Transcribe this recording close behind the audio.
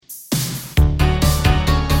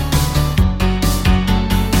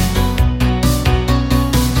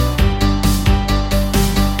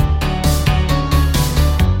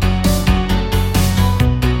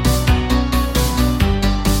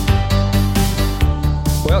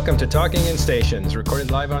Welcome to Talking in Stations, recorded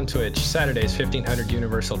live on Twitch, Saturdays, 1500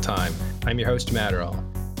 Universal Time. I'm your host, Matterall.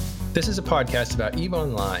 This is a podcast about EVE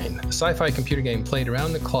Online, a sci-fi computer game played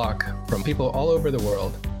around the clock from people all over the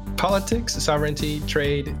world. Politics, sovereignty,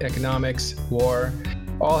 trade, economics, war,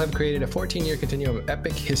 all have created a 14-year continuum of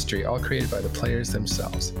epic history, all created by the players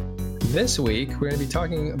themselves. This week, we're going to be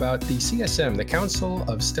talking about the CSM, the Council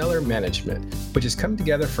of Stellar Management, which has come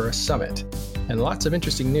together for a summit, and lots of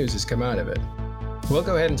interesting news has come out of it. We'll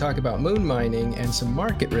go ahead and talk about moon mining and some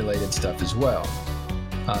market-related stuff as well.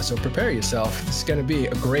 So prepare yourself. It's going to be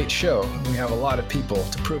a great show. We have a lot of people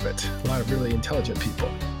to prove it, a lot of really intelligent people.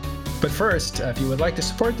 But first, if you would like to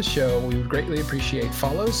support the show, we would greatly appreciate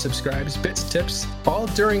follows, subscribes, bits, tips, all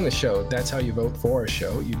during the show. That's how you vote for a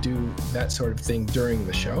show. You do that sort of thing during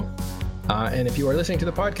the show. And if you are listening to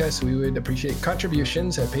the podcast, we would appreciate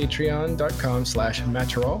contributions at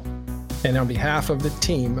patreon.com/Matterall. And on behalf of the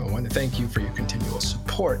team, I want to thank you for your continual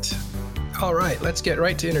support. All right, let's get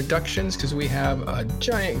right to introductions because we have a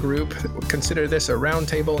giant group. Consider this a round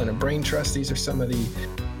table and a brain trust. These are some of the,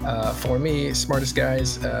 for me, smartest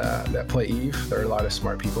guys that play EVE. There are a lot of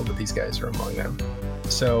smart people, but these guys are among them.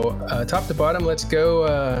 So top to bottom, let's go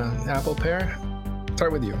Apple Pear.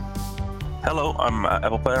 Start with you. Hello, I'm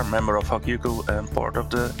Apple Pear, member of Hakyuku and part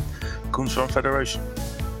of the Coonstorm Federation.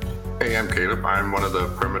 Hey, I'm Caleb. I'm one of the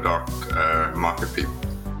Primadoc market people.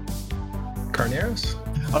 Carneros?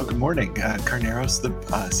 Oh, good morning. Carneros, the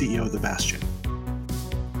CEO of The Bastion.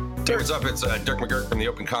 Hey, what's up? It's Dirk McGurk from the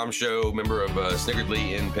Open Com Show, member of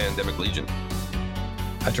Sniggeredly in Pandemic Legion.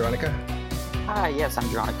 Adronica? Hi, yes, I'm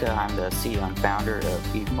Adronica. I'm the CEO and founder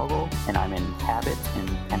of EVE Mobile, and I'm in Habit in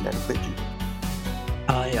Pandemic Legion.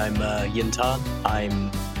 Hi, I'm Yintan. I'm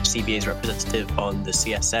CBA's representative on the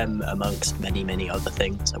CSM, amongst many, many other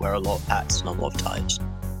things. I wear a lot of hats and a lot of ties.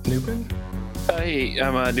 Newman? Hey,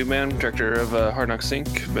 I'm Newman, director of Hard Knocks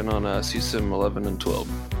Inc. Been on CSM 11 and 12.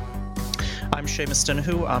 I'm Seamus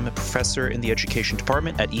Donoghue. I'm a professor in the education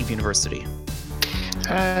department at EVE University.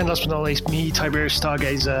 And last but not least, me, Tiberius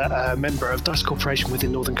Stargazer, a member of Dice Corporation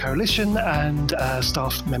within Northern Coalition and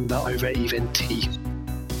staff member over at EVE NT.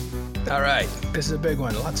 All right, this is a big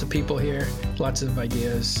one. Lots of people here, lots of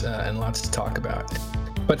ideas, and lots to talk about.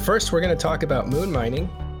 But first, we're going to talk about moon mining,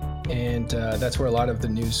 and that's where a lot of the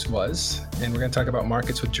news was. And we're going to talk about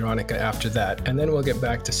markets with Adronica after that. And then we'll get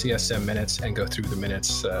back to CSM minutes and go through the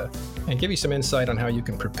minutes and give you some insight on how you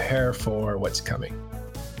can prepare for what's coming.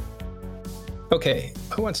 Okay,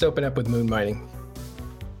 who wants to open up with moon mining?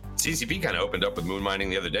 CCP kind of opened up with moon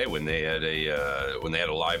mining the other day when they had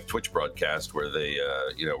a live Twitch broadcast where they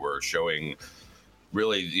were showing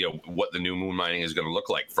really what the new moon mining is going to look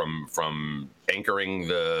like from anchoring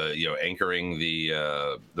the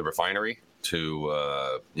refinery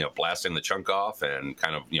to blasting the chunk off and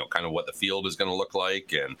kind of what the field is going to look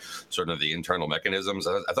like and sort of the internal mechanisms.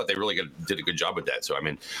 I thought they really did a good job with that. So I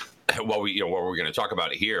mean, while we're going to talk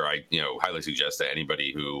about it here, I highly suggest that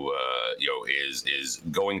anybody who is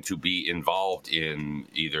going to be involved in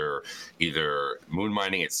either moon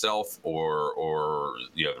mining itself or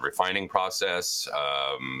the refining process,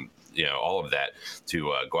 all of that,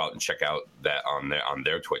 to go out and check out that on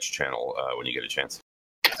their Twitch channel when you get a chance.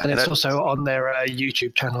 And it's also on their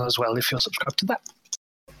YouTube channel as well, if you're subscribed to that.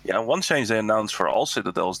 Yeah, one change they announced for all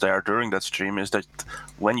Citadels there during that stream is that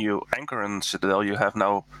when you anchor in Citadel, you have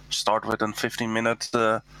now start with a 15-minute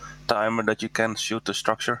timer that you can shoot the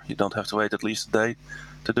structure. You don't have to wait at least a day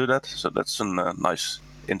to do that. So that's a nice,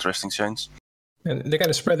 interesting change. And they're going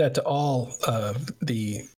to spread that to all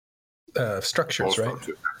the structures, right?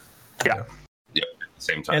 Yeah. Yep.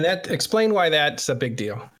 Same time. And explain why that's a big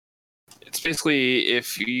deal. It's basically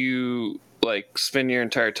if you spend your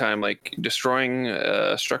entire time destroying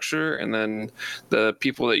a structure, and then the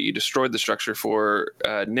people that you destroyed the structure for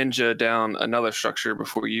ninja down another structure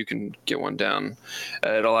before you can get one down.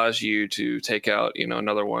 It allows you to take out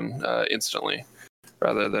another one instantly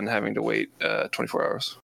rather than having to wait 24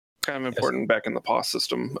 hours. Kind of important back in the POS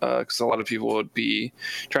system because a lot of people would be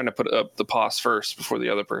trying to put up the POS first before the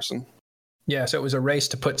other person. Yeah, so it was a race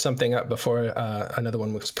to put something up before another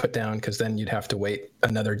one was put down, because then you'd have to wait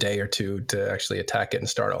another day or two to actually attack it and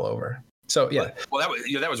start all over. So yeah. Well,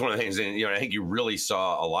 that was one of the things, and I think you really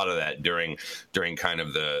saw a lot of that during kind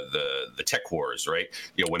of the tech wars, right?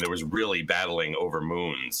 When there was really battling over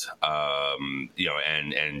moons, and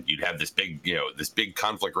you'd have this big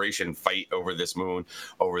conflagration fight over this moon,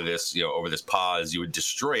 over this pause. You would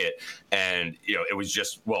destroy it, and it was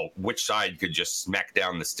just which side could just smack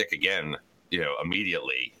down the stick again,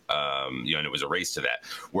 immediately, and it was a race to that.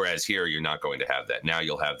 Whereas here, you're not going to have that. Now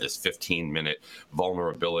you'll have this 15-minute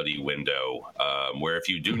vulnerability window where if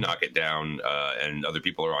you do knock it down and other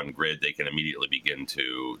people are on grid, they can immediately begin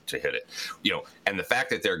to hit it. And the fact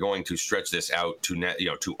that they're going to stretch this out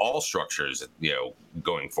to all structures,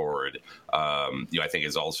 going forward, I think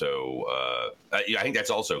is also I think that's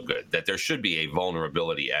also good, that there should be a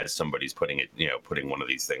vulnerability as somebody's putting one of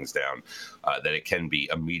these things down, that it can be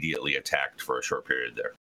immediately attacked for a short period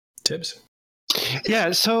there. Tibbs?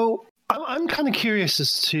 Yeah, so I'm kind of curious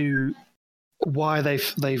as to why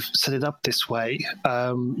they've set it up this way,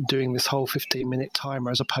 doing this whole 15-minute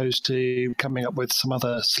timer as opposed to coming up with some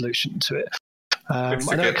other solution to it.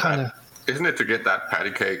 Isn't it to get that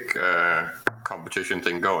patty cake competition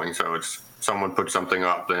thing going? So it's someone puts something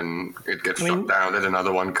up, then it gets shut down, then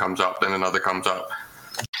another one comes up, then another comes up.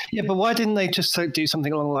 Yeah, but why didn't they just do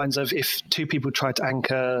something along the lines of, if two people tried to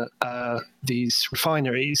anchor these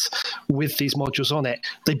refineries with these modules on it,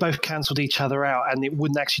 they both cancelled each other out, and it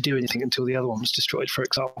wouldn't actually do anything until the other one was destroyed, for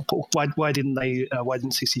example? Why didn't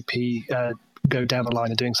CCP go down the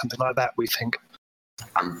line of doing something like that, we think?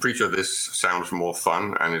 I'm pretty sure this sounds more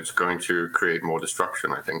fun, and it's going to create more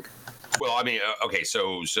destruction, I think. Well, I mean, okay,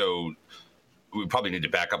 so we probably need to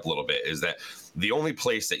back up a little bit, is that the only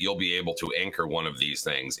place that you'll be able to anchor one of these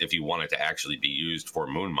things, if you want it to actually be used for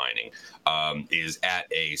moon mining, is at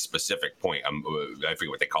a specific point. I forget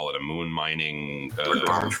what they call it, a moon mining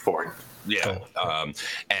launch point. Yeah,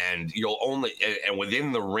 and you'll only, and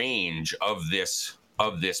within the range of this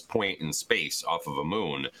point in space off of a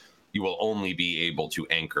moon, you will only be able to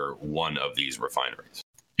anchor one of these refineries.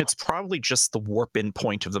 It's probably just the warp in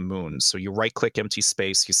point of the moon. So you right-click empty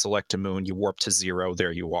space, you select a moon, you warp to 0,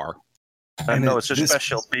 there you are. No, it's a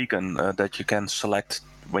special beacon that you can select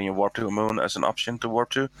when you warp to a moon as an option to warp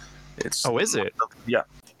to. Is it? Yeah.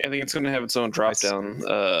 I think it's going to have its own drop-down,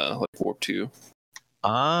 like warp 2.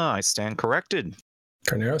 Ah, I stand corrected.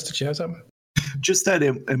 Carneros, did you have something? Just that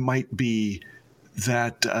it might be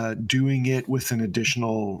that doing it with an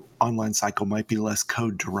additional online cycle might be less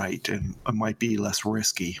code to write, and it might be less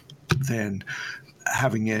risky than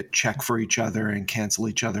having it check for each other and cancel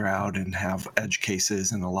each other out and have edge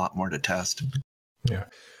cases and a lot more to test. Yeah.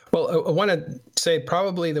 Well, I want to say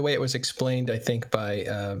probably the way it was explained, I think, by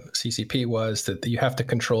CCP was that you have to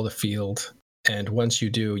control the field. And once you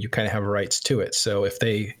do, you kind of have rights to it. So if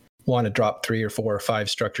they want to drop 3 or 4 or 5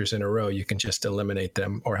 structures in a row, you can just eliminate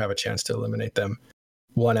them or have a chance to eliminate them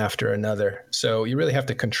one after another. So you really have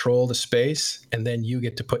to control the space, and then you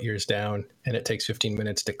get to put yours down, and it takes 15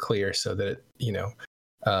 minutes to clear so that it,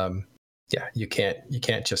 you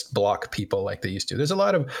can't just block people like they used to. There's a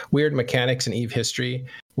lot of weird mechanics in EVE history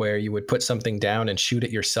where you would put something down and shoot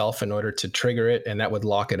it yourself in order to trigger it, and that would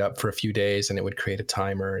lock it up for a few days, and it would create a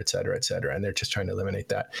timer, et cetera, and they're just trying to eliminate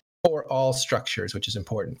that. Or all structures, which is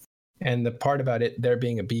important. And the part about it there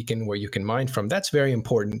being a beacon where you can mine from, that's very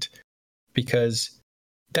important, because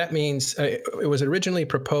that means it was originally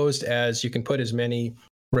proposed as you can put as many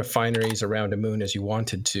refineries around a moon as you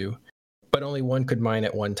wanted to, but only one could mine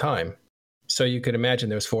at one time. So you could imagine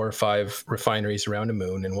there's 4 or 5 refineries around a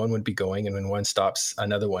moon, and one would be going, and when one stops,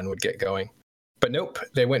 another one would get going. But nope,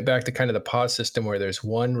 they went back to kind of the pause system where there's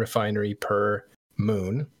one refinery per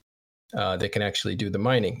moon that can actually do the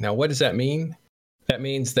mining. Now, what does that mean? That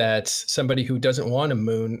means that somebody who doesn't want a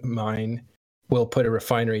moon mine will put a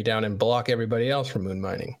refinery down and block everybody else from moon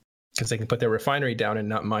mining, because they can put their refinery down and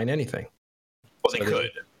not mine anything. Well, they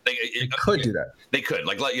could. They could do that. They could.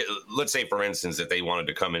 Like, let's say, for instance, that they wanted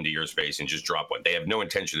to come into your space and just drop one. They have no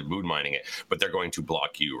intention of moon mining it, but they're going to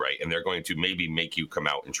block you, right? And they're going to maybe make you come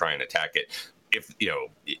out and try and attack it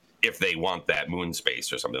if they want that moon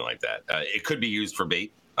space or something like that. It could be used for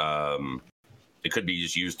bait. It could be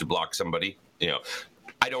just used to block somebody.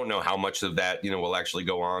 I don't know how much of that will actually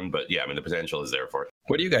go on, but yeah, I mean, the potential is there for it.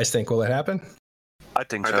 What do you guys think? Will it happen? I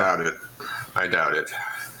think so. I doubt it.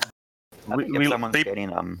 I think if someone's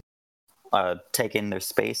getting taking their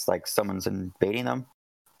space, like someone's invading them,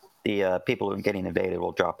 the people who are getting invaded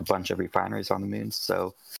will drop a bunch of refineries on the moon.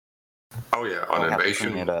 So, on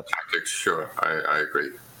invasion tactics, sure, I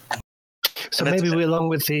agree. So maybe we're along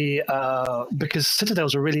with the because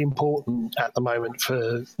citadels are really important at the moment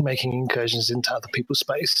for making incursions into other people's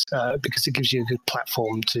space, because it gives you a good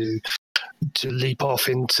platform to leap off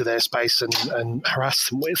into their space and harass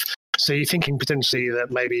them with. So you're thinking potentially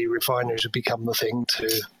that maybe refineries would become the thing to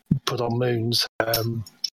put on moons,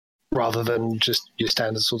 rather than just your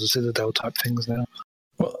standard sort of citadel type things now.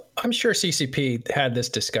 Well, I'm sure CCP had this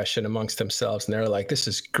discussion amongst themselves, and they're like, "This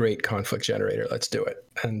is great conflict generator. Let's do it."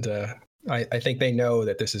 And I think they know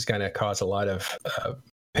that this is going to cause a lot of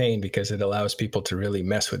pain because it allows people to really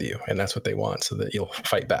mess with you, and that's what they want, so that you'll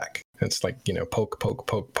fight back. It's like, poke, poke,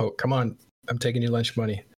 poke, poke. Come on, I'm taking your lunch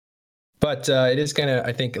money. But it is going to,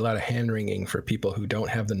 I think, a lot of hand-wringing for people who don't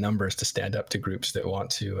have the numbers to stand up to groups that want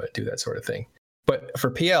to do that sort of thing. But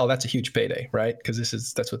for PL, that's a huge payday, right?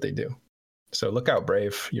 Because that's what they do. So look out,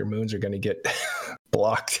 Brave. Your moons are going to get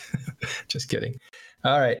blocked. Just kidding.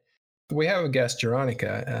 All right. We have a guest,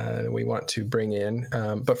 Jeronica, we want to bring in.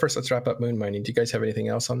 But first, let's wrap up moon mining. Do you guys have anything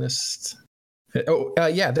else on this?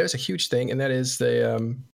 Yeah, there's a huge thing, and that is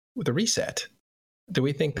the reset. Do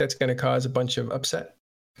we think that's going to cause a bunch of upset?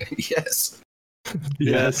 Yes.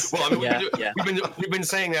 Yes. Well, I mean, we've been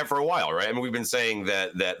saying that for a while, right? I mean, we've been saying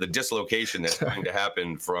that the dislocation that's going to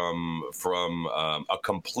happen from a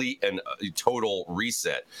complete and total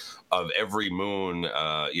reset of every moon,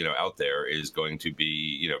 out there is going to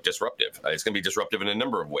be, disruptive. It's going to be disruptive in a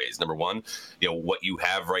number of ways. Number one, what you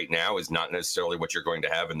have right now is not necessarily what you're going to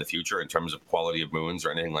have in the future in terms of quality of moons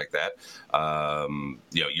or anything like that.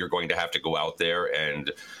 You're going to have to go out there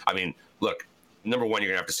and, I mean, look. Number one, you're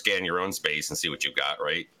gonna have to scan your own space and see what you've got,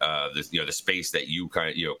 right? The space that you kind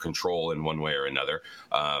of control in one way or another,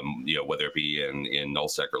 whether it be in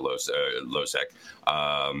nullsec or lowsec.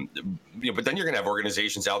 But then you're gonna have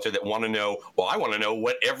organizations out there that want to know. Well, I want to know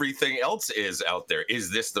what everything else is out there. Is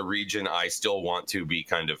this the region I still want to be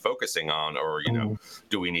kind of focusing on, or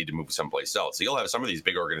do we need to move someplace else? So you'll have some of these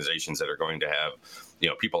big organizations that are going to have.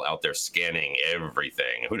 People out there scanning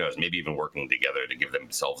everything. Who knows? Maybe even working together to give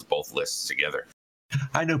themselves both lists together.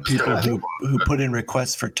 I know people who put in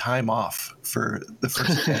requests for time off for the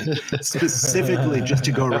first day, specifically just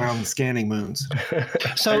to go around scanning moons.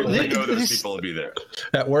 So I know those people will be there.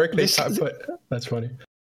 At work, that's funny.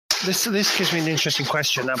 This gives me an interesting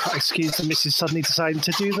question. Excuse the missus suddenly deciding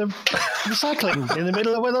to do the recycling in the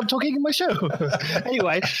middle of when I'm talking in my show.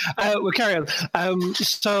 Anyway, we'll carry on.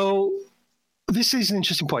 So this is an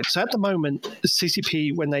interesting point. So at the moment,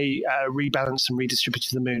 CCP, when they rebalanced and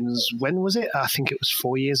redistributed the moons, when was it? I think it was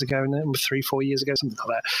 4 years ago, 3-4 years ago, something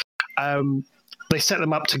like that. They set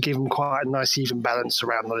them up to give them quite a nice even balance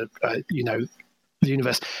around the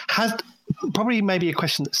universe. Probably maybe a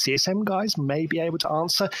question that CSM guys may be able to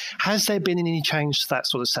answer. Has there been any change to that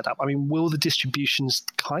sort of setup? I mean, will the distributions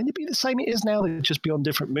kind of be the same it is now? They'll just be on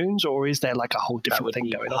different moons, or is there like a whole different thing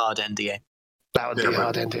going on? Hard NDA. That would be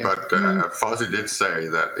hard NDA. But Fozzie did say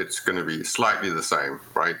that it's going to be slightly the same,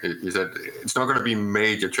 right? He said it's not going to be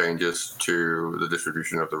major changes to the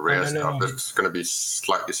distribution of the rare stuff. It's going to be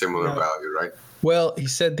slightly similar value, right? Well, he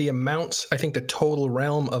said the amounts, I think the total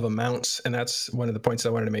realm of amounts, and that's one of the points I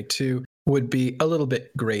wanted to make too, would be a little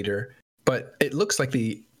bit greater. But it looks like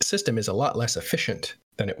the system is a lot less efficient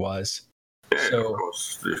than it was. Yeah, so of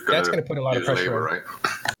course. That's going to put a lot of pressure labor, on. Right?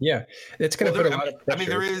 Yeah, it's going to put a lot of pressure. I mean,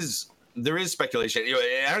 there is speculation.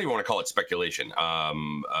 I don't even want to call it speculation.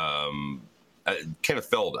 Kenneth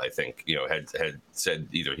Feld, I think, had said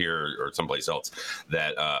either here or someplace else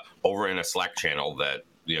that over in a Slack channel that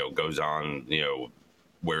goes on,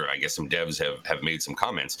 where I guess some devs have made some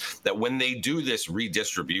comments that when they do this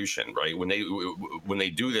redistribution, right, when they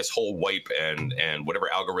do this whole wipe and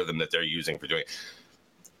whatever algorithm that they're using for doing it,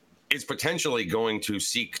 it's potentially going to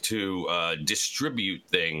seek to distribute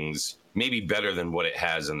things maybe better than what it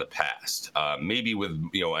has in the past, maybe with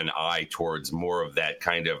an eye towards more of that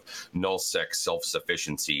kind of nullsec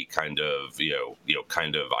self-sufficiency kind of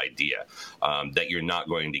kind of idea, that you're not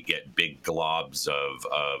going to get big globs of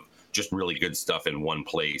just really good stuff in one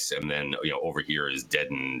place, and then over here is dead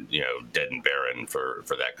and barren for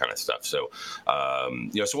that kind of stuff. So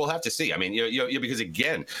so we'll have to see. I mean, because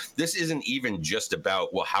again, this isn't even just about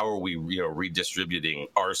how are we redistributing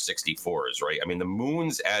R64s, right? I mean, the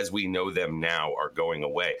moons as we know them now are going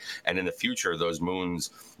away, and in the future, those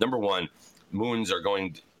moons, number one,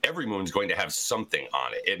 every moon's going to have something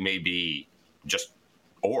on it. It may be just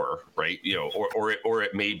ore, right? Or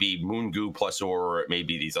it may be moon goo plus ore, or it may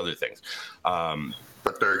be these other things.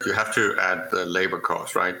 But Dirk, you have to add the labor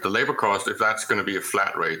cost, right? The labor cost, if that's going to be a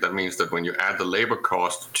flat rate, that means that when you add the labor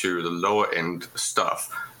cost to the lower end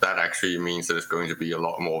stuff, that actually means that it's going to be a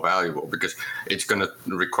lot more valuable because it's going to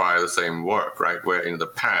require the same work, right? Where in the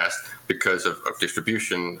past, because of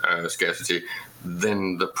distribution scarcity,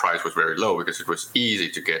 then the price was very low because it was easy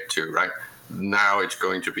to get to, right? Now it's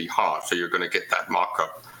going to be hard, so you're going to get that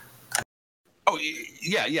markup. Oh,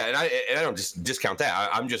 yeah, and I don't just discount that.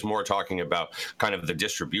 I'm just more talking about kind of the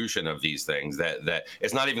distribution of these things. That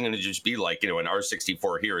it's not even going to just be like an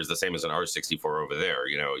R64 here is the same as an R64 over there.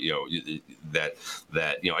 That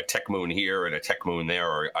a tech moon here and a tech moon there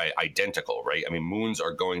are identical, right? I mean, moons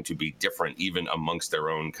are going to be different even amongst their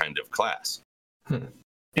own kind of class.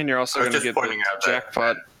 And you're also going to get the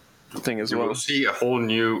jackpot thing as well. You will see a whole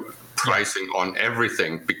new pricing on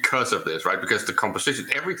everything because of this, right? Because the composition,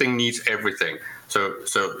 everything needs everything. So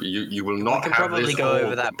you will not have this. We can probably go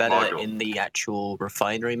over that better in the actual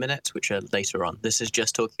refinery minutes, which are later on. This is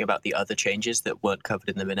just talking about the other changes that weren't covered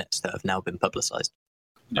in the minutes that have now been publicized.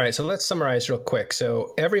 All right, so let's summarize real quick.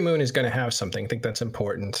 So every moon is going to have something. I think that's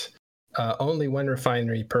important. Only one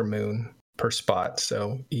refinery per moon per spot.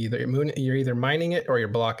 So you're either mining it or you're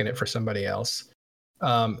blocking it for somebody else.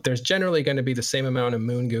 There's generally going to be the same amount of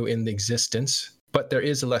moon goo in existence, but there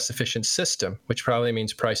is a less efficient system, which probably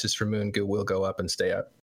means prices for moon goo will go up and stay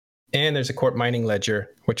up. And there's a Corp mining ledger,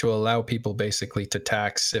 which will allow people basically to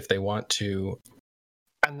tax if they want to.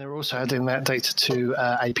 And they're also adding that data to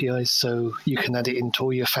APIs, so you can add it into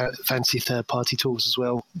all your fancy third-party tools as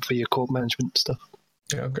well for your Corp management stuff.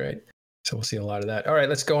 Oh, great. So we'll see a lot of that. All right,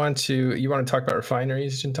 let's go on to, you want to talk about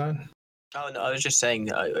refineries, Jintan? Oh, no, I was just saying,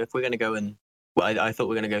 if we're going to go and, well, I thought we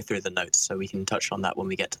were going to go through the notes, so we can touch on that when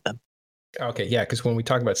we get to them. Okay, yeah, because when we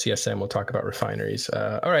talk about CSM, we'll talk about refineries.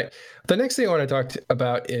 All right, the next thing I want to talk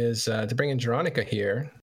about is to bring in Jeronica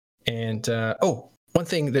here. And, one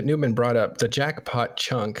thing that Newman brought up, the jackpot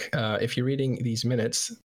chunk, if you're reading these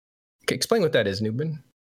minutes, explain what that is, Newman.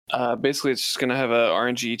 Basically, it's just going to have a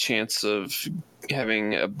RNG chance of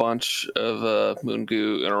having a bunch of moon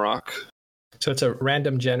goo in a rock. So it's a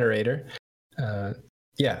random generator.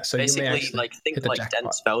 Yeah, so basically, you may actually like think like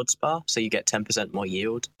dense feldspar, so you get 10% more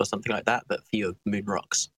yield or something like that, but for your moon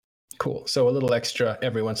rocks. Cool. So a little extra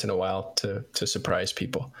every once in a while to surprise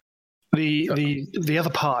people. The other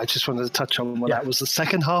part I just wanted to touch on that was the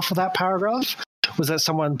second half of that paragraph, was that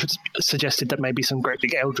someone suggested that maybe some great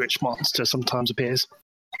big eldritch monster sometimes appears,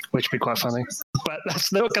 which would be quite funny. But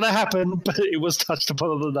that's not going to happen, but it was touched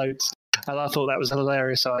upon in the notes. And I thought that was a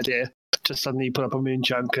hilarious idea. Just suddenly you put up a moon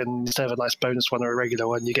chunk and instead of a nice bonus one or a regular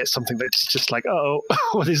one, you get something that's just like, oh,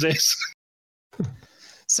 what is this?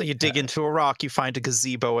 So you dig into a rock, you find a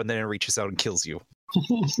gazebo, and then it reaches out and kills you.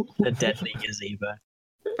 The deadly gazebo.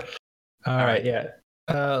 All right, yeah.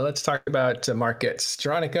 Let's talk about markets.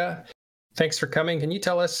 Jeronica, thanks for coming. Can you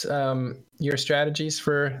tell us your strategies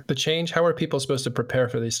for the change? How are people supposed to prepare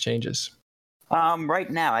for these changes?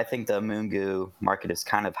 Right now, I think the moon goo market is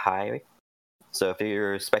kind of high. So if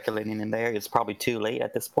you're speculating in there, it's probably too late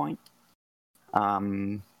at this point.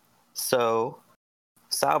 So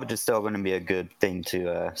salvage is still going to be a good thing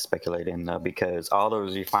to speculate in, though, because all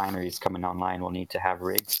those refineries coming online will need to have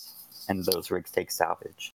rigs, and those rigs take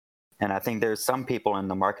salvage. And I think there's some people in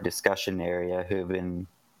the market discussion area who've been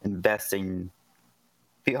investing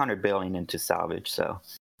a few $100 billion into salvage, so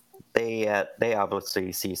they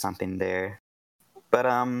obviously see something there.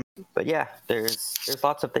 But yeah, there's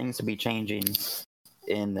lots of things to be changing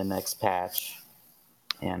in the next patch,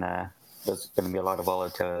 and there's going to be a lot of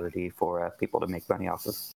volatility for people to make money off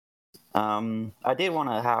of. I did want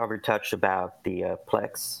to, however, touch about the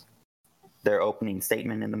Plex. Their opening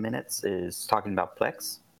statement in the minutes is talking about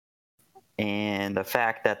Plex and the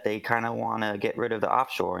fact that they kind of want to get rid of the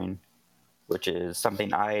offshoring, which is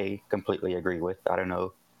something I completely agree with. I don't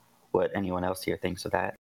know what anyone else here thinks of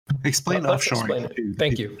that. Explain offshoring.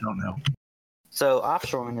 Thank you. Don't know. So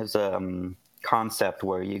offshoring is a concept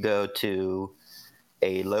where you go to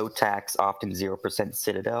a low tax, often 0%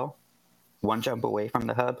 citadel, one jump away from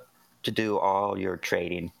the hub to do all your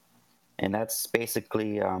trading. And that's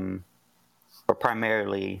basically, or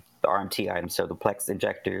primarily the RMT items, so the Plex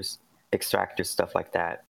injectors, extractors, stuff like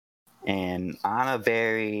that. And I'm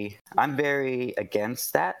very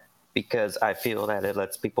against that because I feel that it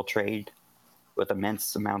lets people trade with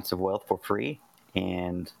immense amounts of wealth for free,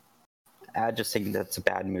 and I just think that's a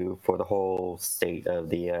bad move for the whole state of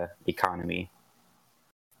the economy.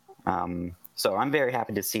 So I'm very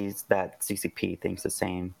happy to see that CCP thinks the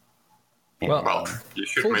same. Well, you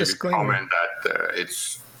should maybe comment that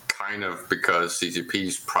it's kind of because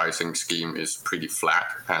CCP's pricing scheme is pretty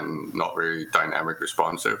flat and not very dynamic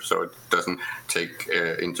responsive, so it doesn't take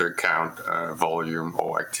into account volume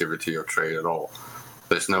or activity or trade at all.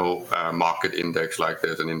 There's no market index like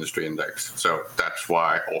there's an industry index. So that's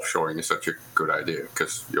why offshoring is such a good idea,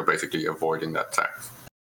 because you're basically avoiding that tax.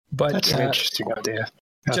 But that's an interesting idea.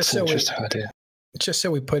 Just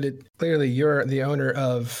so we put it clearly, you're the owner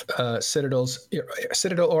of Citadel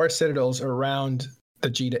or Citadels around the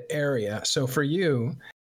JITA area. So for you,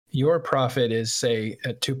 your profit is, say,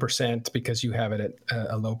 at 2% because you have it at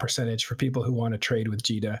a low percentage for people who want to trade with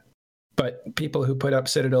JITA. But people who put up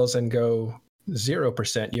Citadels and go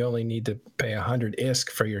 0%, you only need to pay 100 ISK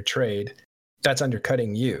for your trade. That's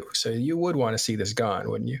undercutting you. So you would want to see this gone,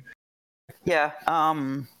 wouldn't you? Yeah.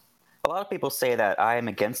 a lot of people say that I am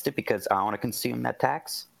against it because I want to consume that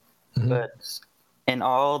tax. Mhm. But in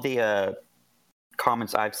all the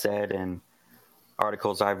comments I've said and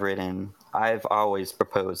articles I've written, I've always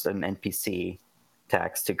proposed an NPC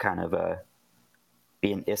tax to kind of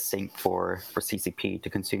be an ISK sink for CCP to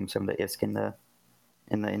consume some of the ISK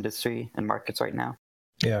in the industry and markets right now.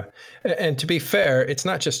 Yeah. And to be fair, it's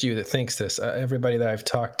not just you that thinks this. Everybody that I've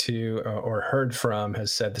talked to or heard from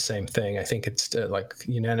has said the same thing. I think it's like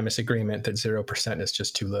unanimous agreement that 0% is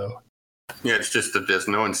just too low. Yeah, it's just that there's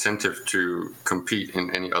no incentive to compete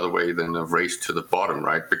in any other way than a race to the bottom,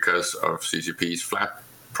 right? Because of CCP's flat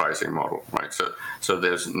pricing model, right? So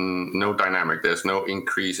there's no dynamic. There's no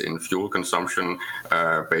increase in fuel consumption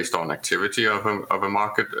based on activity of a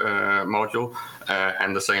market module,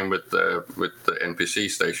 and the same with the NPC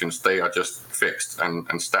stations. They are just fixed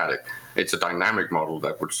and static. It's a dynamic model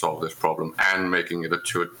that would solve this problem and making it a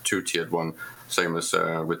two-tiered one, same as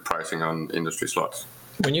with pricing on industry slots.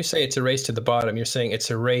 When you say it's a race to the bottom, you're saying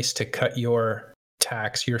it's a race to cut your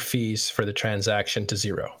tax, your fees for the transaction to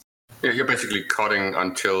zero. Yeah, you're basically cutting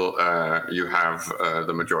until you have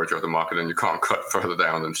the majority of the market, and you can't cut further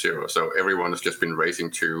down than zero. So everyone has just been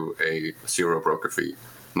racing to a zero broker fee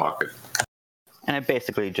market. And it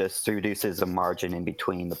basically just reduces the margin in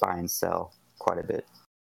between the buy and sell quite a bit.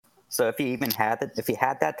 So if you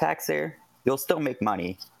had that tax there, you'll still make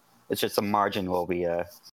money. It's just the margin will be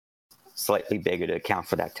slightly bigger to account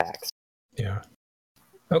for that tax. Yeah.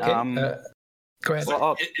 Okay. Go ahead.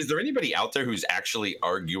 So, is there anybody out there who's actually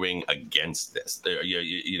arguing against this?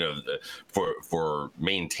 For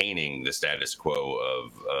maintaining the status quo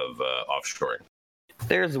of offshoring?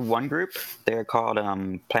 There's one group. They're called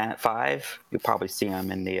Planet 5. You'll probably see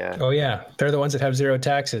them in the. Oh yeah, they're the ones that have zero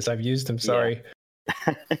taxes. I've used them. Sorry.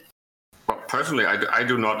 Yeah. Well, personally, I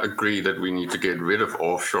do not agree that we need to get rid of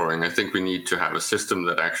offshoring. I think we need to have a system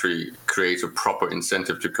that actually creates a proper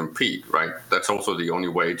incentive to compete, right? That's also the only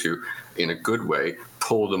way to, in a good way,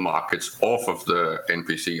 pull the markets off of the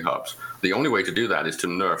NPC hubs. The only way to do that is to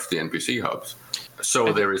nerf the NPC hubs.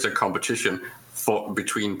 So there is a competition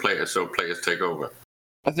between players, so players take over.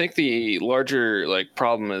 I think the larger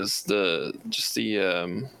problem is the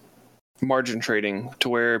margin trading, to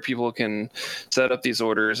where people can set up these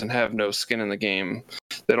orders and have no skin in the game.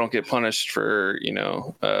 They don't get punished for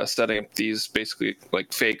setting up these basically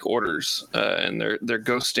fake orders, and they're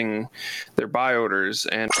ghosting their buy orders.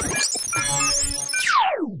 And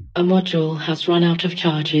a module has run out of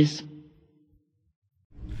charges.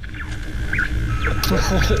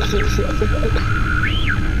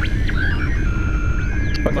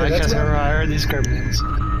 Mike has her eye on these gremlins.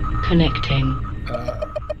 Connecting.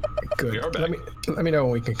 Good. We are back. Let me know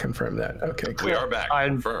when we can confirm that. Okay, cool. We are back.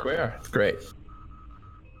 Confirmed. We are. Great.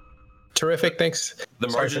 Terrific. Thanks. The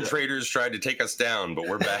margin traders tried to take us down, but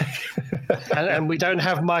we're back. and we don't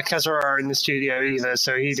have Mike Azarara in the studio either,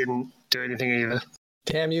 so he didn't do anything either.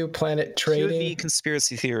 Damn you, Planet Trading.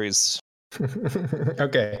 Conspiracy theories.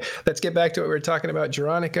 Okay, let's get back to what we were talking about.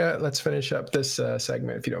 Jeronica, let's finish up this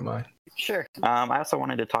segment, if you don't mind. Sure. I also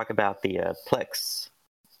wanted to talk about the Plex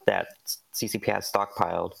that CCP has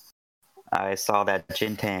stockpiled. I saw that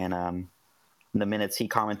Jintan, in the minutes he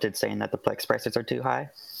commented saying that the Plex prices are too high,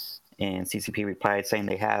 and CCP replied saying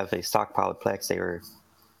they have a stockpile of Plex they were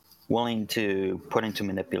willing to put into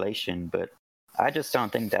manipulation, but I just don't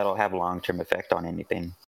think that'll have a long-term effect on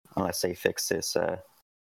anything unless they fix this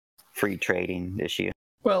free trading issue.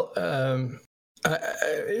 Well,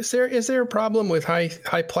 is there a problem with high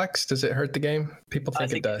Plex? Does it hurt the game? People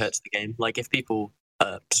think it does. It hurts the game. If people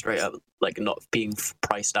straight up not being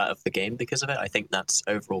priced out of the game because of it, I think that's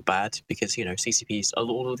overall bad, because CCP's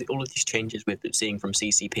all of these changes we're seeing from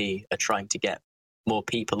CCP are trying to get more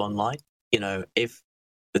people online. If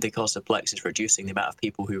the cost of Plex is reducing the amount of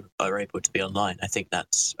people who are able to be online, I think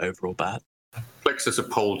that's overall bad. Plex is a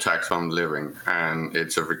poll tax on living, and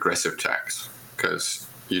it's a regressive tax because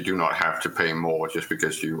you do not have to pay more just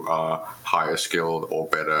because you are higher skilled or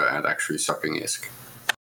better at actually sucking ISK.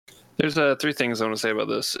 There's three things I want to say about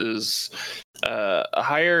this. Is a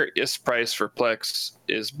higher ISK price for Plex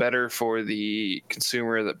is better for the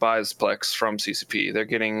consumer that buys Plex from CCP. They're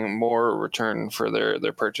getting more return for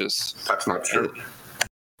their purchase. That's not true.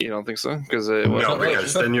 You don't think so? Because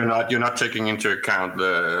then you're not taking into account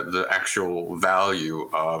the actual value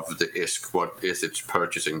of the ISK. What is its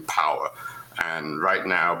purchasing power? And right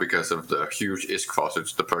now, because of the huge ISK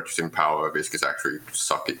faucets, the purchasing power of ISK is actually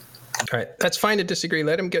sucky. All right, that's fine to disagree.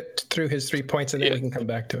 Let him get through his 3 points, and then we can come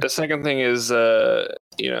back to it. The second thing is,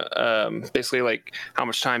 basically how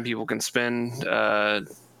much time people can spend,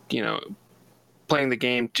 playing the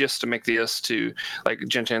game just to make the ISK to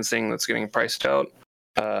Jintan's thing that's getting priced out.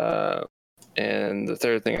 And the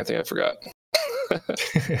third thing I think I forgot.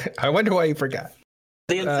 I wonder why you forgot.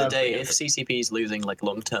 At the end of the day, if CCP is losing like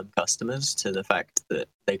long-term customers to the fact that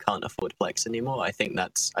they can't afford Plex anymore, I think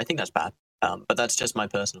that's bad. But that's just my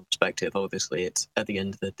personal perspective. Obviously, it's at the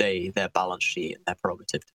end of the day their balance sheet and their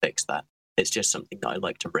prerogative to fix that. It's just something that I'd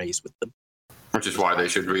like to raise with them. Which is why they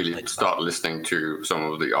should really start listening to some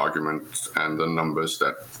of the arguments and the numbers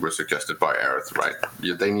that were suggested by Aerith, right?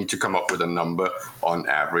 They need to come up with a number on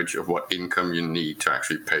average of what income you need to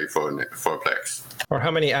actually pay for a Plex. Or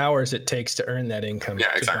how many hours it takes to earn that income.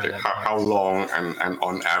 Yeah, exactly. How long and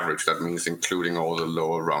on average, that means including all the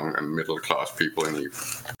lower rung and middle class people in you.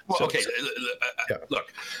 Well, okay,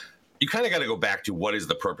 look. You kind of got to go back to what is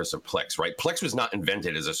the purpose of Plex, right? Plex was not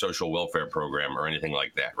invented as a social welfare program or anything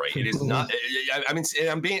like that, right? It is not. I mean,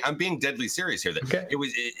 I'm being deadly serious here. That okay.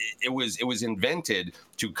 It was invented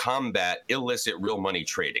to combat illicit real money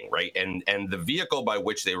trading, right? And the vehicle by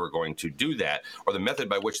which they were going to do that, or the method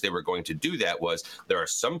by which they were going to do that, was there are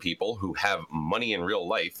some people who have money in real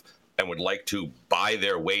life and would like to buy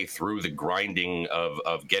their way through the grinding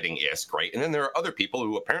of getting ISK, right? And then there are other people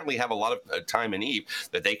who apparently have a lot of time and EVE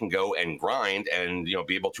that they can go and grind and,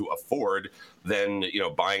 be able to afford then,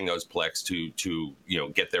 buying those Plex to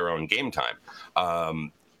get their own game time.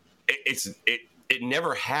 It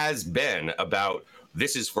never has been about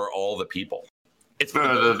this is for all the people.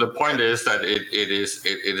 The point is that it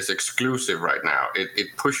is exclusive right now.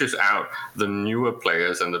 It pushes out the newer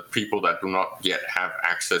players and the people that do not yet have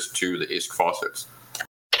access to the ISK faucets.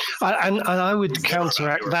 And I would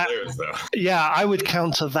counteract that. I would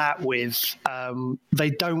counter that with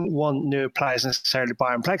they don't want newer players necessarily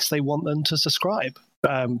buying Plex. They want them to subscribe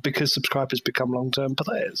because subscribers become long-term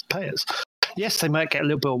payers. Yes, they might get a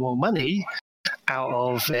little bit more money out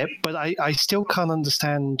of it, but I still can't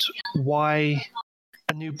understand why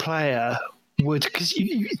a new player would, because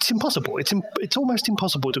it's impossible. It's almost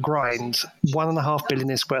impossible to grind 1.5 billion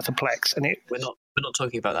ISK worth of Plex, and we're not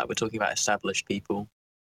talking about that. We're talking about established people.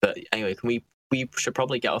 But anyway, we should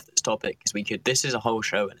probably get off this topic because this is a whole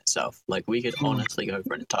show in itself. Like we could honestly go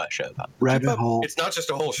for an entire show about it. Rabbit hole. It's not just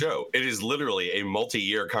a whole show. It is literally a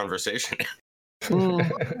multi-year conversation. It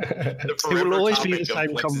will always be the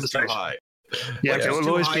same conversation. Yeah, it will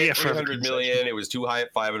always be at 300 million. It was too high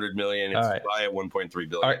at 500 million. It's too high at 1.3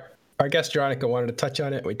 billion. Our guest Jonica wanted to touch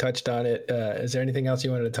on it. We touched on it. Is there anything else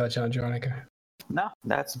you wanted to touch on, Jonica? No,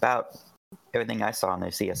 that's about everything I saw in the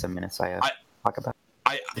CSM minutes I talk about.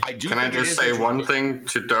 I do. Can I just say one thing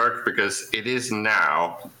to Dirk, because it is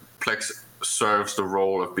now Plex serves the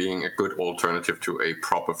role of being a good alternative to a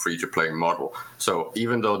proper free-to-play model. So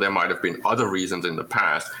even though there might have been other reasons in the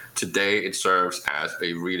past, today it serves as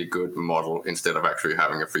a really good model instead of actually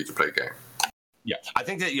having a free-to-play game. Yeah, I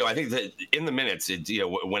think that in the minutes,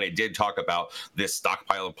 when it did talk about this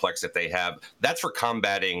stockpile of Plex that they have, that's for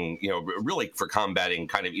combating, really for combating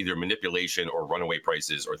kind of either manipulation or runaway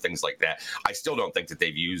prices or things like that. I still don't think that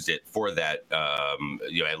they've used it for that,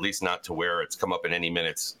 at least not to where it's come up in any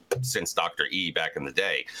minutes since Dr. E back in the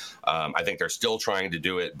day. I think they're still trying to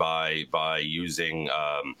do it by using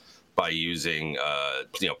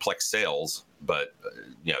Plex sales. But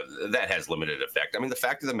that has limited effect. I mean, the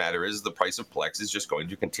fact of the matter is the price of Plex is just going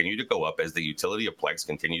to continue to go up as the utility of Plex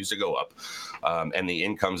continues to go up, and the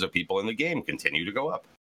incomes of people in the game continue to go up.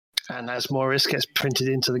 And as more ISK gets printed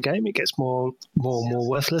into the game, it gets more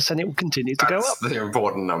worthless, and it will continue to go up. That's the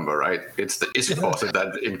important number, right? It's the ISK faucet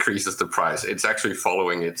that increases the price. It's actually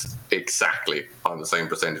following it exactly on the same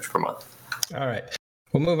percentage per month. All right.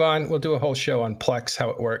 We'll move on. We'll do a whole show on Plex, how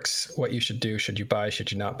it works, what you should do, should you buy,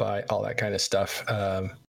 should you not buy, all that kind of stuff.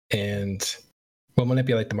 And we'll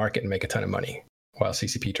manipulate the market and make a ton of money while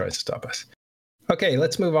CCP tries to stop us. Okay,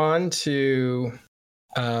 let's move on to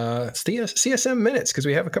CSM minutes, because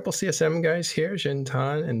we have a couple CSM guys here,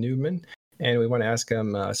 Jintan and Newman, and we want to ask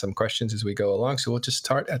them some questions as we go along. So we'll just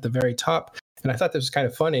start at the very top. And I thought this was kind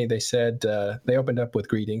of funny. They said they opened up with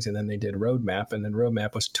greetings, and then they did roadmap, and then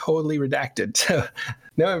roadmap was totally redacted. So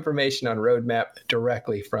no information on roadmap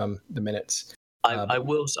directly from the minutes. I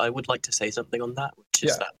would like to say something on that, which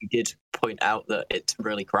is that we did point out that it's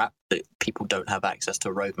really crap that people don't have access to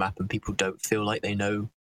a roadmap and people don't feel like they know,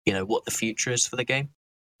 what the future is for the game.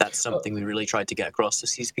 That's something we really tried to get across to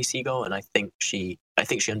CCP Seagull, and I think she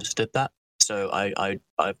understood that. So I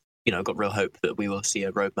got real hope that we will see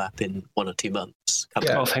a roadmap in 1 or 2 months.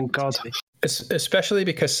 Oh, thank God. Especially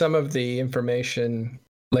because some of the information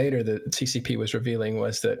later that CCP was revealing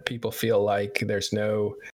was that people feel like there's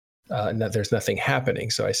there's nothing happening.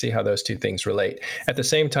 So I see how those two things relate. At the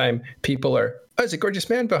same time, people are, it's a gorgeous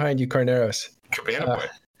man behind you, Carneros. Cabana boy.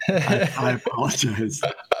 I apologize.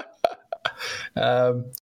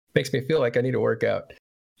 Makes me feel like I need to work out.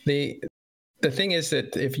 The thing is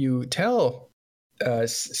that if you tell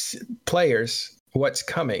players what's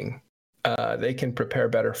coming, they can prepare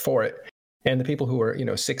better for it. And the people who are,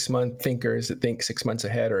 6-month thinkers that think 6 months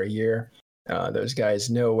ahead or a year, those guys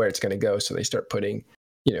know where it's going to go. So they start putting,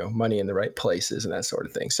 money in the right places and that sort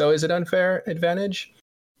of thing. So is it unfair advantage?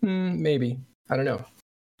 Maybe. I don't know.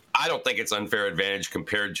 I don't think it's unfair advantage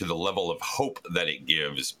compared to the level of hope that it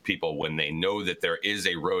gives people when they know that there is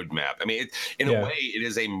a roadmap. I mean, in a way, it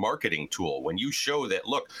is a marketing tool. When you show that,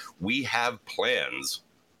 look, we have plans,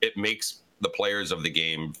 it makes the players of the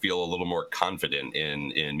game feel a little more confident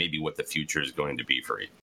in maybe what the future is going to be for you.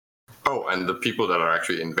 Oh, and the people that are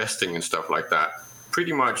actually investing in stuff like that,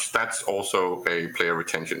 pretty much that's also a player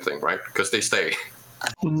retention thing, right? Because they stay.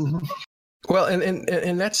 Mm-hmm. Well,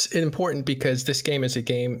 and that's important because this game is a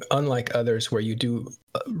game unlike others where you do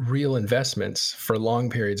real investments for long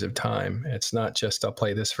periods of time. It's not just I'll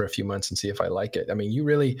play this for a few months and see if I like it. I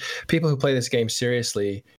mean, people who play this game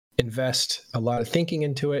seriously invest a lot of thinking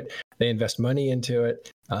into it. They invest money into it,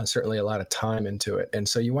 certainly a lot of time into it. And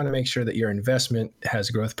so you want to make sure that your investment has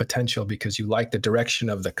growth potential because you like the direction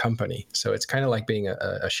of the company. So it's kind of like being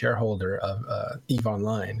a shareholder of EVE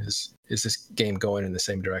Online. Is this game going in the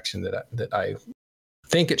same direction that I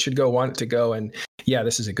think it should go, want it to go? And yeah,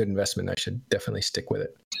 this is a good investment. I should definitely stick with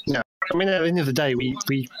it. Yeah. I mean, at the end of the day, we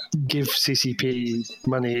give CCP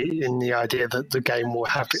money in the idea that the game will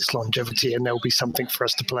have its longevity and there'll be something for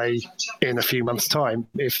us to play in a few months' time.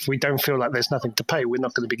 If we don't feel like there's nothing to pay, we're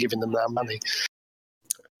not going to be giving them that money.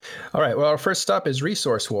 All right. Well, our first stop is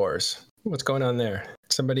Resource Wars. What's going on there?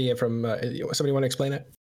 Somebody want to explain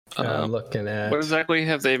it? I'm looking at... What exactly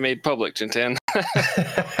have they made public, Jintan?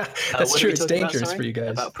 That's true. It's dangerous for you guys.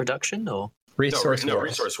 About production or... Resource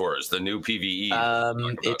Wars, the new PvE.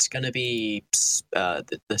 It's going to be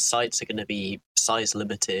the sites are going to be size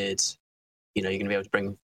limited. You're going to be able to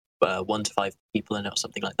bring 1 to 5 people in it or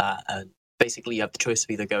something like that. And basically, you have the choice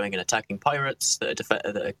of either going and attacking pirates that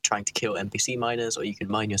are trying to kill NPC miners, or you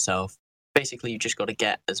can mine yourself. Basically, you just got to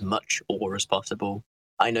get as much ore as possible.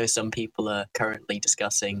 I know some people are currently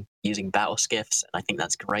discussing using battle skiffs, and I think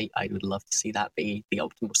that's great. I would love to see that be the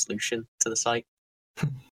optimal solution to the site.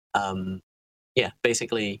 Yeah,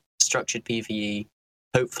 basically structured PvE.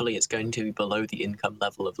 Hopefully, it's going to be below the income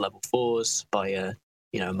level of level 4s by a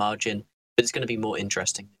margin, but it's going to be more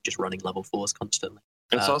interesting than just running level 4s constantly.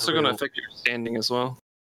 It's also going to affect your standing as well.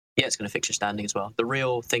 Yeah, it's going to fix your standing as well. The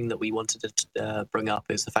real thing that we wanted to bring up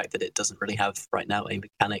is the fact that it doesn't really have right now a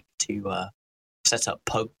mechanic to set up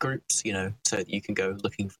pug groups, so that you can go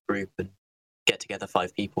looking for a group and get together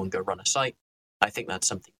 5 people and go run a site. I think that's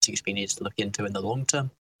something CSP needs to look into in the long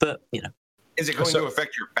term, but Is it going to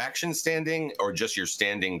affect your faction standing or just your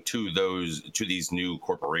standing to these new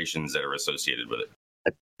corporations that are associated with it?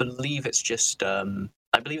 I believe it's just, I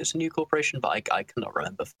believe it's a new corporation, but I cannot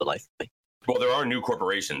remember for the life of me. Well, there are new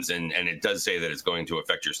corporations, and it does say that it's going to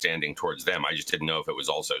affect your standing towards them. I just didn't know if it was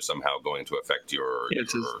also somehow going to affect your...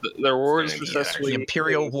 Their war is successfully... The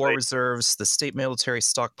Imperial War Reserves, the State Military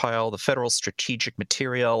Stockpile, the Federal Strategic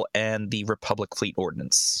Material, and the Republic Fleet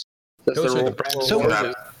Ordnance. Those are the brands.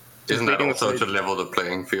 Isn't that also to level the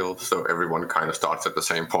playing field so everyone kind of starts at the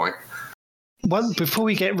same point? Before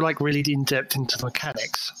we get really in depth into the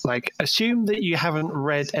mechanics, assume that you haven't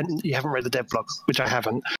read the dev blog, which I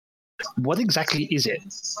haven't. What exactly is it?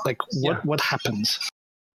 What happens?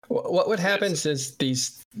 What happens is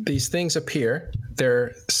these things appear.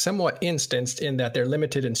 They're somewhat instanced in that they're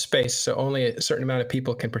limited in space, so only a certain amount of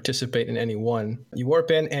people can participate in any one. You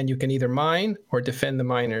warp in, and you can either mine or defend the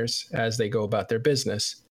miners as they go about their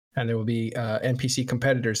business. And there will be NPC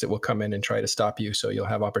competitors that will come in and try to stop you, so you'll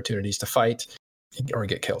have opportunities to fight or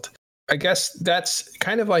get killed. I guess that's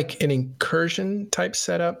kind of like an incursion type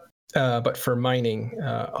setup, but for mining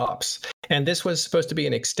ops. And this was supposed to be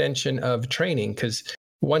an extension of training, because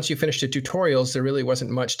once you finish the tutorials, there really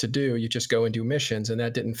wasn't much to do. You just go and do missions, and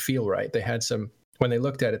that didn't feel right. They had when they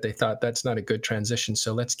looked at it, they thought that's not a good transition,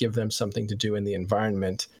 so let's give them something to do in the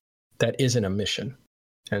environment that isn't a mission.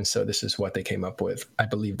 And so this is what they came up with. I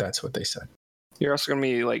believe that's what they said. You're also going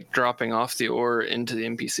to be dropping off the ore into the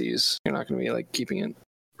NPCs. You're not going to be keeping it.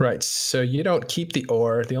 Right. So you don't keep the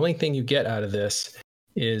ore. The only thing you get out of this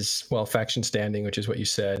is, faction standing, which is what you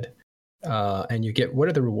said. And you get, what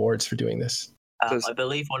are the rewards for doing this? I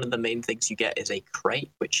believe one of the main things you get is a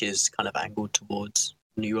crate, which is kind of angled towards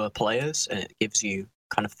newer players, and it gives you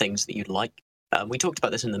kind of things that you'd like. We talked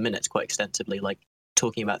about this in the minutes quite extensively,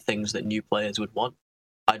 talking about things that new players would want.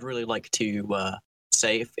 I'd really like to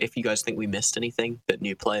say if you guys think we missed anything that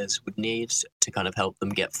new players would need to kind of help them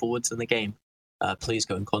get forwards in the game, please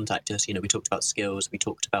go and contact us. We talked about skills, we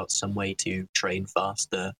talked about some way to train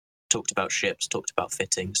faster, talked about ships, talked about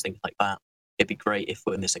fittings, things like that. It'd be great if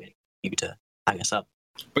we're missing anything for you to hang us up.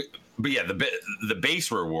 But yeah, the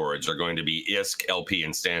base rewards are going to be ISK, LP,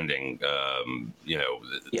 and standing.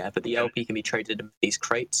 Yeah, but the LP can be traded in these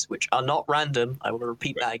crates, which are not random. I will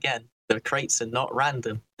repeat that again. The crates are not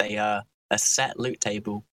random. They are a set loot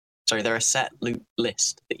table. Sorry, they're a set loot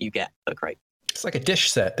list that you get per crate. It's like a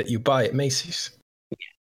dish set that you buy at Macy's.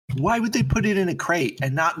 Why would they put it in a crate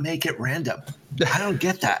and not make it random? I don't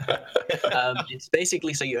get that. It's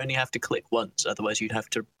basically so you only have to click once, otherwise you'd have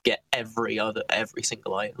to get every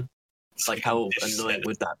single item. Like, how annoying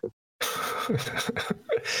would that be?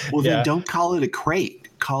 Well, then don't call it a crate.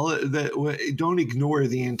 Call it don't ignore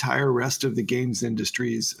the entire rest of the games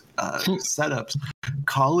industry's setups.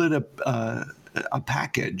 Call it a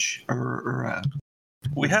package or a.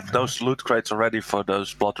 We have those loot crates already for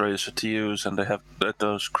those Blood Racer TUs, and they have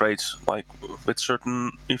those crates like with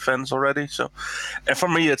certain events already. So, and for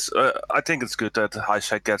me, it's I think it's good that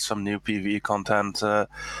HiSec gets some new PvE content,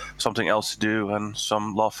 something else to do, and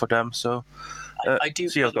some love for them. So, I do.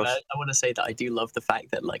 I want to say that I do love the fact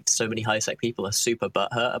that like so many HiSec people are super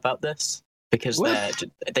butthurt about this because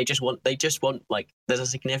they just want like there's a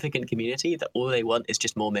significant community that all they want is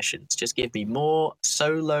just more missions. Just give me more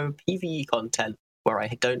solo PvE content. Where I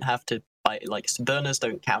don't have to fight, like, burners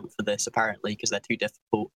don't count for this apparently because they're too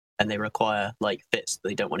difficult and they require like fits that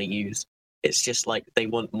they don't want to use. It's just like they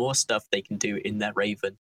want more stuff they can do in their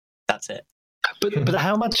Raven. That's it. But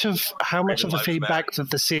how much of the feedback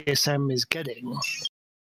that the CSM is getting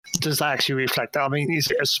does that actually reflect that? I mean,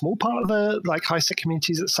 is it a small part of the like HiSec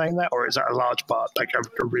communities that's saying that, or is that a large part, like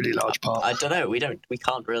a really large part? I don't know. We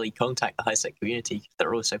can't really contact the HiSec community.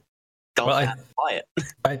 They're also quiet.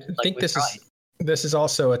 I think this is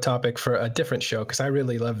also a topic for a different show because I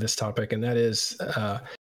really love this topic, and that is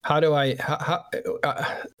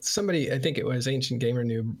somebody, I think it was Ancient Gamer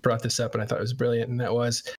Noob, brought this up, and I thought it was brilliant, and that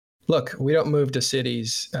was, look, we don't move to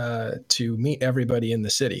cities to meet everybody in the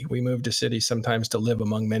city. We move to cities sometimes to live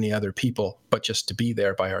among many other people, but just to be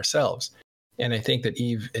there by ourselves. And I think that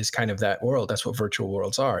EVE is kind of that world. That's what virtual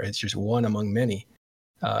worlds are. It's just one among many.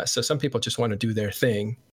 So some people just want to do their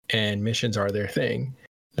thing, and missions are their thing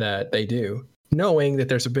that they do, knowing that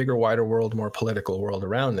there's a bigger, wider world, more political world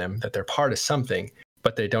around them, that they're part of something,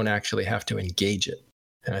 but they don't actually have to engage it.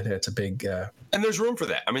 And I think it's a big. And there's room for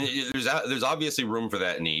that. I mean, there's obviously room for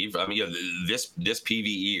that in EVE. I mean, this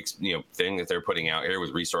PvE thing that they're putting out here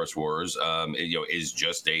with Resource Wars, is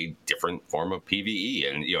just a different form of PvE,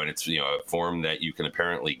 and and it's a form that you can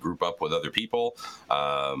apparently group up with other people.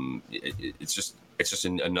 It's just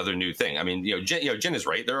another new thing. I mean, Jen is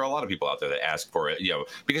right. There are a lot of people out there that ask for it,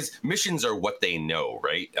 because missions are what they know,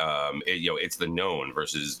 right? It's the known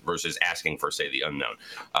versus asking for, say, the unknown.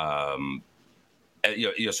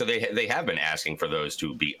 So they have been asking for those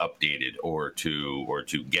to be updated or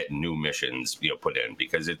to get new missions, put in,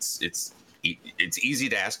 because it's easy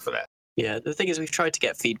to ask for that. Yeah, the thing is, we've tried to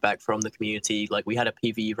get feedback from the community. Like, we had a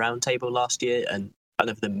PvE roundtable last year, and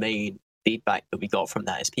kind of the main feedback that we got from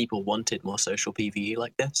that is people wanted more social PvE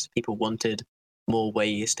like this. People wanted more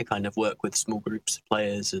ways to kind of work with small groups of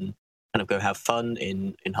players and kind of go have fun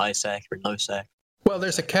in HiSec or in LowSec. Well,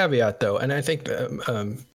 there's a caveat though, and I think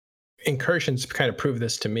Incursions kind of proved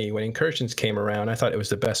this to me. When Incursions came around, I thought it was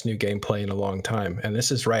the best new gameplay in a long time, and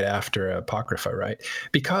this is right after Apocrypha, right?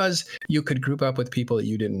 Because you could group up with people that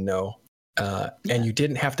you didn't know, and you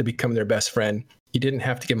didn't have to become their best friend. You didn't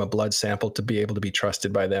have to give them a blood sample to be able to be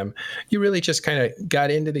trusted by them. You really just kind of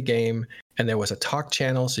got into the game, and there was a talk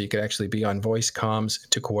channel, so you could actually be on voice comms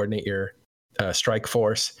to coordinate your strike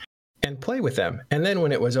force and play with them. And then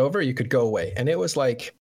when it was over, you could go away. And it was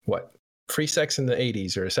like, free sex in the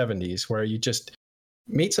 80s or 70s, where you just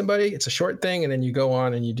meet somebody, it's a short thing, and then you go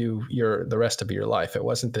on and you do the rest of your life. It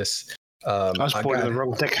wasn't this... I was born in the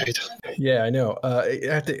wrong decade. Yeah, I know.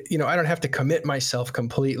 I don't have to commit myself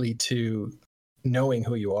completely to knowing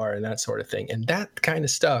who you are and that sort of thing. And that kind of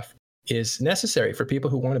stuff is necessary for people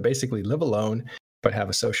who want to basically live alone but have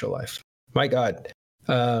a social life. My God,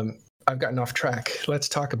 I've gotten off track. Let's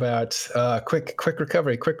talk about quick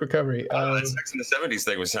recovery. That Sex in the 70s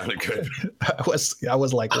thing was sounded good. I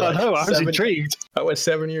was like, I was intrigued. I was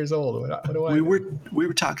 7 years old. What do I? We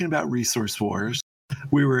were talking about Resource Wars.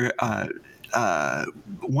 We were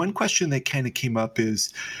one question that kind of came up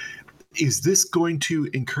is this going to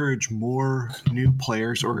encourage more new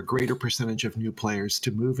players or a greater percentage of new players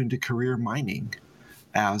to move into career mining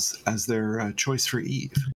as their choice for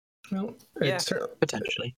EVE? Well, Yeah,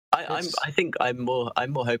 potentially. I think I'm more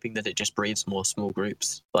hoping that it just breeds more small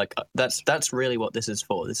groups. Like that's really what this is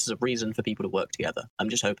for. This is a reason for people to work together. I'm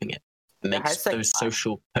just hoping it makes those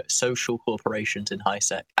social corporations in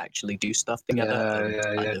HiSec actually do stuff together.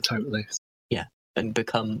 Yeah, totally. Yeah, and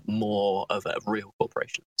become more of a real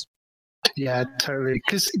corporations. Yeah, totally.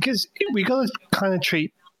 Because we got to kind of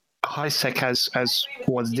treat HiSec as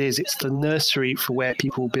what it is. It's the nursery for where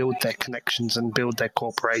people build their connections and build their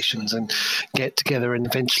corporations and get together and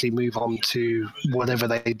eventually move on to whatever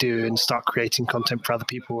they do and start creating content for other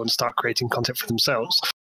people and start creating content for themselves.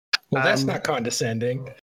 Well, that's not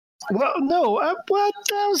condescending. Well, no. How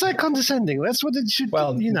was that condescending? That's what it should.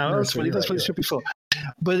 Well, that's what it should be for.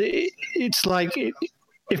 But it's like.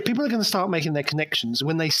 If people are going to start making their connections,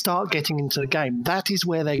 when they start getting into the game, that is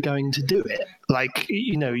where they're going to do it. Like,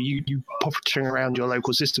 you popping around your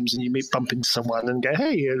local systems and you bump into someone and go,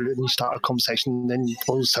 hey, and you start a conversation, and then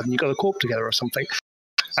all of a sudden you've got a corp together or something.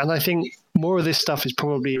 And I think more of this stuff is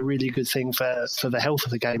probably a really good thing for the health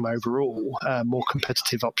of the game overall, more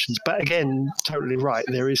competitive options. But again, totally right,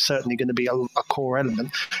 there is certainly going to be a core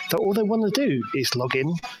element that all they want to do is log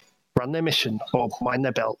in, run their mission, or mine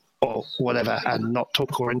their belt, or whatever, and not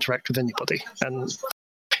talk or interact with anybody. And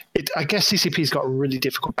I guess CCP's got a really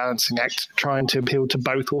difficult balancing act, trying to appeal to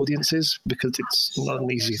both audiences, because it's not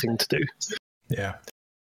an easy thing to do. Yeah.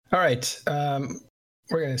 All right.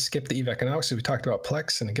 We're going to skip the EVE economics. We talked about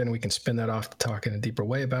Plex, and again, we can spin that off to talk in a deeper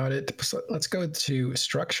way about it. So let's go to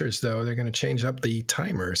structures, though. They're going to change up the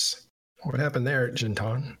timers. What happened there,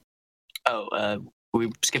 Jinton? We're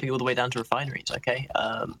skipping all the way down to refineries, okay?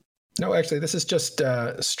 No, actually, this is just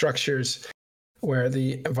structures where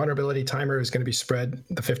the vulnerability timer is going to be spread,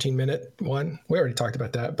 the 15-minute one. We already talked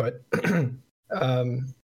about that, but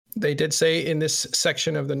they did say in this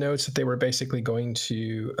section of the notes that they were basically going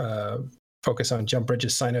to focus on jump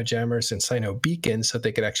bridges, Sino jammers, and Sino beacons so that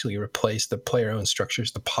they could actually replace the player-owned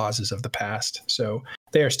structures, the pauses of the past. So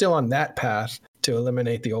they are still on that path to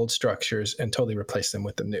eliminate the old structures and totally replace them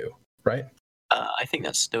with the new, right? I think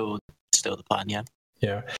that's still the plan, yeah.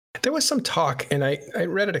 Yeah. There was some talk, and I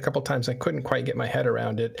read it a couple times. I couldn't quite get my head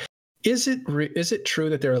around it. Is it true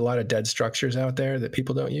that there are a lot of dead structures out there that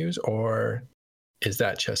people don't use, or is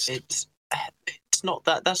that just... It's not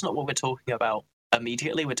that. That's not what we're talking about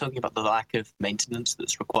immediately. We're talking about the lack of maintenance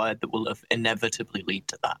that's required that will inevitably lead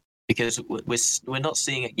to that. Because we're not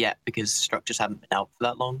seeing it yet because structures haven't been out for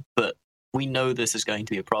that long, but we know this is going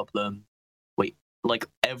to be a problem. Like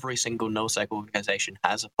every single nullsec organization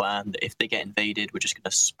has a plan that if they get invaded, we're just going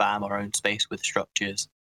to spam our own space with structures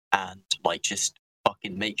and just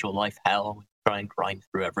fucking make your life hell. Try and grind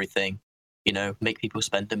through everything, make people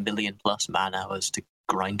spend 1 million+ man hours to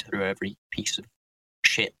grind through every piece of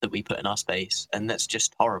shit that we put in our space, and that's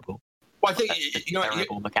just horrible. Well, I think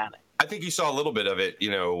terrible mechanic. I think you saw a little bit of it,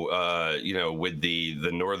 with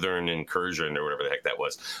the Northern Incursion or whatever the heck that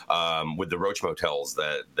was, with the Roach motels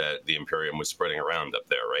that the Imperium was spreading around up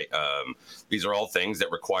there, right? These are all things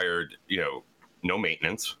that required, no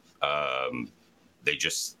maintenance. They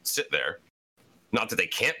just sit there. Not that they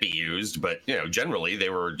can't be used, but, generally they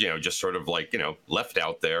were, just sort of left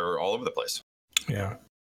out there all over the place. Yeah.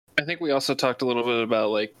 I think we also talked a little bit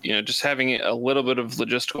about just having a little bit of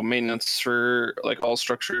logistical maintenance for all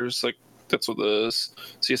structures. That's what the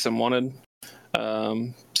CSM wanted.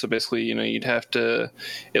 So basically, you'd have to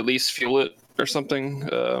at least fuel it or something.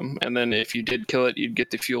 And then if you did kill it, you'd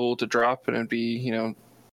get the fuel to drop, and it'd be,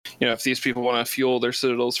 if these people want to fuel their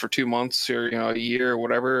citadels for 2 months or, a year or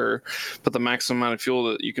whatever, or put the maximum amount of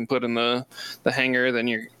fuel that you can put in the hangar,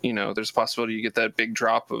 then there's a possibility you get that big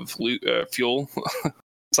drop of fuel.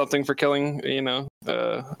 Something for killing, an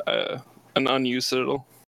unused citadel.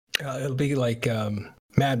 It'll be like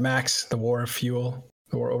Mad Max, the War of Fuel,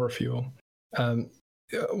 the War over Fuel.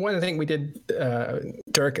 One thing we did,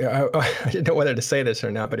 Dirk, I didn't know whether to say this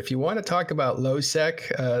or not, but if you want to talk about low sec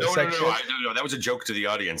section, no, that was a joke to the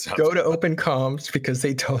audience. Go to Open Comms because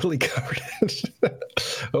they totally covered it.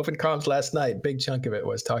 Open Comms last night, big chunk of it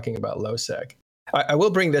was talking about low sec. I will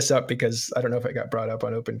bring this up because I don't know if it got brought up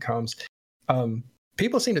on Open Comms.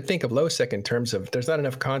 People seem to think of low sec in terms of there's not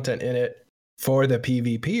enough content in it for the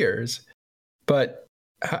PvPers, but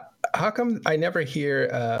how come I never hear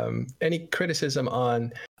any criticism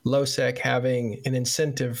on low sec having an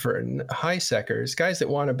incentive for high secers, guys that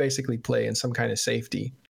want to basically play in some kind of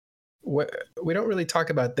safety? We don't really talk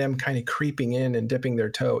about them kind of creeping in and dipping their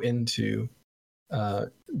toe into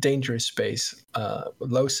dangerous space,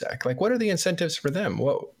 low sec. What are the incentives for them?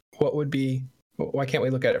 What would be? Why can't we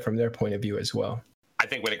look at it from their point of view as well? I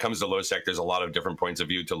think when it comes to low sec, there's a lot of different points of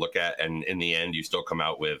view to look at, and in the end, you still come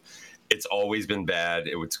out with It's always been bad.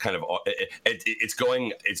 It's kind of it's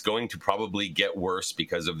going to probably get worse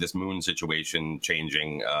because of this moon situation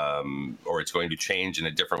changing, or it's going to change in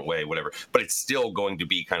a different way, whatever. But it's still going to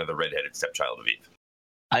be kind of the redheaded stepchild of Eve.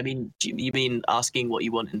 I mean, do you mean asking what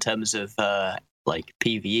you want in terms of like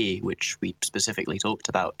PvE, which we specifically talked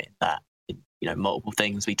about in that, multiple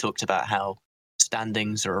things. We talked about how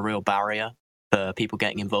standings are a real barrier for people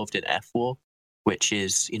getting involved in F-War, which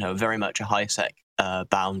is, very much a high-sec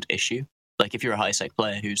bound issue. Like if you're a high-sec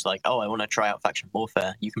player who's like, oh, I want to try out faction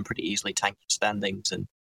warfare, you can pretty easily tank your standings and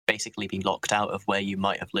basically be locked out of where you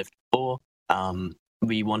might have lived before.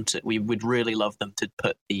 We would really love them to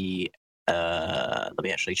put the let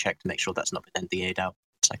me actually check to make sure that's not been NDA'd out.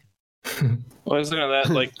 Second. Well, isn't it that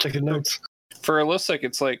like taking notes? For a low-sec,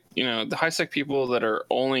 it's like, the high-sec people that are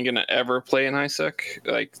only going to ever play in high-sec,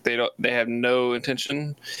 like they have no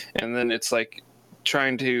intention, and then it's like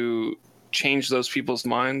trying to change those people's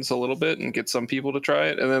minds a little bit and get some people to try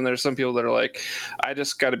it. And then there's some people that are like, I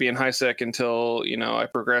just got to be in high-sec until, I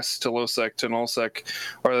progress to low-sec to null-sec.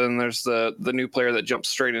 Or then there's the new player that jumps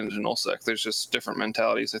straight into null-sec. There's just different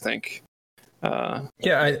mentalities, I think.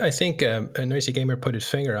 I think a Noisy Gamer put his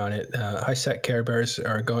finger on it. High-sec Care Bears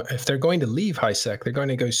are going. If they're going to leave high-sec, they're going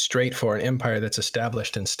to go straight for an empire that's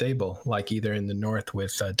established and stable, like either in the north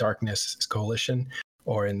with Darkness Coalition,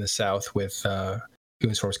 or in the south with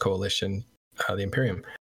Goonswarm's Coalition, the Imperium.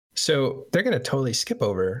 So they're going to totally skip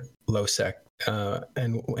over low-sec,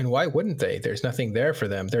 and why wouldn't they? There's nothing there for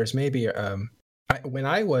them. There's maybe when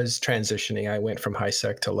I was transitioning, I went from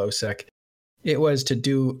high-sec to low-sec. It was to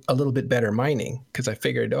do a little bit better mining, because I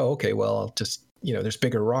figured, I'll just, there's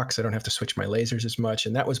bigger rocks. I don't have to switch my lasers as much.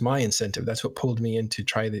 And that was my incentive. That's what pulled me in to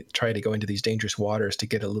try to go into these dangerous waters to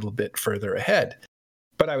get a little bit further ahead.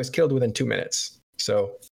 But I was killed within 2 minutes.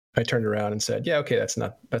 So I turned around and said, that's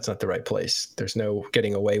not the right place. There's no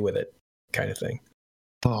getting away with it kind of thing.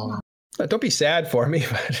 Oh. Don't be sad for me,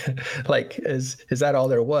 but like, is that all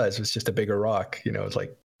there was just a bigger rock? It's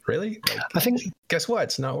like, really? Like, I think, guess what?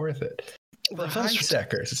 It's not worth it. The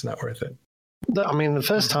high-secers, it's not worth it. The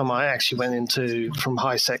first time I actually went from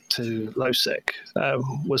high-sec to low-sec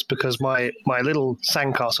was because my little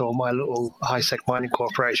sandcastle, or my little high-sec mining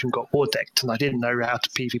corporation got war-decked, and I didn't know how to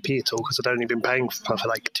PvP at all because I'd only been paying for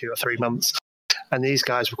like 2 or 3 months. And these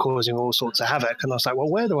guys were causing all sorts of havoc. And I was like, well,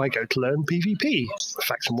 where do I go to learn PvP?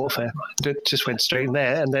 Faction warfare. It just went straight in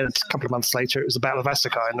there. And then a couple of months later, it was the Battle of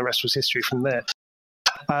Asakai, and the rest was history from there.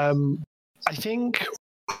 I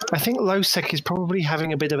think low-sec is probably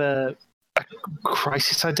having a bit of a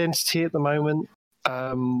crisis identity at the moment.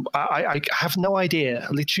 I have no idea,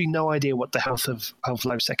 literally no idea what the health of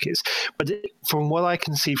low-sec is. But from what I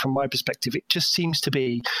can see from my perspective, it just seems to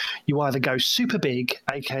be you either go super big,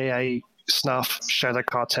 aka Snuff, Shadow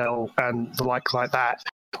Cartel, and the like that,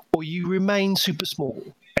 or you remain super small.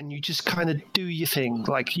 And you just kind of do your thing,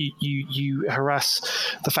 like you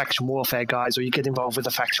harass the faction warfare guys, or you get involved with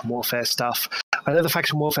the faction warfare stuff. I know the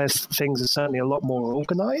faction warfare things are certainly a lot more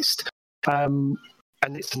organized, and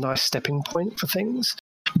it's a nice stepping point for things.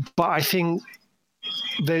 But I think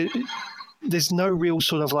there's no real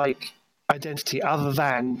sort of like identity other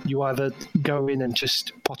than you either go in and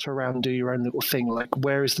just potter around and do your own little thing. Like,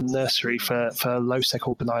 where is the nursery for low-sec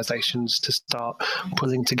organizations to start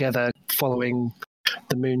pulling together following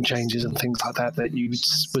the moon changes and things like that you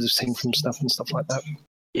would have seen from stuff and stuff like that?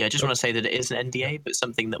 Yeah, I just want to say that it is an NDA, but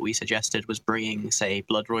something that we suggested was bringing, say,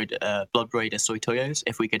 Blood Raider Soitoyos.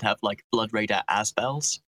 If we could have like Blood Raider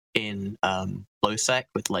Asbels in low-sec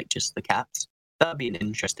with like just the cats, that'd be an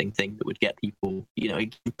interesting thing that would get people,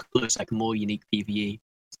 give low-sec more unique PvE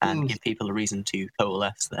and give people a reason to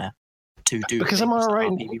coalesce there to do. Because am I right?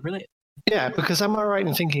 PvE related. Yeah, because am I right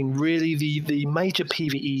in thinking really the major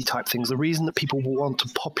PvE type things, the reason that people will want to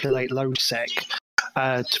populate low-sec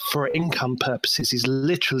for income purposes is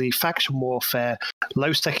literally faction warfare,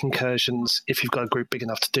 low-sec incursions, if you've got a group big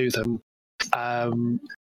enough to do them.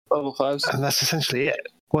 Level 5s. And that's essentially it.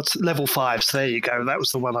 What's level 5s? There you go. That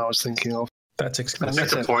was the one I was thinking of. That's expensive. I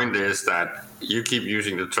think the point is that you keep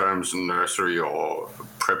using the terms nursery or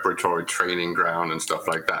preparatory training ground and stuff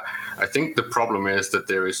like that. I think the problem is that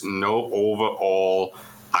there is no overall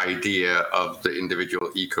idea of the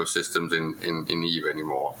individual ecosystems in EVE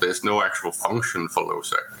anymore. There's no actual function for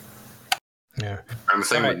low-sec. Yeah. And the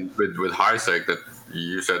same with high-sec, that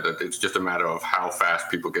you said that it's just a matter of how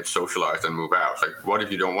fast people get socialized and move out. It's like, what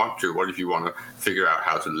if you don't want to? What if you want to figure out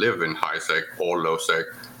how to live in high-sec or low-sec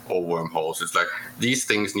or wormholes? It's like these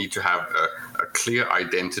things need to have a clear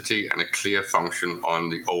identity and a clear function on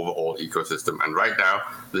the overall ecosystem. And right now,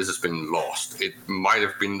 this has been lost. It might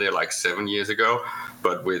have been there like 7 years ago,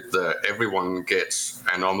 but with everyone gets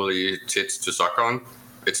anomaly tits to suck on,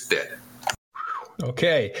 it's dead.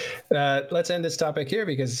 Okay, let's end this topic here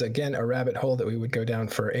because it's, again, a rabbit hole that we would go down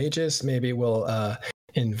for ages. Maybe we'll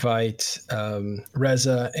invite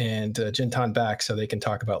Reza and Jintan back so they can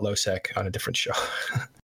talk about LowSec on a different show.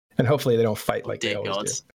 And hopefully they don't fight like they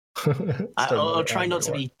always do. I'll try not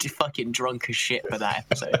to be fucking drunk as shit for that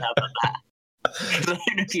episode. How about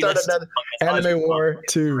that? Start another Anime War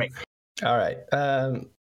 2. All right.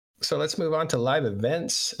 So let's move on to live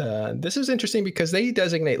events. This is interesting because they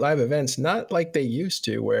designate live events not like they used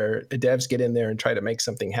to, where the devs get in there and try to make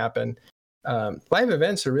something happen. Live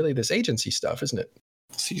events are really this agency stuff, isn't it?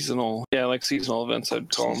 Seasonal. Yeah, like seasonal events,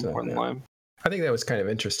 I'd call them more than live. I think that was kind of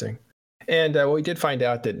interesting. And we did find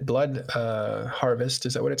out that Blood Harvest,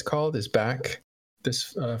 is that what it's called, is back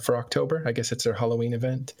this for October. I guess it's their Halloween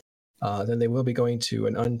event. Then they will be going to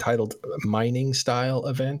an untitled mining style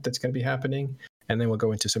event that's going to be happening. And then we'll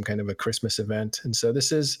go into some kind of a Christmas event. And so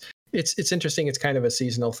it's interesting. It's kind of a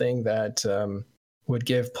seasonal thing that would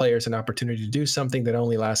give players an opportunity to do something that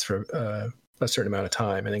only lasts for a certain amount of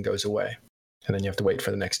time and then goes away. And then you have to wait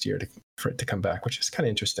for the next year for it to come back, which is kind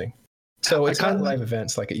of interesting. So it's not live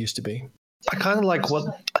events like it used to be. I kind of like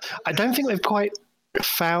I don't think they've quite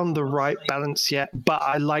found the right balance yet, but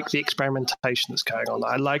I like the experimentation that's going on.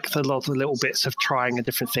 I like the lot of the little bits of trying the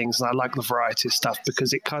different things, and I like the variety of stuff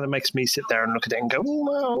because it kind of makes me sit there and look at it and go,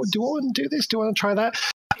 "Oh, do I want to do this? Do I want to try that?"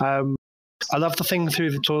 I love the thing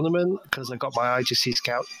through the tournament because I got my IGC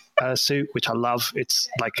Scout suit, which I love. It's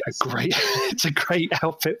like it's a great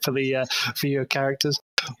outfit for your characters.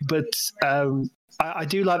 But I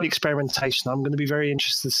do like the experimentation. I'm going to be very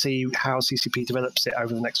interested to see how CCP develops it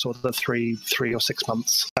over the next sort of three or 6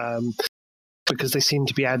 months, because they seem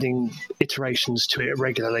to be adding iterations to it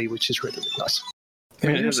regularly, which is really, really nice. I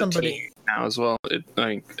mean, it has somebody a team now as well.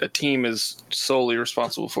 A team is solely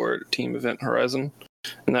responsible for it. Team Event Horizon,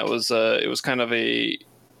 and that was it was kind of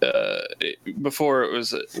before it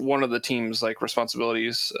was one of the team's like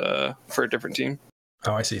responsibilities for a different team.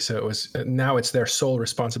 Oh, I see. So it was now it's their sole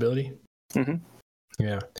responsibility. Mm-hmm.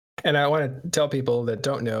 Yeah. And I want to tell people that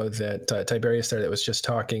don't know that Tiberius there that was just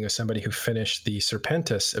talking with somebody who finished the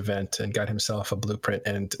Serpentis event and got himself a blueprint,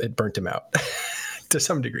 and it burnt him out to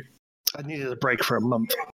some degree. I needed a break for a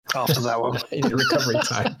month after that one. I needed recovery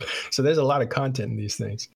time. So there's a lot of content in these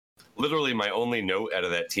things. Literally, my only note out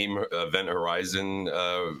of that Team Event Horizon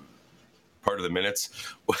part of the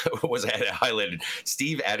minutes was I had it highlighted.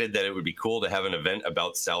 Steve added that it would be cool to have an event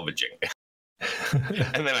about salvaging.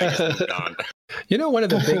 And then I just moved on. You know, one of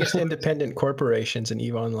the biggest independent corporations in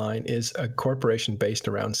EVE Online is a corporation based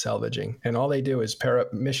around salvaging. And all they do is pair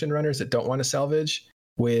up mission runners that don't want to salvage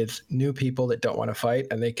with new people that don't want to fight.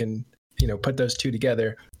 And they can, put those two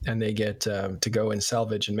together and they get to go and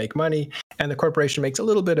salvage and make money. And the corporation makes a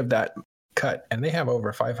little bit of that cut. And they have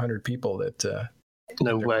over 500 people that...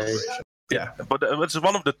 no way. Yeah, but it's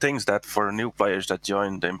one of the things that for new players that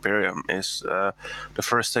join the Imperium is the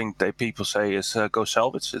first thing people say is go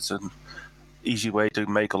salvage. It's an easy way to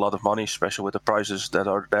make a lot of money, especially with the prices that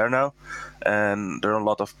are there now. And there are a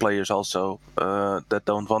lot of players also that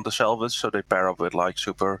don't want to salvage, so they pair up with like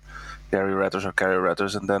super carry ratters or carry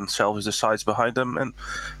ratters and then salvage the sides behind them. And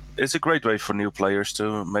it's a great way for new players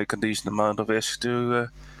to make a decent amount of ish to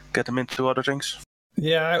get them into other things.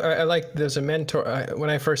 Yeah, I like. There's a mentor. When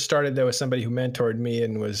I first started, there was somebody who mentored me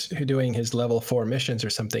and was doing his level 4 missions or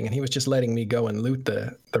something, and he was just letting me go and loot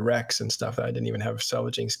the wrecks and stuff that I didn't even have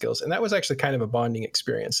salvaging skills, and that was actually kind of a bonding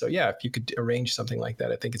experience. So yeah, if you could arrange something like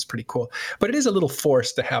that, I think it's pretty cool. But it is a little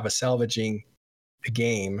forced to have a salvaging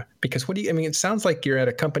game because it sounds like you're at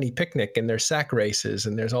a company picnic and there's sack races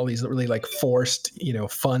and there's all these really like forced,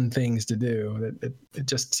 fun things to do. It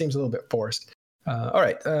just seems a little bit forced. All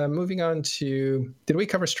right, moving on to, did we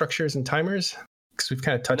cover structures and timers? Because we've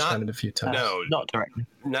kind of touched on it a few times. No, not directly.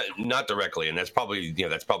 Not directly, and that's probably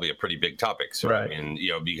a pretty big topic. So right. I mean,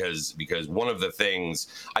 because one of the things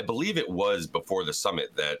I believe it was before the summit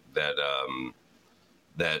that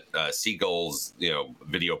Seagull's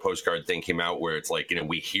video postcard thing came out where it's like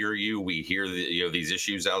we hear these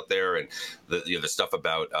issues out there and the stuff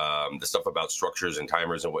about structures and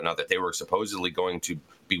timers and whatnot that they were supposedly going to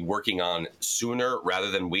be working on sooner rather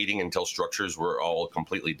than waiting until structures were all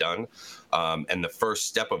completely done. And the first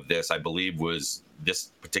step of this, I believe, was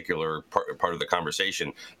this particular part of the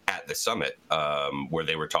conversation at the summit where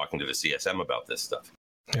they were talking to the CSM about this stuff.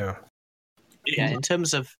 Yeah. Yeah, in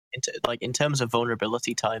terms of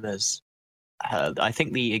vulnerability timers, I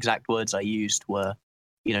think the exact words I used were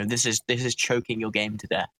You know, this is choking your game to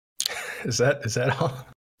death. Is that all?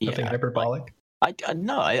 Nothing hyperbolic?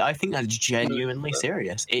 No, I think that's genuinely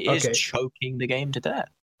serious. It is choking the game to death.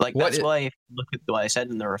 Like, that's why, if you look at what I said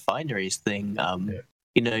in the refineries thing,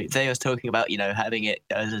 you know, they was talking about, you know, having it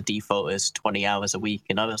as a default as 20 hours a week.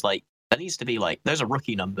 And I was like, that needs to be like, those are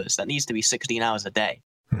rookie numbers. That needs to be 16 hours a day.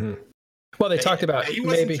 Mm-hmm. Well, they talked about he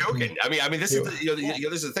wasn't joking. I mean, this is this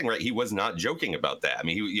is the thing, right? He was not joking about that. I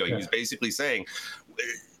mean, he was basically saying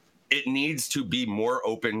it needs to be more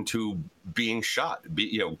open to being shot.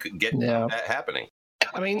 Get that happening.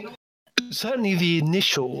 I mean, certainly the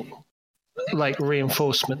initial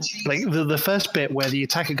reinforcement, like the first bit where the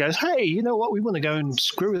attacker goes, hey, you know what? We want to go and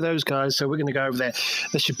screw with those guys, so we're going to go over there.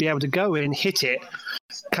 They should be able to go in, hit it,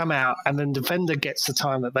 come out, and then the defender gets the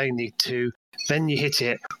time that they need to. Then you hit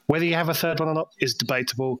it. Whether you have a third one or not is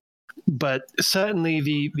debatable, but certainly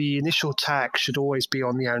the initial attack should always be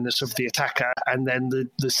on the onus of the attacker, and then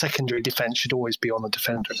the secondary defense should always be on the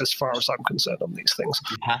defender, as far as I'm concerned on these things.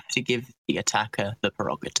 You have to give the attacker the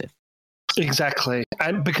prerogative. Exactly.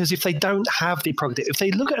 And because if they don't have the prerogative, if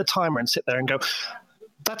they look at a timer and sit there and go,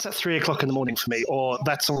 that's at 3 o'clock in the morning for me, or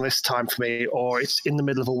that's on this time for me, or it's in the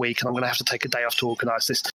middle of a week and I'm going to have to take a day off to organise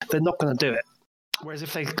this, they're not going to do it. Whereas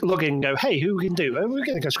if they log in and go, hey, who we can do? Oh, we're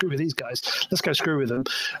going to go screw with these guys. Let's go screw with them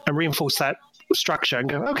and reinforce that structure and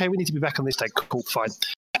go, okay, we need to be back on this day. Cool, fine.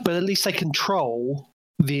 But at least they control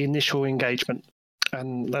the initial engagement.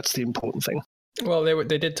 And that's the important thing. Well,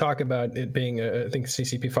 they did talk about it being, I think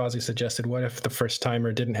CCP Fozzie suggested, what if the first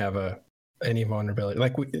timer didn't have any vulnerability?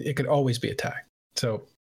 Like, it could always be attacked. So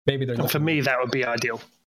maybe they're... For me, that would be ideal.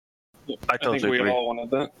 I think we all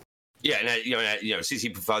wanted that. Yeah, and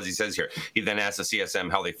CCP Fozzie says here, he then asked the CSM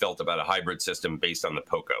how they felt about a hybrid system based on the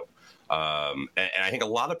POCO. And I think a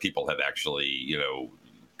lot of people have actually,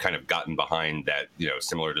 kind of gotten behind that,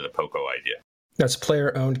 similar to the POCO idea. That's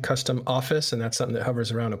player-owned custom office, and that's something that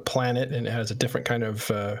hovers around a planet and it has a different kind of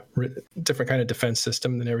defense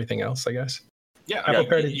system than everything else, I guess. Yeah,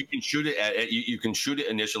 you can shoot it you can shoot it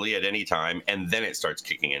initially at any time, and then it starts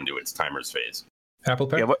kicking into its timers phase. Apple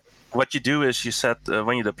Pay? Yeah, what you do is you set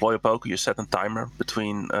when you deploy a POCO, you set a timer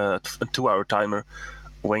between a 2-hour timer.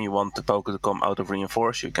 When you want the POCO to come out of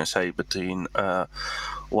reinforce, you can say between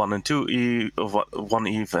 1 and 2 EVE, or 1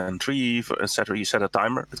 EVE and 3 EVE, etc. You set a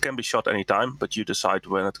timer. It can be shot any time, but you decide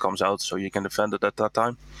when it comes out, so you can defend it at that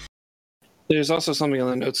time. There's also something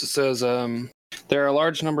on the notes that says there are a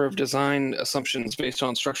large number of design assumptions based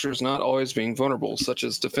on structures not always being vulnerable, such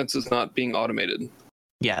as defenses not being automated.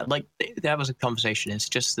 Yeah, that was a conversation. It's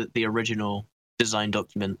just that the original design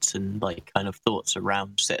documents and kind of thoughts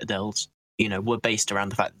around Citadels, were based around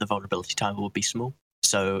the fact that the vulnerability timer would be small.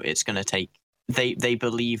 So it's going to take. They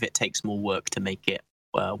believe it takes more work to make it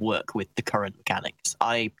work with the current mechanics.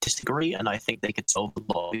 I disagree, and I think they could solve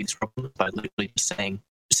a lot of these problems by literally just saying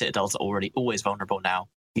Citadels are always vulnerable now.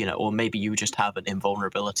 Or maybe you just have an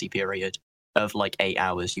invulnerability period of 8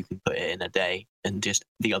 hours. You can put it in a day, and just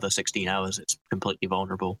the other 16 hours it's completely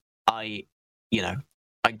vulnerable. I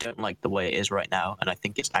don't like the way it is right now, and I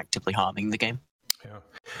think it's actively harming the game. Yeah.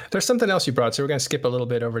 There's something else you brought, so we're going to skip a little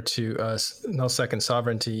bit over to null-second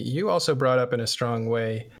sovereignty. You also brought up in a strong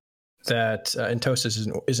way that Entosis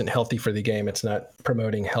isn't healthy for the game. It's not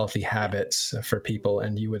promoting healthy habits for people,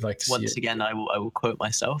 and you would like to see it. Once again, I will quote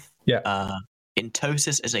myself. Yeah.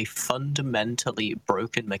 Entosis is a fundamentally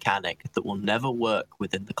broken mechanic that will never work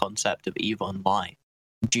within the concept of EVE Online,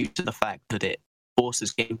 due to the fact that it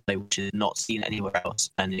forces gameplay which is not seen anywhere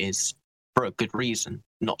else, and is, for a good reason,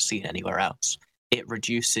 not seen anywhere else. It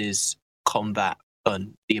reduces combat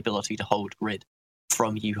and the ability to hold grid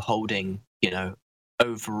from you holding,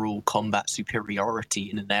 overall combat superiority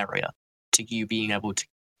in an area to you being able to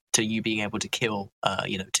kill,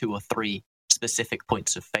 2 or 3 specific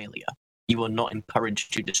points of failure. You are not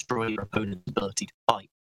encouraged to destroy your opponent's ability to fight.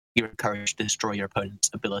 You're encouraged to destroy your opponent's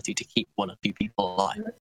ability to keep 1 or 2 people alive.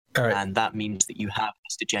 All right. And that means that you have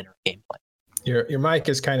this degenerate gameplay. Your mic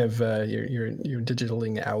is kind of you're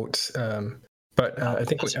digitaling out, but I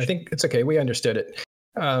think it's okay. We understood it.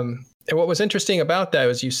 And what was interesting about that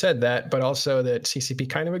was you said that, but also that CCP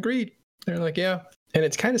kind of agreed. They're like, yeah, and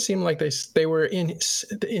it kind of seemed like they were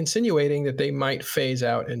insinuating that they might phase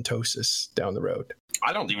out Entosis down the road.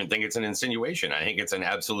 I don't even think it's an insinuation. I think it's an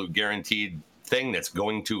absolute guaranteed thing that's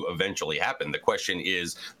going to eventually happen. The question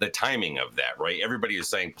is the timing of that, right? Everybody is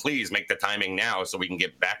saying, please make the timing now so we can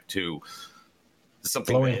get back to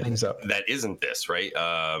something blowing things up that isn't this, right?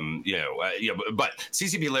 But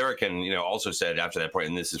CCP Larrikin, also said after that point,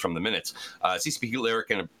 and this is from the minutes, CCP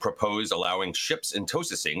Larrikin proposed allowing ships in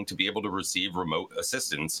Tosising to be able to receive remote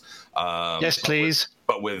assistance. Yes, please.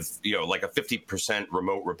 But out with like a 50%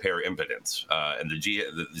 remote repair impedance, and the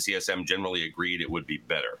CSM generally agreed it would be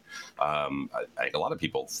better. I think a lot of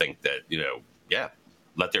people think that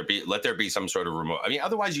let there be some sort of remote. I mean,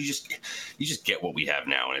 otherwise you just get what we have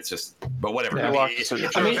now, and it's just. But whatever. Yeah, if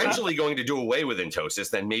they're eventually going to do away with Entosis,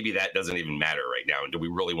 then maybe that doesn't even matter right now. And do we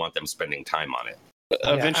really want them spending time on it?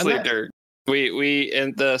 Eventually, we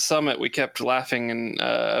in the summit we kept laughing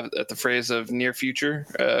at the phrase of near future,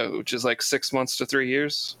 which is like 6 months to 3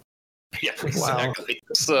 years. Yeah, exactly.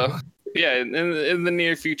 Wow. So yeah, in the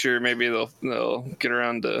near future, maybe they'll get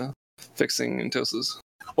around to fixing Entosis.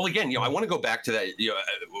 Well, again, I want to go back to that.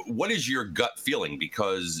 What is your gut feeling?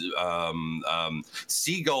 Because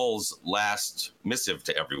Seagull's last missive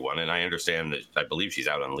to everyone, and I understand that I believe she's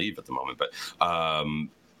out on leave at the moment, but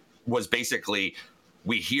was basically,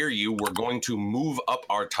 we hear you. We're going to move up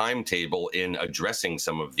our timetable in addressing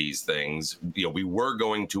some of these things. We were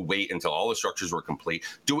going to wait until all the structures were complete.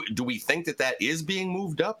 Do we think that is being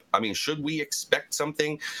moved up? I mean, should we expect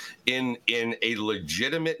something in a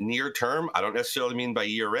legitimate near term? I don't necessarily mean by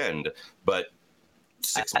year end, but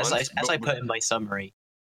 6 months. As I put in my summary,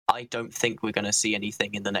 I don't think we're going to see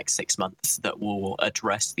anything in the next 6 months that will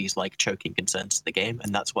address these choking concerns to the game,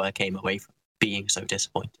 and that's why I came away from being so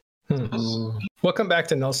disappointed. We'll come back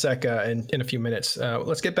to nullsec in a few minutes.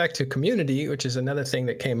 Let's get back to community, which is another thing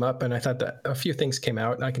that came up, and I thought that a few things came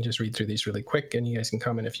out, and I can just read through these really quick, and you guys can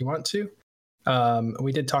comment if you want to.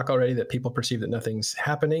 We did talk already that people perceive that nothing's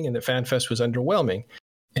happening and that FanFest was underwhelming,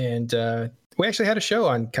 and we actually had a show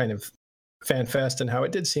on kind of FanFest and how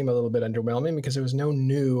it did seem a little bit underwhelming because there was no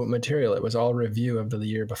new material. It was all review of the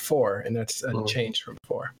year before, and that's a change from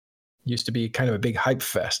before. Used to be kind of a big hype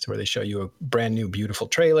fest where they show you a brand new beautiful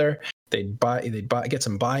trailer. They'd get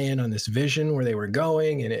some buy-in on this vision where they were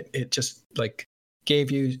going, and it just gave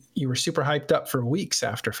you were super hyped up for weeks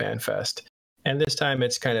after FanFest. And this time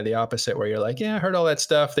it's kind of the opposite where you're like, yeah, I heard all that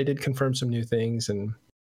stuff. They did confirm some new things, and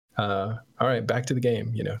all right, back to the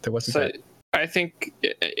game. There wasn't that. I think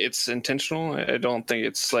it's intentional. I don't think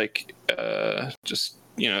it's just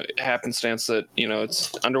happenstance that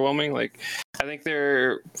it's underwhelming. I think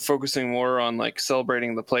they're focusing more on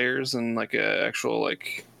celebrating the players and a actual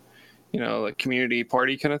community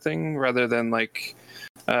party kind of thing, rather than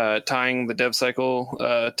tying the dev cycle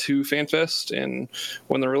to FanFest and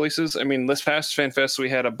when the releases. I mean, this past FanFest we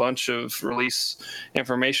had a bunch of release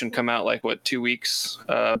information come out 2 weeks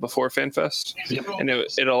before FanFest, and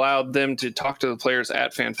it allowed them to talk to the players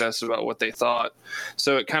at FanFest about what they thought.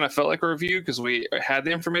 So it kind of felt like a review because we had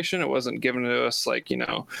the information. It wasn't given to us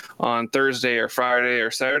on Thursday or Friday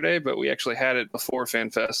or Saturday, but we actually had it before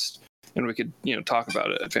FanFest, and we could talk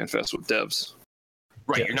about it at FanFest with devs.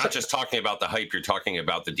 Right, yeah. You're not just talking about the hype, you're talking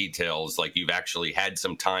about the details, you've actually had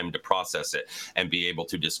some time to process it and be able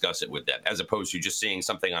to discuss it with them, as opposed to just seeing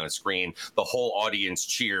something on a screen, the whole audience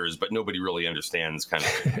cheers, but nobody really understands kind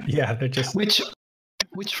of. Yeah, they're just... Which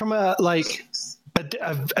from a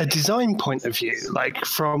design point of view,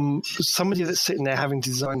 from somebody that's sitting there having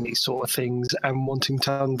designed these sort of things and wanting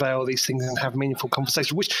to unveil these things and have meaningful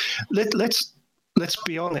conversation, which let's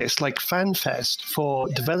be honest, FanFest, for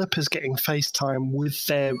developers getting FaceTime with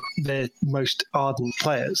their most ardent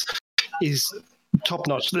players is top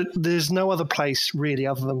notch. There's no other place really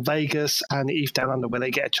other than Vegas and EVE Down Under where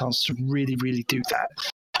they get a chance to really, really do that.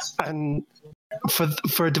 And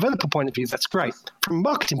for a developer point of view, that's great. From a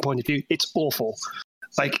marketing point of view, it's awful.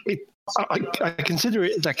 I consider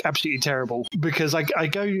it absolutely terrible because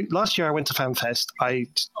last year I went to FanFest. I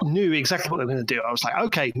knew exactly what they were going to do. I was like,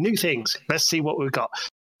 okay, new things. Let's see what we've got.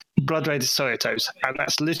 Blood Raiders Soyotos. And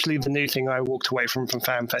that's literally the new thing I walked away from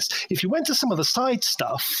FanFest. If you went to some of the side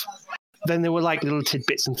stuff, then there were little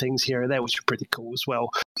tidbits and things here and there, which were pretty cool as well.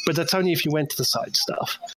 But that's only if you went to the side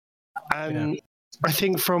stuff. And I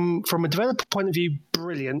think from a developer point of view,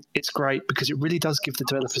 brilliant. It's great because it really does give the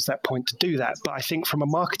developers that point to do that. But I think from a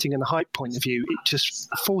marketing and a hype point of view, it just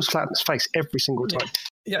falls flat on its face every single time.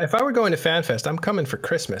 Yeah, if I were going to FanFest, I'm coming for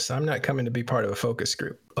Christmas. I'm not coming to be part of a focus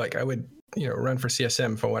group. I would, run for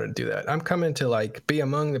CSM if I wanted to do that. I'm coming to be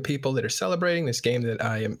among the people that are celebrating this game that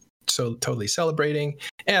I am so totally celebrating,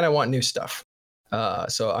 and I want new stuff.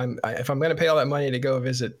 So if I'm going to pay all that money to go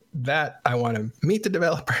visit that, I want to meet the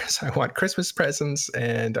developers. I want Christmas presents,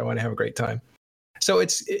 and I want to have a great time. So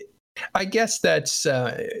I guess that's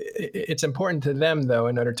it's important to them, though,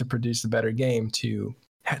 in order to produce a better game, to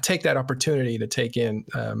take that opportunity to take in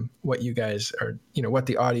what you guys are, what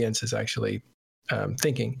the audience is actually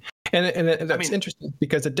thinking. And that's interesting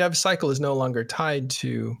because the dev cycle is no longer tied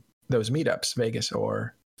to those meetups, Vegas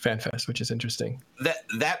or FanFest, which is interesting.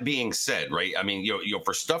 That being said, right? I mean, you know,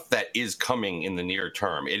 for stuff that is coming in the near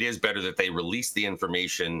term, it is better that they release the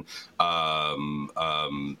information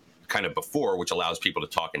kind of before, which allows people to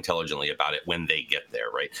talk intelligently about it when they get there,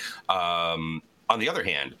 right? On the other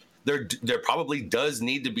hand, there probably does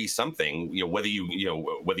need to be something, you know,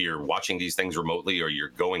 whether you're watching these things remotely or you're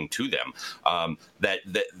going to them,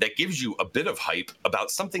 that gives you a bit of hype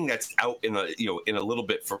about something that's out in a little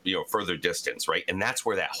bit further distance, right? And that's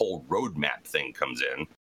where that whole roadmap thing comes in.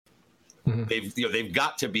 Mm-hmm. They've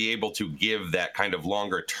got to be able to give that kind of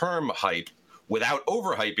longer term hype without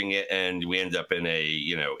overhyping it, and we end up in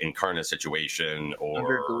a Incarna situation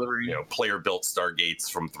or player built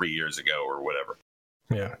Stargates from 3 years ago or whatever.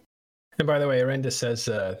 Yeah. And by the way, Arendis says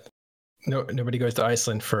nobody goes to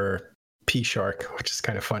Iceland for pea shark, which is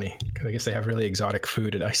kind of funny because I guess they have really exotic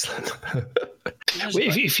food in Iceland.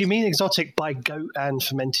 If you mean exotic by goat and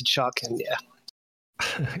fermented shark, then yeah.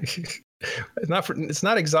 It's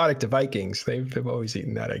not exotic to Vikings. They've always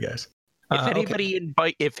eaten that, I guess.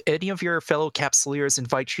 If any of your fellow Capsuleers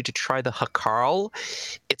invite you to try the Hakarl,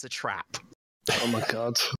 it's a trap. Oh my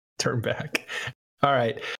god! Turn back. All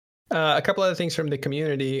right. A couple other things from the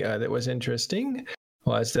community that was interesting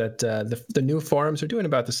was that the new forums are doing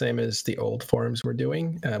about the same as the old forums were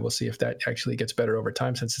doing. We'll see if that actually gets better over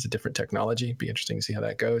time since it's a different technology. Be interesting to see how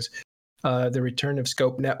that goes. The return of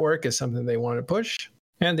Scope Network is something they want to push.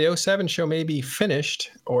 And the 07 show may be finished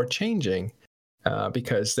or changing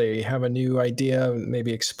because they have a new idea,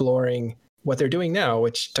 maybe exploring what they're doing now,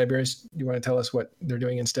 which, Tiberius, you want to tell us what they're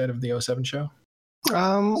doing instead of the 07 show?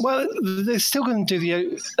 Well, they're still going to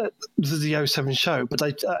do the 07 show, but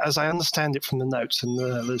as I understand it from the notes, and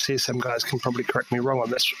the CSM guys can probably correct me wrong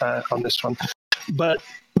on this one, but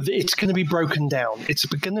it's going to be broken down. It's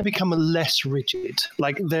going to become less rigid.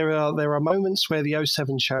 Like there are moments where the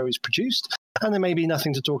 07 show is produced, and there may be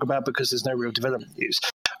nothing to talk about because there's no real development news.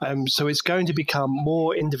 So it's going to become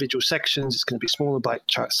more individual sections. It's going to be smaller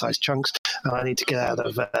bite-sized chunks, and I need to get out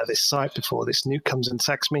of this site before this nuke comes and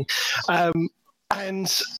sacks me.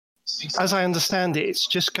 And as I understand it, it's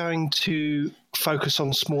just going to focus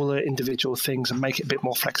on smaller individual things and make it a bit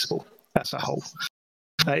more flexible as a whole.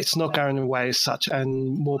 It's not going away as such,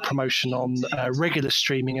 and more promotion on regular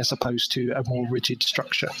streaming as opposed to a more rigid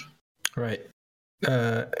structure. Right.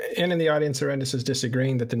 And in the audience, Arendis is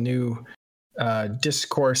disagreeing that the new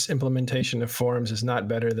discourse implementation of forums is not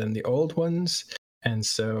better than the old ones. And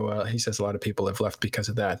so he says a lot of people have left because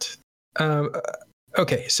of that.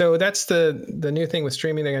 Okay, so that's the new thing with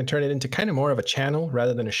streaming. They're going to turn it into kind of more of a channel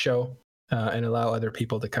rather than a show and allow other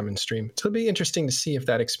people to come and stream. So it'll be interesting to see if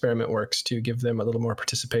that experiment works to give them a little more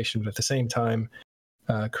participation, but at the same time,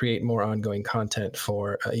 create more ongoing content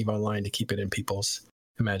for EVE Online to keep it in people's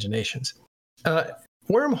imaginations.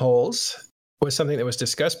 Wormholes was something that was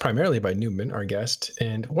discussed primarily by Newman, our guest.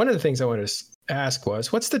 And one of the things I wanted to ask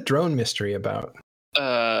was, what's the drone mystery about?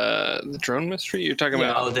 The drone mystery you're talking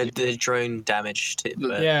about? Oh, the drone damage to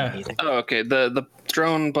yeah. Oh, okay. The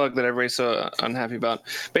drone bug that everybody's so unhappy about.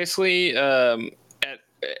 Basically,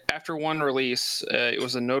 after one release, it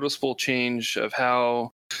was a noticeable change of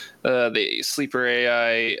how the Sleeper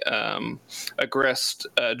AI aggressed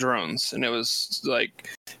drones, and it was like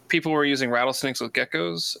people were using rattlesnakes with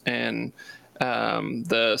geckos, and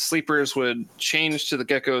the sleepers would change to the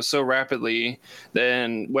geckos so rapidly,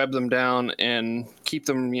 then web them down and keep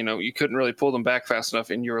them, you couldn't really pull them back fast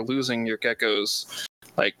enough, and you were losing your geckos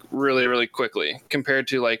like really, really quickly. Compared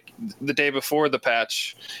to like the day before the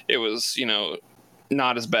patch, it was,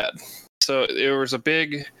 not as bad. So there was a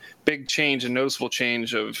big change, a noticeable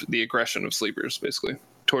change of the aggression of sleepers, basically,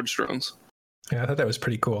 towards drones. Yeah, I thought that was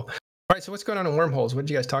pretty cool. All right, so what's going on in Wormholes? What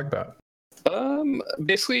did you guys talk about?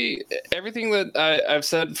 Basically everything that I've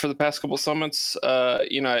said for the past couple summits.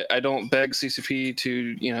 I don't beg CCP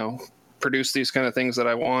to, produce these kind of things that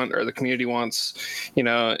I want or the community wants,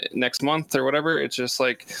 next month or whatever. It's just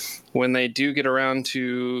like when they do get around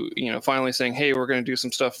to, finally saying, hey, we're going to do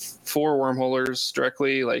some stuff for wormholers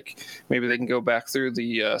directly, like maybe they can go back through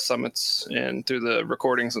the summits and through the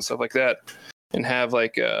recordings and stuff like that and have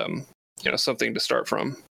like, something to start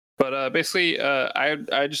from. But basically,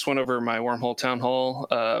 I just went over my Wormhole Town Hall.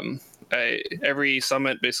 Every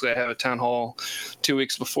summit, basically, I have a Town Hall 2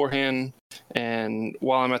 weeks beforehand. And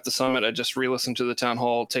while I'm at the summit, I just re-listen to the Town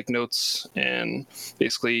Hall, take notes, and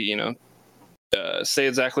basically, say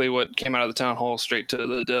exactly what came out of the Town Hall straight to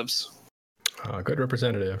the devs. Good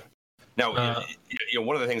representative. Now,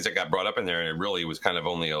 one of the things that got brought up in there, and it really was kind of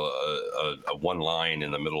only a one line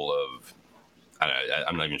in the middle of,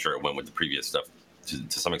 I'm not even sure it went with the previous stuff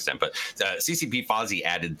to some extent. But CCP Fozzie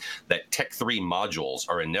added that Tech 3 modules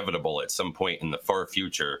are inevitable at some point in the far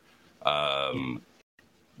future. And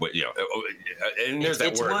there's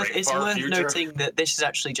that word, right? It's worth noting that this is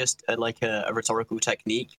actually just a rhetorical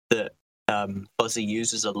technique that Fuzzy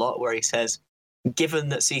uses a lot, where he says, given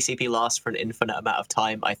that CCP lasts for an infinite amount of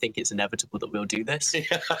time, I think it's inevitable that we'll do this.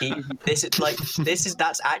 Yeah.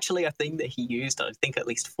 That's actually a thing that he used, I think, at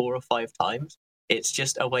least 4 or 5 times. It's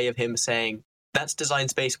just a way of him saying, that's design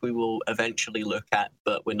space we will eventually look at,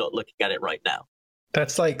 but we're not looking at it right now.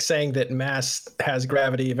 That's like saying that mass has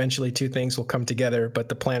gravity. Eventually, 2 things will come together, but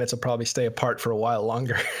the planets will probably stay apart for a while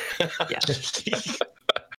longer.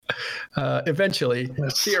 Eventually,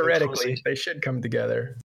 theoretically, they should come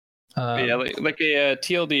together. A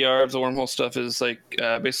TLDR of the wormhole stuff is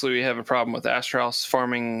basically we have a problem with Astralis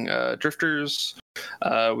farming drifters.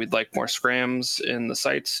 We'd like more scrams in the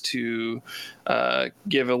sites to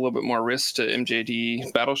give a little bit more risk to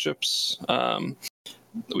MJD battleships.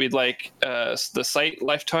 We'd like the site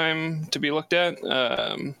lifetime to be looked at,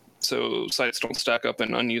 so sites don't stack up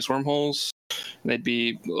in unused wormholes. They'd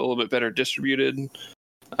be a little bit better distributed.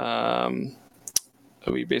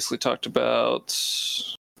 We basically talked about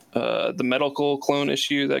the medical clone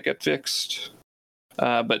issue that got fixed.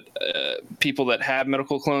 But people that have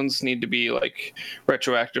medical clones need to be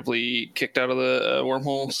retroactively kicked out of the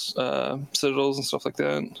wormholes, citadels and stuff like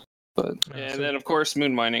that. But and then of course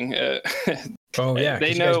moon mining.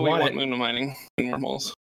 They know we want moon mining in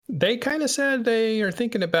wormholes. They kind of said they are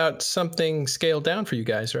thinking about something scaled down for you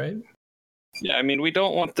guys, right? Yeah, I mean, we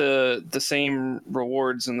don't want the same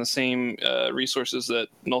rewards and the same resources that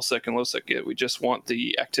nullsec and lowsec get. We just want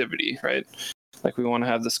the activity, right? We want to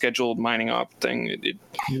have the scheduled mining op thing. It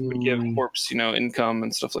would give corps, income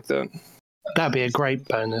and stuff like that. That'd be a great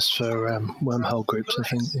bonus for wormhole groups, I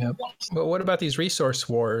think. Yeah. But what about these resource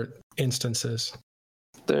war instances?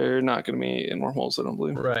 They're not going to be in wormholes, I don't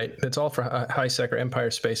believe. Right. It's all for HiSec or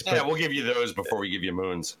Empire Space. Yeah, we'll give you those before we give you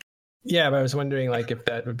moons. Yeah, but I was wondering if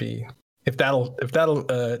that would be if that'll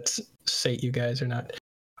sate you guys or not.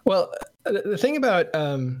 Well, the thing about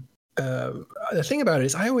it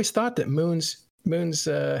is, I always thought that moons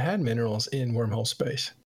had minerals in wormhole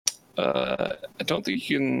space. I don't think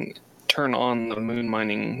you can turn on the moon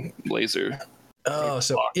mining laser. Oh,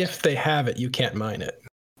 so if they have it, you can't mine it.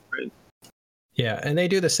 Right. Yeah, and they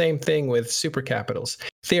do the same thing with super capitals.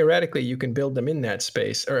 Theoretically, you can build them in that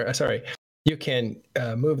space, you can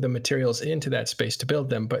move the materials into that space to build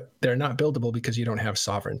them, but they're not buildable because you don't have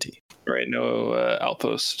sovereignty. Right, no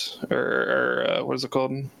outpost or what is it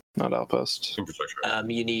called? Not outpost.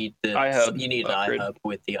 Infrastructure. You need the iHub you need an iHub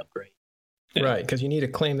with the upgrade. Yeah. Right, because you need to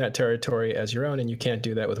claim that territory as your own, and you can't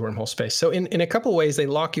do that with wormhole space. So in a couple ways, they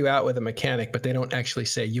lock you out with a mechanic, but they don't actually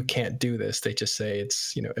say you can't do this. They just say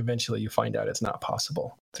it's, eventually you find out it's not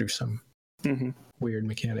possible through some weird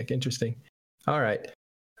mechanic. Interesting. All right.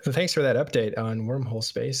 So thanks for that update on wormhole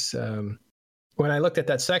space. When I looked at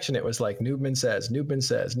that section, it was like Noobman says.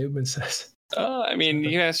 I mean, you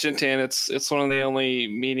can ask Jintan. It's one of the only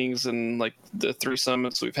meetings in the 3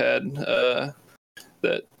 summits we've had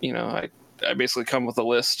that I basically come with a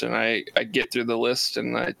list and I get through the list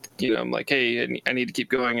and I'm like, hey, I need to keep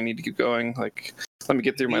going. Let me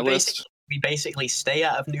get through my list. We basically stay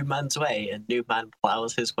out of Noobman's way, and Noobman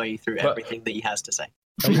plows his way through everything that he has to say.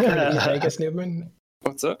 Are you coming to E-Vegas, Noobman?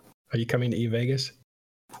 What's up? Are you coming to E-Vegas?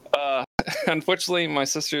 Unfortunately, my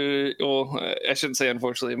sister, I shouldn't say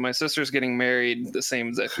unfortunately, my sister's getting married the same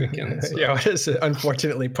exact weekend. So. Yeah, what is the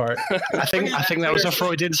unfortunately part? I think that was a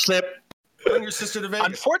Freudian slip. Bring your sister to Vegas.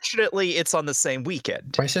 Unfortunately, it's on the same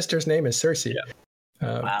weekend. My sister's name is Cersei.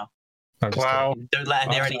 Yeah. Wow. Don't let her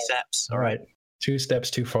near any steps. All right. 2 steps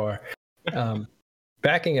too far.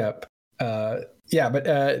 Backing up.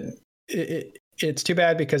 It's too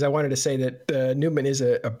bad because I wanted to say that Noobman is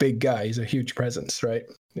a big guy. He's a huge presence, right?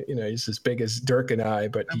 He's as big as Dirk and I,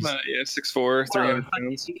 but he's 6'4", 300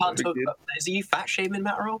 pounds. You can't talk about, is he fat shaming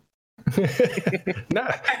Matterall? No,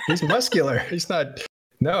 he's muscular. He's not.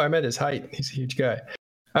 No, I meant his height. He's a huge guy.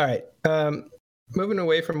 All right. Moving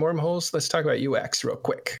away from wormholes, let's talk about UX real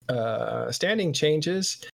quick. Standing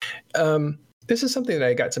changes. This is something that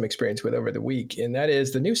I got some experience with over the week, and that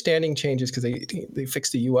is the new standing changes because they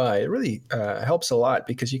fixed the UI. It really helps a lot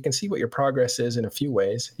because you can see what your progress is in a few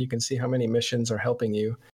ways. You can see how many missions are helping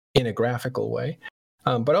you in a graphical way.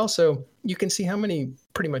 But also, you can see how many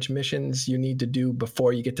pretty much missions you need to do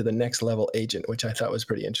before you get to the next level agent, which I thought was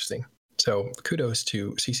pretty interesting. So kudos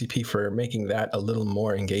to CCP for making that a little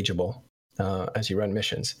more engageable as you run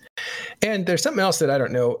missions. And there's something else that I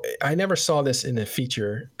don't know. I never saw this in a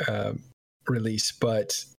feature release,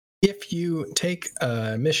 but if you take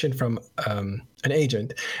a mission from an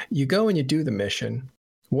agent, you go and you do the mission.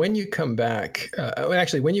 When you come back,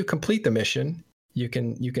 when you complete the mission, you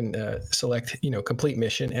can select complete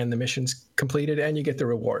mission, and the mission's completed, and you get the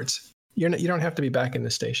rewards. You don't have to be back in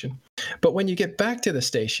the station. But when you get back to the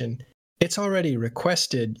station, it's already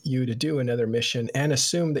requested you to do another mission and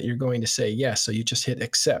assume that you're going to say yes. So you just hit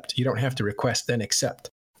accept. You don't have to request, then accept.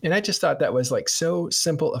 And I just thought that was like so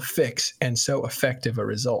simple a fix and so effective a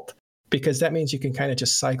result, because that means you can kind of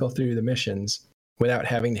just cycle through the missions without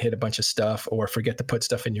having to hit a bunch of stuff or forget to put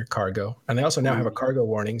stuff in your cargo. And they also now have a cargo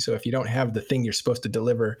warning. So if you don't have the thing you're supposed to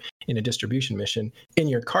deliver in a distribution mission in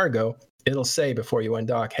your cargo, it'll say before you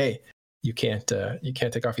undock, hey, you can't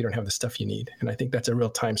take off. You don't have the stuff you need. And I think that's a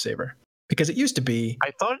real time saver, because it used to be.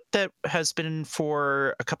 I thought that has been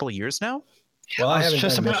for a couple of years now. Well, I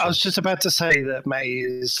was just about to say that May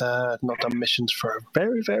has not done missions for a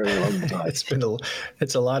very, very long time.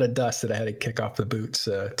 It's a lot of dust that I had to kick off the boots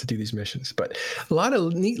to do these missions. But a lot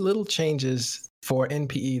of neat little changes for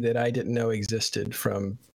NPE that I didn't know existed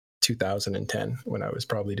from 2010 when I was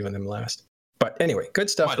probably doing them last. But anyway, good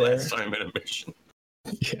stuff there. Last time in a mission.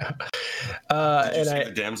 Yeah. Did you see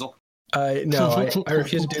the damsel? No, I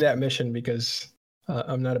refuse to do that mission because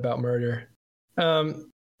I'm not about murder.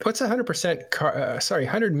 What's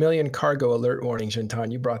 100 million cargo alert warning,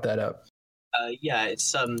 Jintan? You brought that up. Yeah,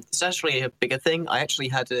 it's actually a bigger thing. I actually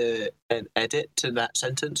had an edit to that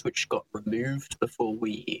sentence which got removed before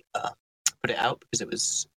we put it out, because it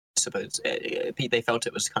was they felt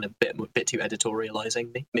it was kind of a bit too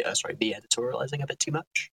editorializing me editorializing a bit too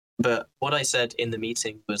much. But what I said in the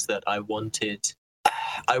meeting was that I wanted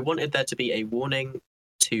there to be a warning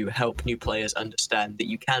to help new players understand that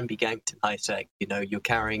you can be ganked in high sec. You're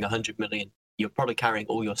carrying 100 million. You're probably carrying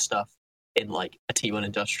all your stuff in like a T1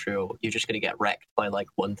 industrial. You're just going to get wrecked by like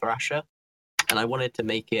one Thrasher. And I wanted to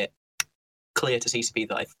make it clear to CCP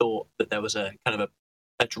that I thought that there was a kind of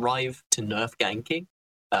a drive to nerf ganking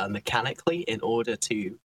mechanically in order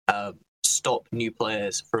to stop new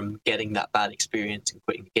players from getting that bad experience and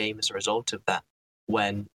quitting the game as a result of that,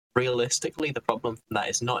 when realistically the problem from that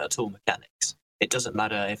is not at all mechanics. It doesn't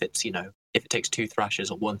matter if it's, if it takes 2 Thrashers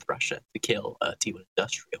or 1 Thrasher to kill a T1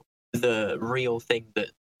 industrial. The real thing that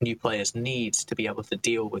new players need to be able to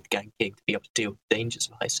deal with ganking, to be able to deal with dangers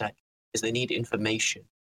of high sec, is they need information.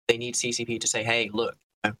 They need CCP to say, hey, look,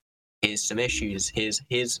 here's some issues,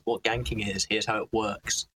 here's what ganking is, here's how it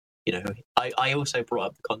works. I also brought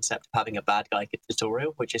up the concept of having a bad guy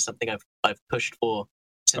tutorial, which is something I've pushed for.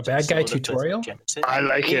 A bad guy tutorial? I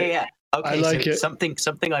like it. Yeah. Okay, I like it.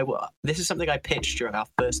 This is something I pitched during our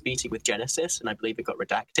first meeting with Genesis, and I believe it got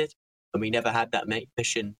redacted, and we never had that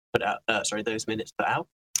mission put out. Those minutes put out.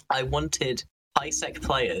 I wanted high sec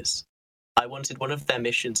players. I wanted one of their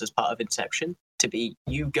missions as part of Inception to be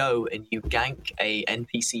you go and you gank a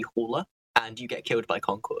NPC hauler, and you get killed by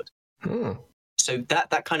Concord. So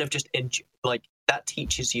that kind of just that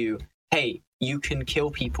teaches you, hey, you can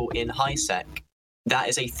kill people in high sec. That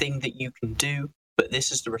is a thing that you can do, but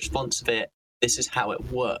this is the response of it. This is how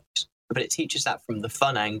it works. But it teaches that from the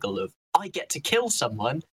fun angle of, I get to kill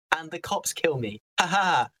someone and the cops kill me.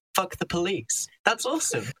 Haha, fuck the police. That's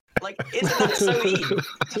awesome. Isn't that so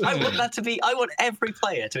neat? I want every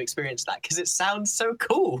player to experience that because it sounds so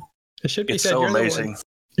cool. It should be it's said, so amazing.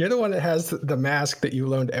 You're the one that has the mask that you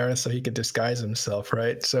loaned Eris so he could disguise himself,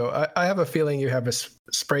 right? So I have a feeling you have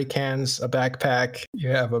spray cans, a backpack, you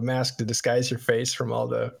have a mask to disguise your face from all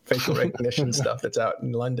the facial recognition stuff that's out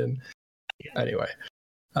in London. Anyway,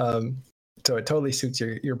 so it totally suits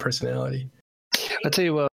your personality. I tell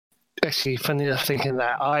you what, actually, funny enough thinking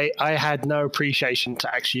that, I had no appreciation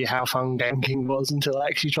to actually how fun ganking was until I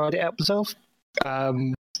actually tried it out myself.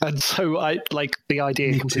 And so I like the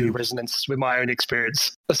idea completely resonates with my own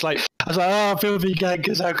experience. It's like, I was like, filthy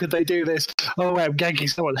gankers, how could they do this? Oh, I'm ganking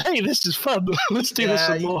someone. Hey, this is fun. Let's do this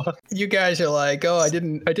some more. You guys are like, I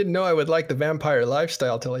didn't know I would like the vampire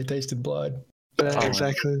lifestyle till I tasted blood.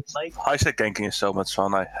 Exactly. High sec ganking is so much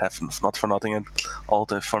fun. I have not for nothing and all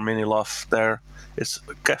the Formini love there. It's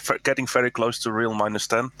getting very close to real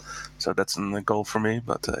 -10, so that's a goal for me.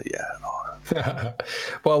 But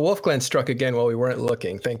Well, Wolfglen struck again while we weren't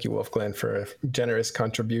looking. Thank you, Wolfglen, for a generous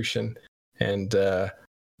contribution, and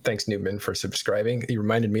thanks, Newman, for subscribing. He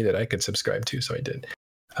reminded me that I could subscribe too, so I did.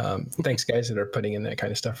 Thanks, guys, that are putting in that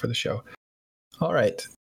kind of stuff for the show. All right.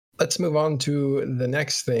 Let's move on to the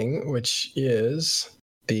next thing, which is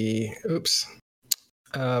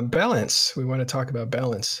balance. We want to talk about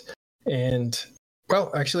balance. And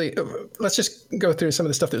Well, actually, let's just go through some of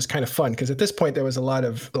the stuff that was kind of fun, because at this point there was a lot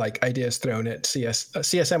of like ideas thrown at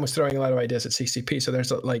CSM was throwing a lot of ideas at CCP. So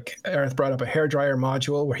there's like Aerith brought up a hairdryer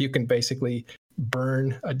module where you can basically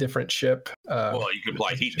burn a different ship. Well, you can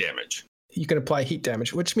apply heat damage. You can apply heat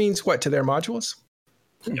damage, which means what to their modules?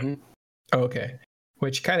 Mm-hmm. Okay.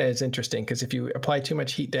 Which kind of is interesting, because if you apply too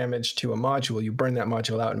much heat damage to a module, you burn that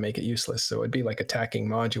module out and make it useless. So it'd be like attacking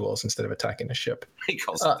modules instead of attacking a ship. He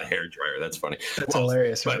calls it the hairdryer. That's funny. That's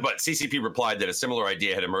hilarious. But CCP replied that a similar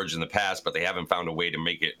idea had emerged in the past, but they haven't found a way to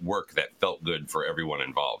make it work that felt good for everyone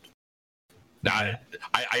involved. Now,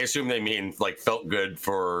 I assume they mean like felt good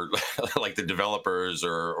for like the developers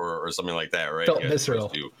or something like that, right? Felt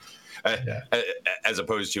visceral. As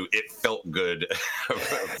opposed to it felt good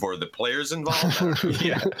for the players involved.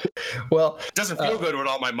 Yeah. Well, it doesn't feel good when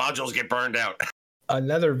all my modules get burned out.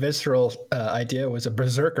 Another visceral idea was a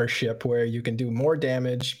berserker ship where you can do more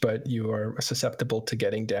damage, but you are susceptible to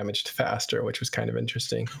getting damaged faster, which was kind of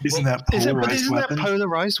interesting. Isn't that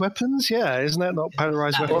polarized weapons? Yeah, isn't that not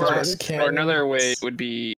polarized weapons? Or another way would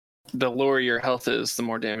be the lower your health is, the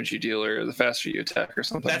more damage you deal, or the faster you attack, or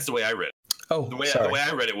something. That's the way I read it. Oh, the way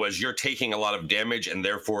I read it was you're taking a lot of damage, and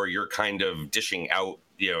therefore you're kind of dishing out,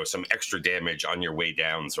 some extra damage on your way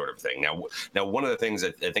down, sort of thing. Now, one of the things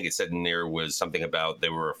that I think it said in there was something about they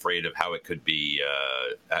were afraid of how it could be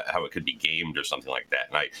gamed or something like that.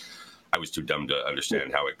 And I was too dumb to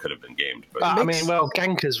understand how it could have been gamed. But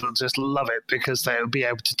gankers will just love it because they'll be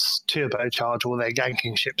able to turbocharge all their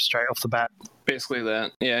ganking ships straight off the bat. Basically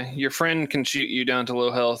that. Yeah, your friend can shoot you down to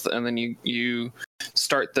low health, and then you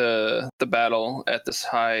start the battle at this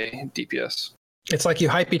high DPS. It's like you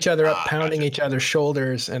hype each other up, pounding each other's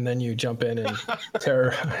shoulders, and then you jump in and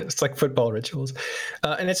terrorize. It's like football rituals.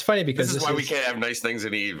 And it's funny because this is why we can't have nice things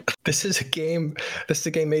in EVE. This is a game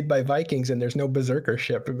made by Vikings, and there's no berserker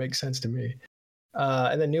ship. It makes sense to me.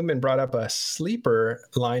 And then Newman brought up a sleeper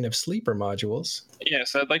line of sleeper modules.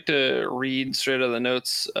 Yes, I'd like to read straight out of the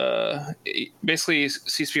notes. Basically,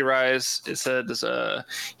 CCP Rise, it said,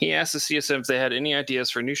 he asked the CSM if they had any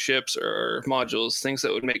ideas for new ships or modules, things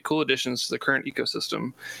that would make cool additions to the current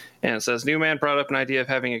ecosystem. And it says, Newman brought up an idea of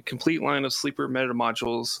having a complete line of sleeper meta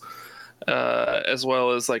modules, as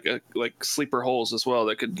well as like sleeper holes as well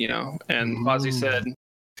that could, and Ozzy said,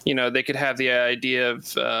 they could have the idea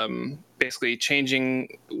of basically changing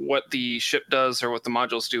what the ship does or what the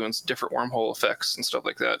modules do in different wormhole effects and stuff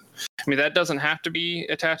like that. I mean, that doesn't have to be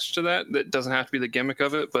attached to that. That doesn't have to be the gimmick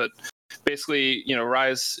of it. But basically,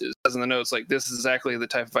 Rise says in the notes, like, this is exactly the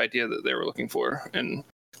type of idea that they were looking for. And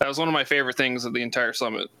that was one of my favorite things of the entire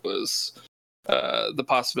summit was the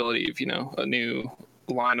possibility of, a new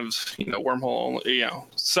line of, wormhole,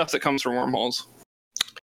 stuff that comes from wormholes.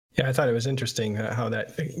 Yeah, I thought it was interesting how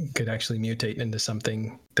that could actually mutate into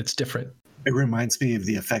something that's different. It reminds me of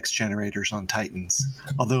the effects generators on Titans,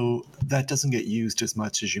 although that doesn't get used as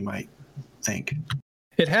much as you might think.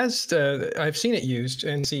 It has. I've seen it used.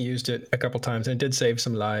 NC used it a couple times, and it did save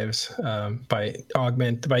some lives by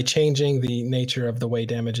changing the nature of the way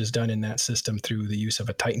damage is done in that system through the use of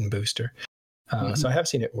a Titan booster. So I have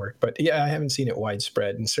seen it work, but I haven't seen it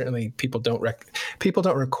widespread, and certainly people don't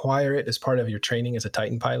require it as part of your training as a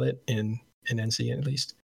Titan pilot in NC at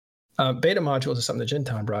least. Beta modules is something that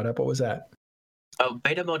Jintan brought up. What was that?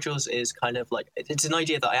 Beta modules is kind of like, it's an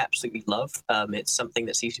idea that I absolutely love. It's something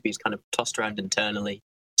that CCP has kind of tossed around internally,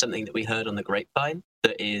 something that we heard on the grapevine,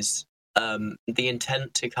 that is the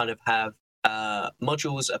intent to kind of have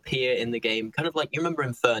modules appear in the game, kind of like, you remember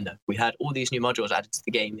Inferno? We had all these new modules added to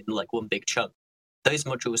the game in like one big chunk. Those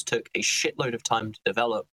modules took a shitload of time to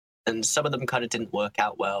develop, and some of them kind of didn't work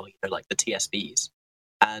out well, like the TSBs.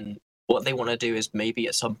 And what they want to do is maybe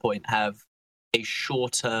at some point have a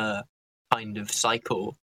shorter kind of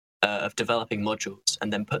cycle of developing modules,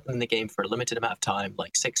 and then put them in the game for a limited amount of time,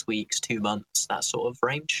 like 6 weeks, 2 months, that sort of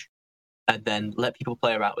range, and then let people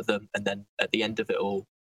play around with them, and then at the end of it all,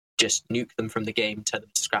 just nuke them from the game, turn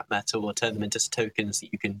them to scrap metal, or turn them into tokens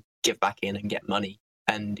that you can give back in and get money,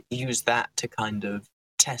 and use that to kind of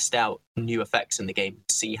test out new effects in the game,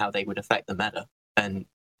 see how they would affect the meta, and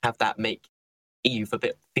have that make EVE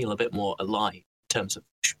feel a bit more alive in terms of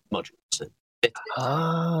modules.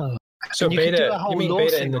 And so beta, you mean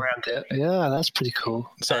beta in around it? Yeah, that's pretty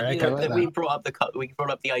cool. Sorry, we brought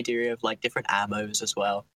up the idea of like different ammos as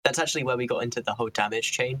well. That's actually where we got into the whole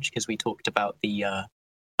damage change, because we talked about the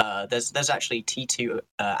there's actually T2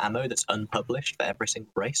 ammo that's unpublished for every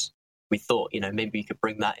single race. We thought, maybe we could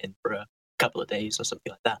bring that in for a couple of days or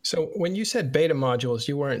something like that. So when you said beta modules,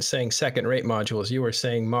 you weren't saying second-rate modules. You were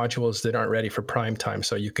saying modules that aren't ready for prime time,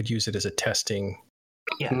 so you could use it as a testing.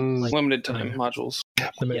 Yeah, limited time modules.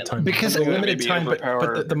 Limited time. Because the limited maybe time, but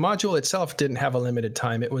overpower- the module itself didn't have a limited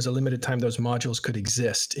time. It was a limited time those modules could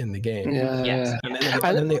exist in the game. Yeah.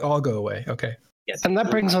 And then they all go away. Okay. Yes. And that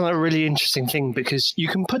brings on a really interesting thing, because you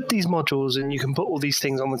can put these modules and you can put all these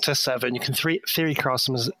things on the test server, and you can theory craft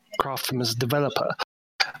them as a developer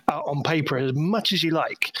on paper as much as you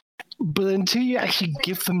like. But until you actually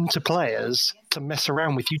give them to players to mess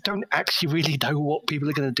around with, you don't actually really know what people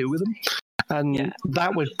are going to do with them. And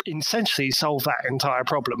that would essentially solve that entire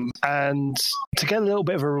problem. And to get a little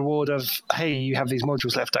bit of a reward of, hey, you have these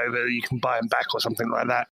modules left over, you can buy them back or something like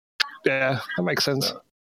that. Yeah, that makes sense.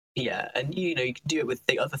 Yeah, and you can do it with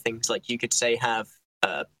the other things. Like you could say have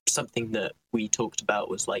something that we talked about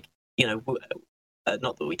was like,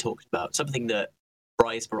 not that we talked about, something that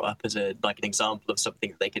Bryce brought up as an example of something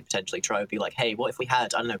that they could potentially try would be like, hey, what if we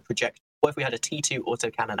had, I don't know, what if we had a T2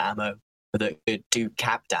 autocannon ammo that could do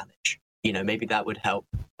cap damage? Maybe that would help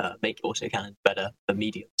make autocannon better for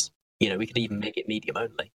mediums. We could even make it medium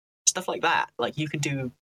only. Stuff like that. Like you can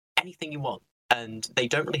do anything you want. And they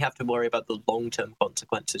don't really have to worry about the long-term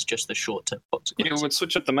consequences, just the short-term consequences. It would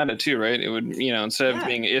switch up the meta too, right? It would, instead of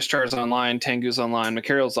being Ishtar's online, Tengu's online,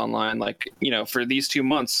 Makarel's online, for these 2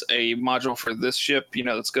 months, a module for this ship,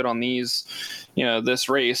 that's good on these, this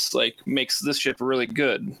race, makes this ship really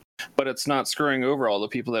good. But it's not screwing over all the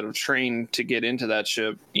people that have trained to get into that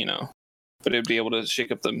ship, But it'd be able to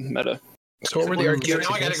shake up the meta. So what were the arguments?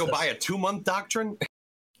 Now I got to go buy a 2-month doctrine?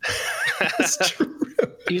 That's true.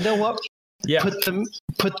 You know what? Yeah. Put them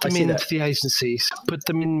into the agencies. Put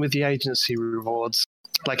them in with the agency rewards.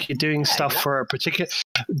 Like you're doing stuff for a particular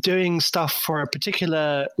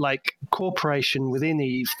corporation within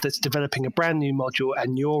EVE that's developing a brand new module,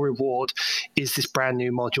 and your reward is this brand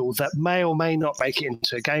new module that may or may not make it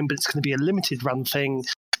into a game, but it's going to be a limited run thing.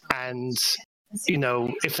 And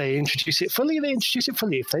if they introduce it fully, they introduce it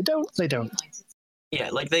fully. If they don't, they don't. Yeah,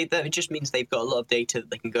 that just means they've got a lot of data that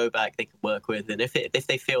they can go back, they can work with, and if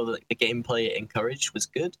they feel that the gameplay it encouraged was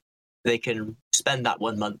good, they can spend that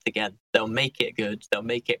 1 month again. They'll make it good, they'll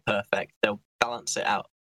make it perfect, they'll balance it out,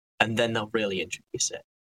 and then they'll really introduce it.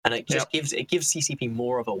 And it just gives CCP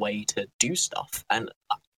more of a way to do stuff. And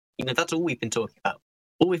that's all we've been talking about.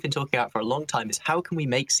 All we've been talking about for a long time is how can we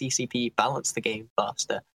make CCP balance the game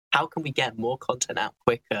faster? How can we get more content out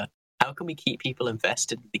quicker? How can we keep people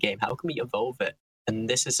invested in the game? How can we evolve it? And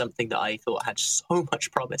this is something that I thought had so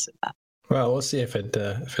much promise in that. Well, we'll see if it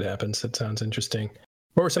happens. It sounds interesting.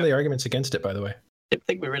 What were some of the arguments against it, by the way? I don't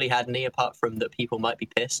think we really had any, apart from that people might be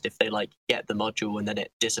pissed if they get the module and then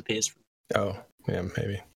it disappears. Oh, yeah,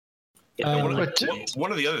 maybe.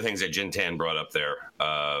 One of the other things that Jintan brought up there,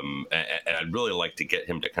 and I'd really like to get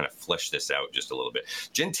him to kind of flesh this out just a little bit.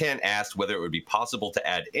 Jintan asked whether it would be possible to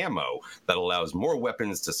add ammo that allows more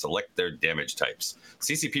weapons to select their damage types.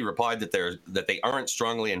 CCP replied that they aren't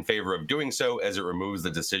strongly in favor of doing so, as it removes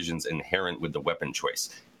the decisions inherent with the weapon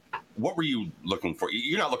choice. What were you looking for?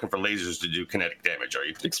 You're not looking for lasers to do kinetic damage, are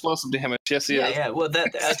you? Explosive damage, yes, Yeah. Well,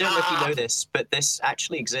 I don't know if you know this, but this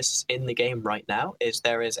actually exists in the game right now.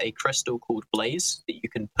 There is a crystal called Blaze that you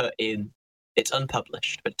can put in. It's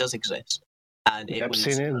unpublished, but it does exist. And I've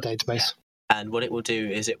seen it in the database. And what it will do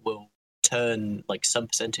is it will turn some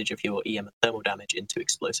percentage of your EM and thermal damage into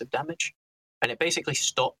explosive damage. And it basically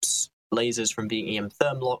stops lasers from being EM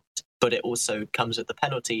therm locked, but it also comes at the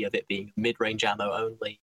penalty of it being mid-range ammo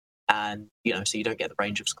only. And, so you don't get the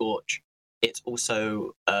range of Scorch. It's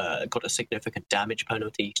also got a significant damage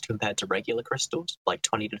penalty compared to regular crystals, like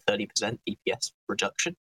 20 to 30% DPS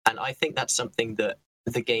reduction. And I think that's something that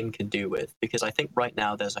the game can do with, because I think right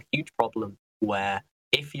now there's a huge problem where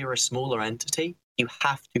if you're a smaller entity, you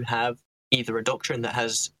have to have either a doctrine that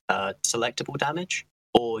has selectable damage,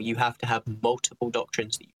 or you have to have multiple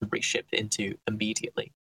doctrines that you can reshift into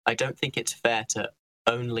immediately. I don't think it's fair to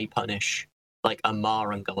only punish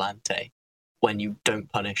Amar and Galante when you don't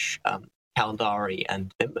punish Kaldari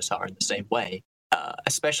and Bimbasar in the same way.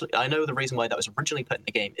 Especially, I know the reason why that was originally put in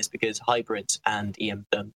the game is because hybrids and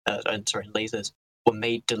lasers were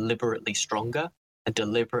made deliberately stronger and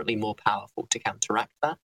deliberately more powerful to counteract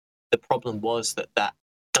that. The problem was that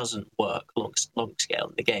doesn't work long scale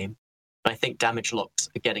in the game. And I think damage locks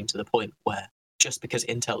are getting to the point where just because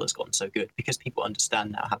Intel has gotten so good, because people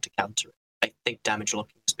understand now how to counter it, I think damage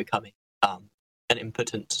locking is becoming an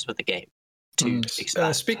impotence for the game to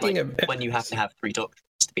expand. Speaking of when you have to have 3 doctrines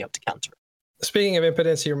to be able to counter it. Speaking of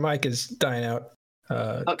impotence, your mic is dying out.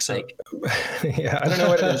 Fuck's sake. Yeah, I don't know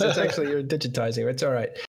what it is. It's actually you're digitizing. It's all right.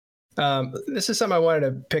 This is something I wanted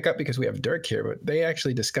to pick up because we have Dirk here, but they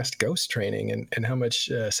actually discussed ghost training and how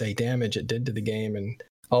much, damage it did to the game. And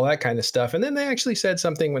all that kind of stuff. And then they actually said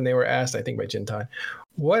something when they were asked, I think by Jintan,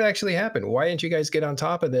 what actually happened? Why didn't you guys get on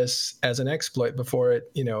top of this as an exploit before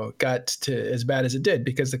it, got to as bad as it did?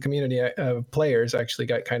 Because the community of players actually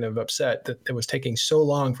got kind of upset that it was taking so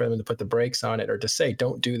long for them to put the brakes on it or to say,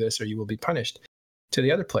 don't do this or you will be punished to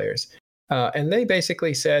the other players. And they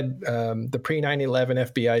basically said the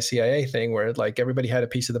pre-9/11 FBI CIA thing where like everybody had a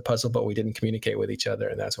piece of the puzzle, but we didn't communicate with each other.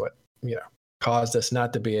 And that's what, caused us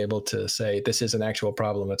not to be able to say this is an actual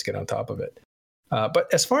problem. Let's get on top of it. But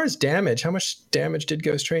as far as damage, how much damage did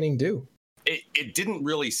Ghost Training do? It didn't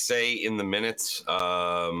really say in the minutes.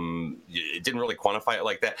 It didn't really quantify it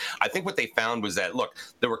like that. I think what they found was that, look,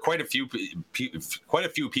 there were quite a few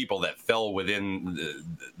people that fell within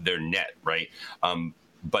their net, right?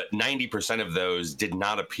 But 90% of those did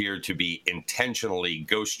not appear to be intentionally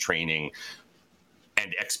ghost training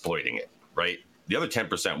and exploiting it, right? The other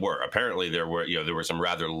 10% were. Apparently, there were some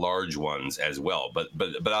rather large ones as well. But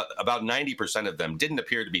about 90% of them didn't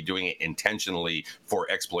appear to be doing it intentionally for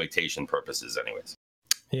exploitation purposes, anyways.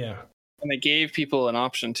 Yeah. And they gave people an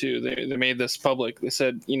option too. They made this public. They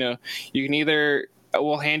said, you can either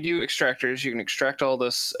we'll hand you extractors. You can extract all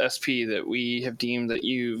this SP that we have deemed that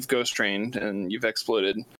you've ghost trained and you've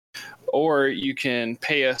exploited, or you can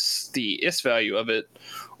pay us the ISK value of it.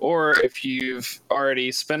 Or if you've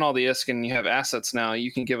already spent all the ISK and you have assets now,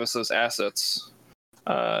 you can give us those assets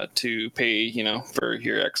to pay, for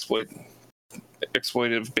your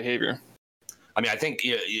exploitative behavior. I mean, I think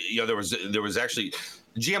there was actually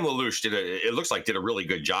GM Lelouch did a really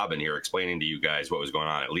good job in here explaining to you guys what was going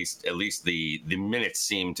on. At least the minutes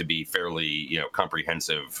seem to be fairly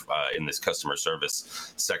comprehensive in this customer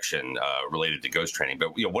service section related to ghost training.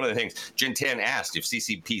 But one of the things Jintan asked if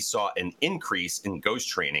CCP saw an increase in ghost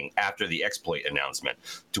training after the exploit announcement,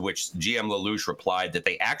 to which GM Lelouch replied that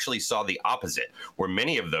they actually saw the opposite, where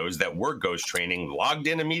many of those that were ghost training logged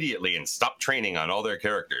in immediately and stopped training on all their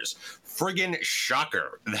characters. Friggin'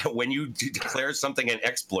 shocker that when you declare something an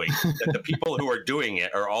exploit, that the people who are doing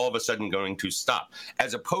it are all of a sudden going to stop,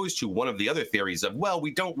 as opposed to one of the other theories of, well,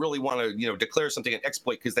 we don't really want to, declare something an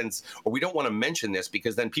exploit because then, or we don't want to mention this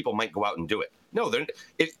because then people might go out and do it. No,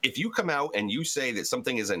 if you come out and you say that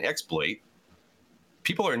something is an exploit,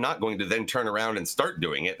 people are not going to then turn around and start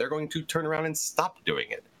doing it. They're going to turn around and stop doing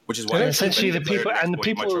it, which is why essentially the people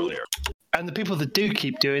that do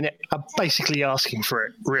keep doing it are basically asking for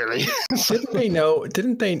it, really. Didn't they know?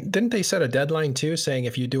 Didn't they set a deadline too, saying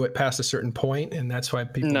if you do it past a certain point, and that's why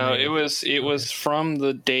people? No, it was from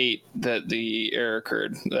the date that the error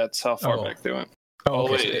occurred. That's how far back they went.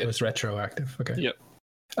 Oh, okay. So it was retroactive. Okay. Yep.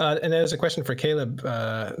 And there's a question for Caleb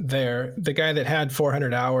there. The guy that had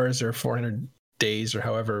 400 hours or 400 days or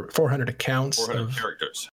however 400 accounts 400 of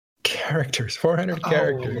characters. 400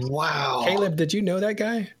 characters. Wow. Caleb, did you know that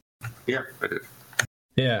guy? Yeah, I did.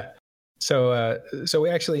 Yeah. So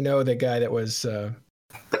we actually know the guy that was. But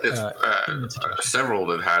it's several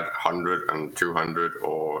that had 100 and 200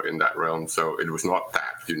 or in that realm, so it was not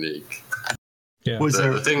that unique. Yeah.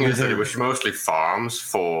 The thing is that it was mostly farms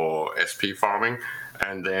for SP farming,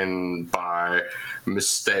 and then by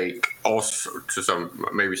mistake, also to some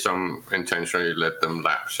intentionally let them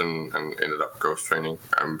lapse and ended up ghost training.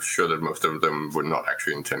 I'm sure that most of them were not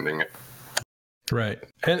actually intending it. Right.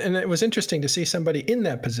 And it was interesting to see somebody in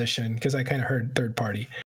that position, because I kind of heard third party,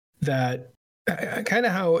 that kind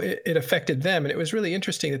of how it affected them. And it was really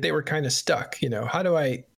interesting that they were kind of stuck. They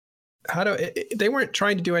weren't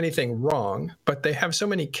trying to do anything wrong, but they have so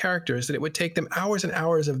many characters that it would take them hours and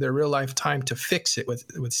hours of their real life time to fix it with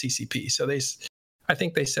CCP. So I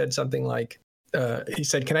think they said something like, he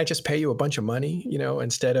said, can I just pay you a bunch of money,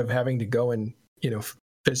 instead of having to go and,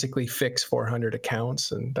 physically fix 400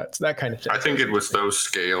 accounts, and that's that kind of thing. I think it was those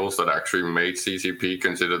scales that actually made CCP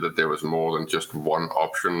consider that there was more than just one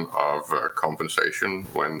option of compensation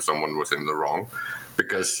when someone was in the wrong,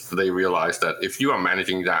 because they realized that if you are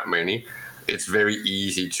managing that many, it's very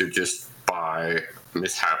easy to just by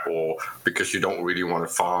mishap or because you don't really want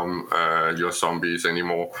to farm your zombies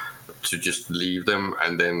anymore, to just leave them,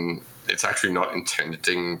 and then it's actually not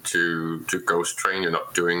intending to ghost train. You're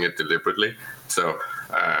not doing it deliberately. So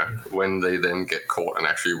when they then get caught and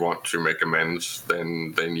actually want to make amends,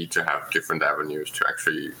 then they need to have different avenues to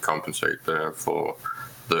actually compensate for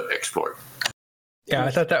the exploit. Yeah,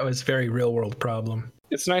 I thought that was a very real world problem.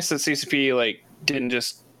 It's nice that CCP didn't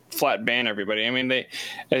just flat ban everybody. I mean,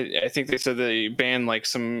 I think they said they banned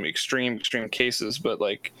some extreme cases, but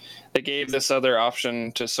they gave this other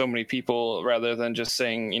option to so many people rather than just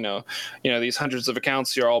saying, these hundreds of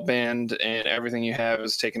accounts, you're all banned and everything you have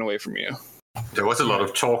is taken away from you. There was a lot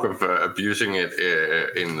of talk of abusing it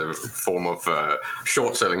in the form of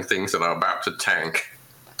short selling things that are about to tank.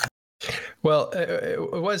 Well, it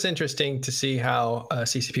was interesting to see how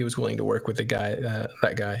CCP was willing to work with the guy,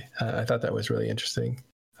 that guy. I thought that was really interesting.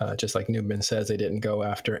 Just like Newman says, they didn't go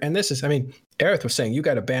after. And this is, I mean, Aerith was saying, you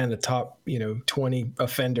got to ban the top, 20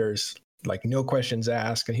 offenders, like no questions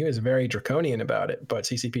asked. And he was very draconian about it. But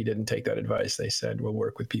CCP didn't take that advice. They said, we'll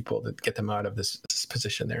work with people to get them out of this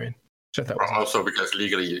position they're in. Which I thought was also because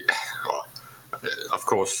legally, well, of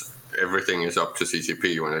course, everything is up to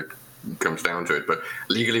CCP when it comes down to it. But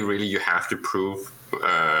legally, really, you have to prove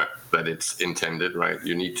that it's intended, right?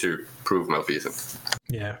 You need to prove malfeasance.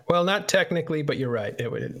 Yeah. Well, not technically, but you're right. It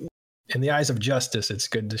would, in the eyes of justice, it's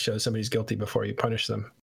good to show somebody's guilty before you punish them.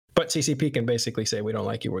 But CCP can basically say, we don't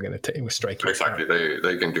like you, we're going to strike you. Exactly.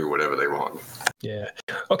 They can do whatever they want. Yeah.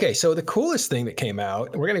 Okay, so the coolest thing that came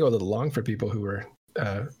out, we're going to go a little long for people who were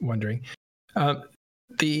wondering.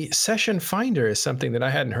 The session finder is something that I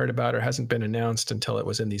hadn't heard about or hasn't been announced until it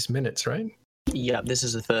was in these minutes, right? Yeah, this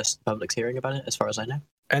is the first public hearing about it, as far as I know.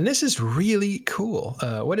 And this is really cool.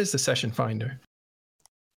 What is the session finder?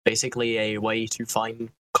 Basically a way to find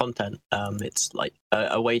content. It's like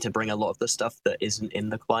a way to bring a lot of the stuff that isn't in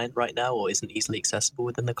the client right now or isn't easily accessible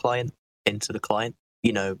within the client into the client.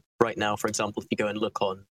 Right now, for example, if you go and look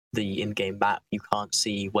on the in-game map, you can't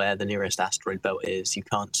see where the nearest asteroid belt is. You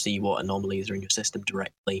can't see what anomalies are in your system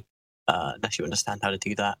directly, unless you understand how to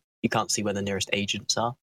do that. You can't see where the nearest agents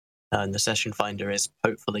are. And the session finder is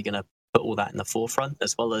hopefully going to put all that in the forefront,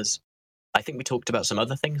 as well as, I think we talked about some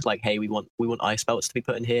other things like, hey, we want ice belts to be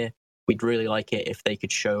put in here. We'd really like it if they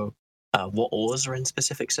could show what ores are in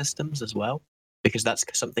specific systems as well, because that's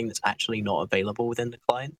something that's actually not available within the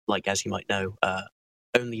client. Like, as you might know,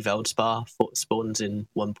 only Veldspar spawns in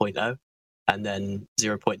 1.0, and then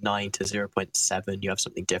 0.9 to 0.7 you have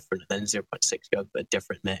something different, and then 0.6 you have a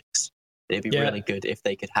different mix. It'd be really good if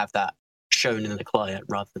they could have that shown in the client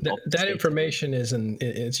rather than that information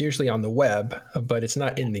it's usually on the web, but it's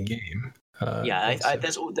not in the game.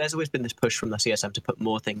 There's always been this push from the CSM to put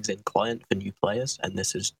more things in client for new players, and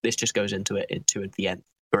this just goes into the nth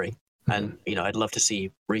degree. And I'd love to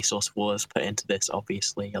see resource wars put into this,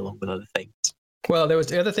 obviously, along with other things. Well, there was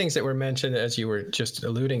the other things that were mentioned, as you were just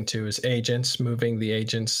alluding to, is agents, moving the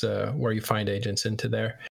agents where you find agents into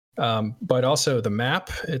there. But also the map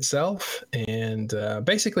itself, and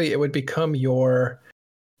basically it would become your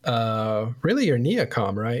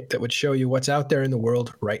Neocom, right? That would show you what's out there in the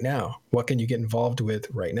world right now. What can you get involved with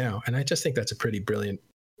right now? And I just think that's a pretty brilliant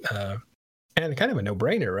and kind of a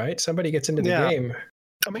no-brainer, right? Somebody gets into the game.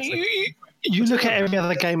 I mean, you look at every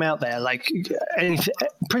other game out there, like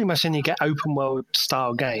pretty much any open world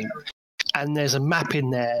style game, and there's a map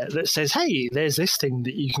in there that says, hey, there's this thing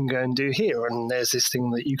that you can go and do here, and there's this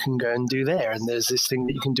thing that you can go and do there, and there's this thing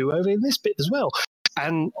that you can do over in this bit as well.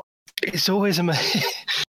 And it's always amazed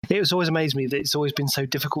me that it's always been so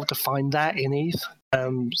difficult to find that in ETH.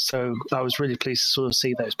 So I was really pleased to sort of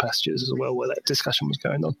see those passages as well where that discussion was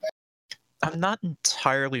going on. I'm not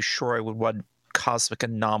entirely sure I would want cosmic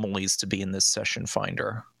anomalies to be in this session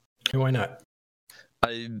finder. Why not?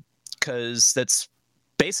 Because that's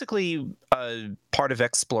basically part of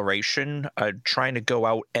exploration, trying to go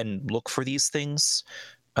out and look for these things.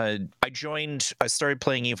 I started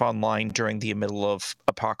playing EVE Online during the middle of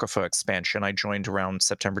Apocrypha expansion. I joined around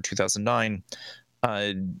September 2009.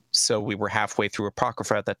 So we were halfway through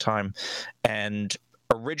Apocrypha at that time. And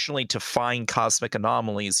originally, to find cosmic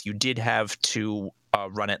anomalies, you did have to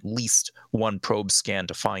run at least one probe scan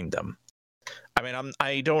to find them. I mean,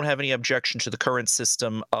 I don't have any objection to the current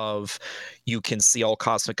system of you can see all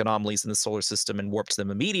cosmic anomalies in the solar system and warp to them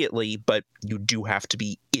immediately, but you do have to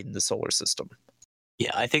be in the solar system.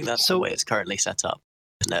 Yeah, I think that's the way it's currently set up,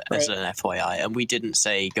 as an FYI. And we didn't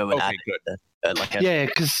say go and add it.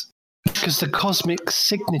 Because the cosmic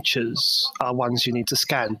signatures are ones you need to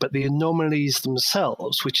scan, but the anomalies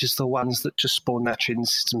themselves, which is the ones that just spawn naturally in the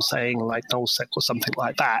system, saying like nullsec or something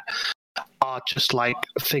like that, are just like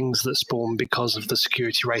things that spawn because of the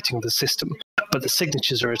security rating of the system. But the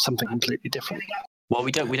signatures are something completely different. Well,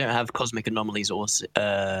 we don't have cosmic anomalies or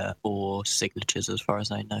signatures, as far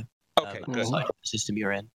as I know. Okay, good. Like the system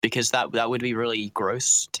you're in, because that would be really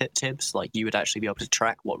gross tips. Like you would actually be able to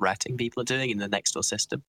track what ratting people are doing in the next door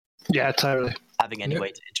system. Yeah, totally. Having any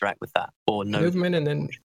way to interact with that, or no. Newman, and then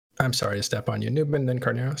I'm sorry to step on you. Newman, then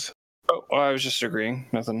Carneros. Oh, well, I was just agreeing.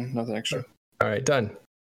 Nothing extra. All right, done.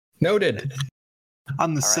 Noted.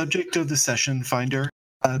 On the subject of the session finder,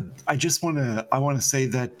 I want to say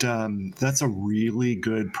that that's a really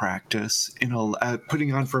good practice.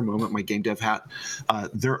 Putting on for a moment my game dev hat,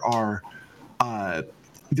 there are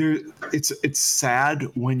it's sad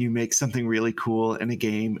when you make something really cool in a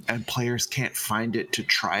game and players can't find it to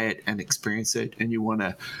try it and experience it, and you want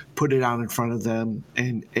to put it out in front of them,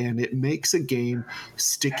 and it makes a game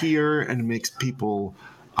stickier and makes people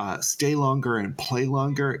stay longer and play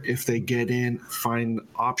longer if they get in, find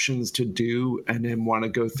options to do, and then want to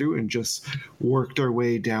go through and just work their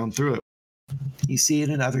way down through it. You see it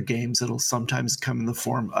in other games. It'll sometimes come in the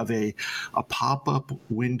form of a pop-up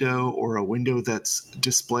window or a window that's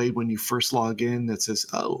displayed when you first log in that says,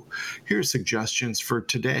 oh, here's suggestions for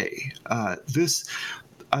today. This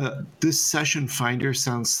session finder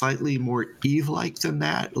sounds slightly more EVE-like than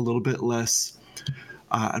that, a little bit less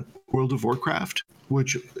World of Warcraft,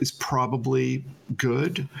 which is probably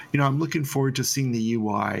good. I'm looking forward to seeing the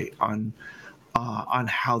UI on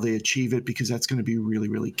how they achieve it, because that's going to be really,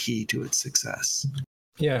 really key to its success.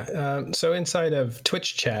 Yeah. So inside of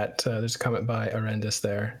Twitch chat, there's a comment by Arendis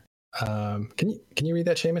there. Can you read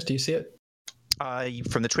that, Seamus? Do you see it?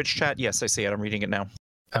 From the Twitch chat, yes, I see it. I'm reading it now.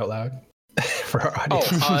 Out loud? For our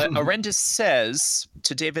audience. Arendis says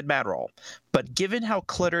to David Madrall, but given how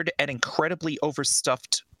cluttered and incredibly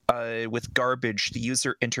overstuffed with garbage the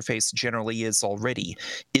user interface generally is already,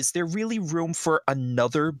 is there really room for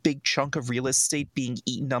another big chunk of real estate being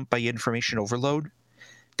eaten up by information overload?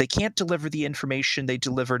 They can't deliver the information they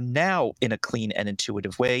deliver now in a clean and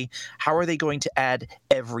intuitive way. How are they going to add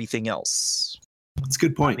everything else? That's a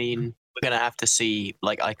good point. I mean, we're going to have to see,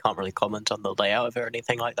 I can't really comment on the layout of it or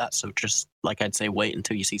anything like that, so just, I'd say wait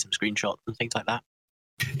until you see some screenshots and things like that.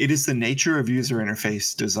 It is the nature of user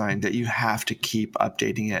interface design that you have to keep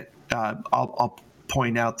updating it. I'll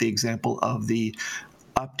point out the example of the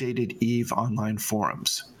updated EVE online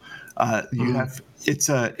forums.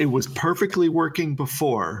 It was perfectly working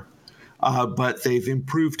before, but they've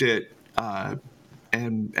improved it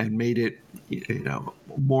and made it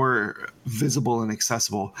more visible and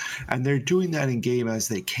accessible, and they're doing that in game as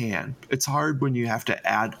they can. It's hard when you have to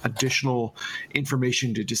add additional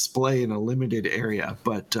information to display in a limited area,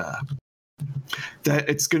 but that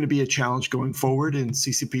it's going to be a challenge going forward, and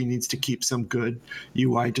CCP needs to keep some good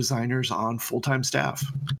UI designers on full-time staff.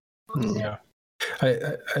 Yeah,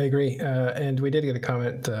 I agree. And we did get a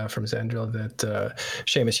comment from Zandril that,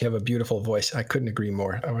 Seamus, you have a beautiful voice. I couldn't agree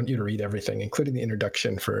more. I want you to read everything, including the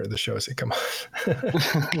introduction for the shows that come on.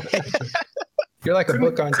 You're like a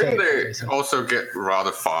book on tape. Couldn't they also get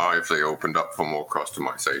rather far if they opened up for more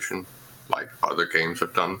customization, like other games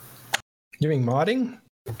have done? You mean modding?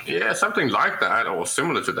 Yeah, something like that, or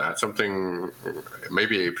similar to that. Something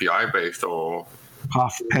maybe API-based or...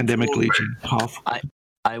 Pandemic Legion.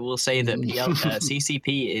 I will say that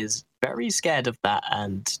CCP is very scared of that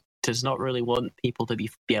and does not really want people to be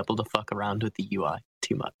able to fuck around with the UI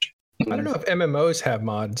too much. I don't know if MMOs have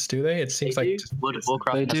mods, do they? It seems like World of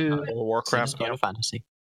Warcraft. They do. Warcraft, Final Fantasy.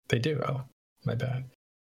 They do. Oh, my bad.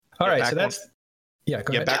 All right, so that's... Yeah,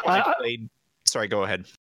 go ahead. Back when I played... Sorry, go ahead.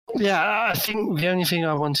 Yeah, I think the only thing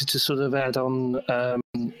I wanted to sort of add on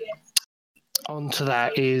onto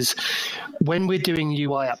that is when we're doing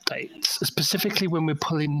UI updates, specifically when we're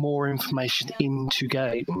pulling more information into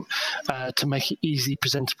game to make it easily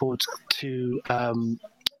presentable to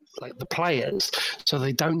the players, so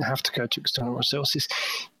they don't have to go to external resources,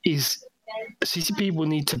 is CCP will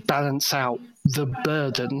need to balance out the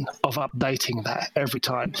burden of updating that every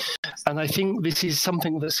time. And I think this is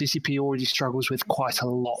something that CCP already struggles with quite a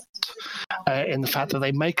lot, in the fact that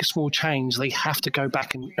they make a small change, they have to go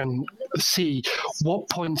back and see what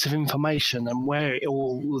points of information and where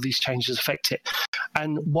all these changes affect it.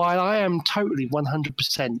 And while I am totally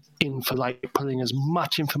 100% in for pulling as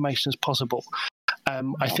much information as possible,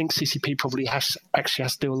 I think CCP probably has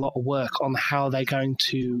to do a lot of work on how they're going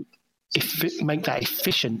to make that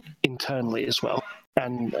efficient internally as well.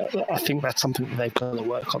 And I think that's something that they've got to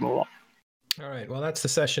work on a lot. All right. Well, that's the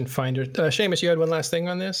session finder. Seamus, you had one last thing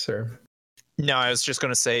on this, or? No, I was just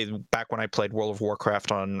going to say, back when I played World of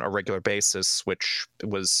Warcraft on a regular basis, which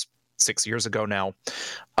was 6 years ago now,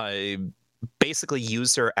 basically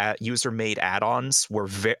user-made add-ons were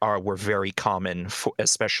very common,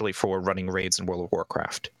 especially for running raids in World of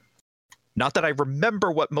Warcraft. Not that I remember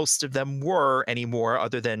what most of them were anymore,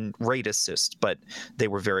 other than raid assist, but they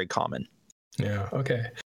were very common. Yeah. Okay.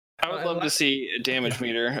 I would love to see a damage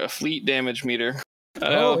meter, a fleet damage meter.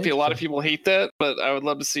 I know a lot of people hate that, but I would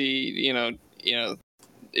love to see,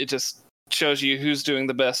 it just shows you who's doing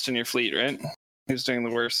the best in your fleet, right? Who's doing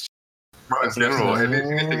the worst. Well, in general,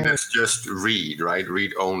 anything that's just read, right?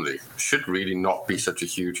 Read only, should really not be such a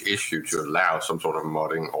huge issue to allow some sort of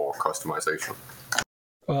modding or customization.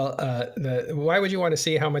 Well, why would you want to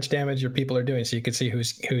see how much damage your people are doing so you could see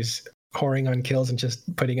who's whoring on kills and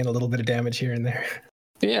just putting in a little bit of damage here and there?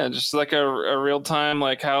 Yeah, just like a real time,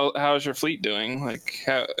 like how's your fleet doing? Like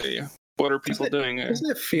what are people doing?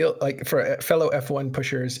 Doesn't it feel like, for fellow F1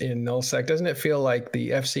 pushers in nullsec, doesn't it feel like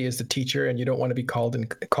the FC is the teacher and you don't want to be called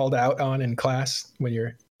out on in class when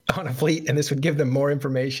you're on a fleet, and this would give them more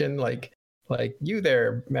information, like you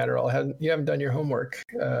there, Matterall, you haven't done your homework.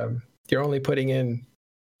 You're only putting in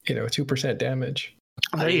 2% damage.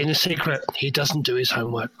 In a secret, he doesn't do his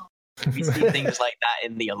homework. We see things like that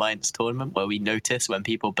in the Alliance tournament where we notice when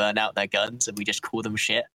people burn out their guns and we just call them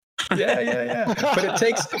shit. Yeah. But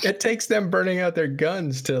it takes them burning out their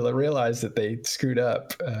guns to realize that they screwed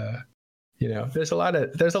up. There's a lot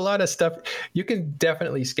of stuff. You can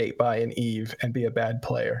definitely skate by an Eve and be a bad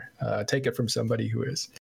player. Take it from somebody who is.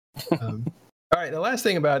 All right. The last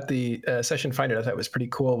thing about the session finder I thought was pretty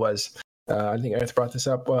cool was, I think Earth brought this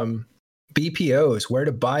up. BPOs, where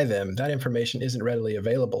to buy them, that information isn't readily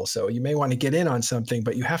available. So you may want to get in on something,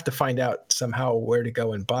 but you have to find out somehow where to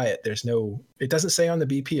go and buy it. It doesn't say on the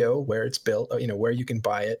BPO where it's built, where you can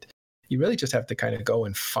buy it. You really just have to kind of go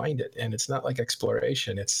and find it. And it's not like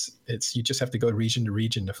exploration. It's you just have to go region to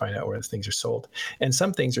region to find out where things are sold. And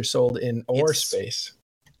some things are sold in ore space.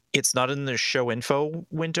 It's not in the show info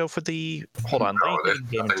window for the. Hold on. No,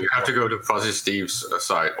 you have to go to Fuzzy Steve's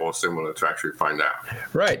site or similar to actually find out.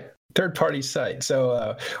 Right. Third-party site.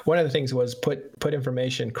 So one of the things was put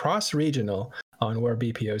information cross-regional on where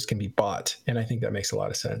BPOs can be bought, and I think that makes a lot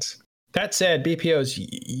of sense. That said,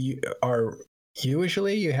 BPOs are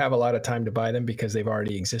usually you have a lot of time to buy them because they've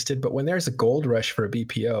already existed. But when there's a gold rush for a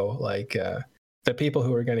BPO, like the people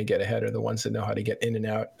who are going to get ahead are the ones that know how to get in and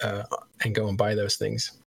out and go and buy those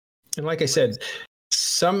things. And like I said,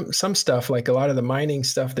 some stuff, like a lot of the mining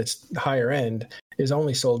stuff that's higher end, is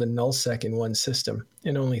only sold in nullsec in one system,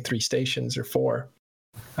 in only 3 stations or 4.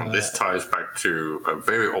 This ties back to a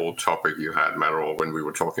very old topic you had, Matterall, when we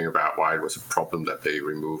were talking about why it was a problem that they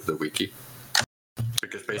removed the wiki.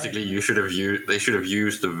 Because basically, they should have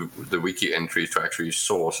used the wiki entries to actually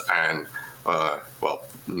source and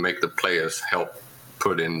make the players help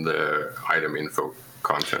put in the item info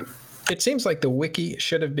content. It seems like the wiki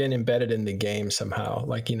should have been embedded in the game somehow,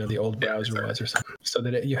 like the old browser was or something, so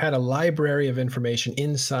that you had a library of information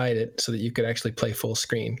inside it so that you could actually play full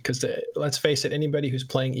screen. Because let's face it, anybody who's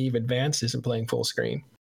playing EVE Advanced isn't playing full screen,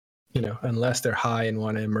 unless they're high and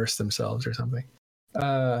want to immerse themselves or something.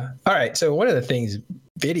 All right, so one of the things,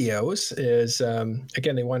 videos, is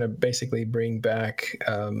again, they want to basically bring back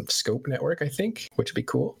Scope Network, I think, which would be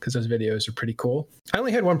cool because those videos are pretty cool. I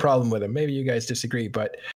only had one problem with them. Maybe you guys disagree,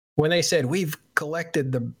 but when they said we've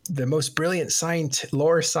collected the most brilliant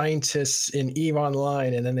lore scientists in EVE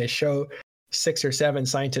Online, and then they show 6 or 7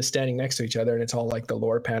 scientists standing next to each other, and it's all like the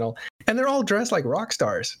lore panel, and they're all dressed like rock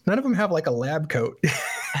stars. None of them have like a lab coat.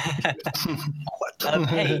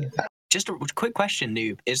 Hey, just a quick question,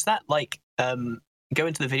 Noob. Is that like go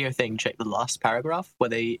into the video thing, check the last paragraph where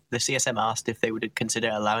the CSM asked if they would consider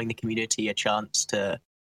allowing the community a chance to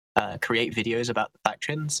create videos about the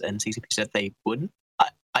factions, and CCP said they wouldn't.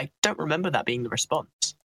 I don't remember that being the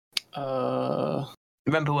response.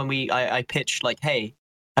 Remember when I pitched like, hey,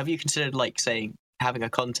 have you considered like saying having a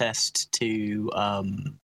contest to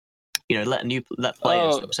let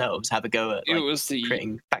players themselves have a go at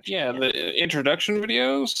creating factions? Yeah, the introduction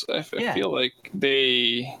videos. I feel like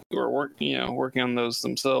they were working on those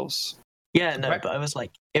themselves. Yeah, no, but I was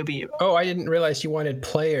like, it'd be. Oh, I didn't realize you wanted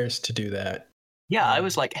players to do that. Yeah, I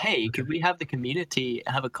was like, hey, could we have the community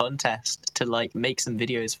have a contest to like make some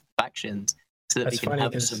videos for factions so that we can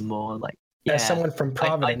have some more like. Yeah, as someone from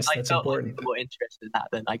Providence, I that's felt important. Like more interested in that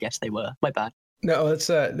than I guess they were. My bad. No,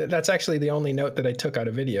 that's actually the only note that I took out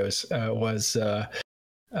of videos was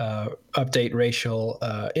update racial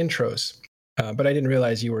intros. But I didn't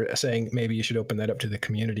realize you were saying maybe you should open that up to the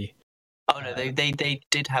community. Oh no, they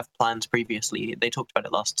did have plans previously. They talked about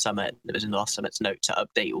it last summit. It was in the last summit's note to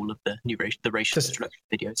update all of the new racial introduction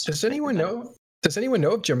videos. Does anyone know? Does anyone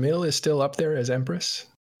know if Jamil is still up there as Empress?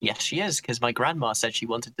 Yes, she is, because my grandma said she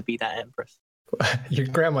wanted to be that Empress. Your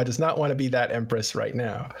grandma does not want to be that Empress right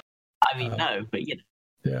now. I mean, no, but you know.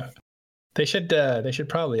 Yeah, they should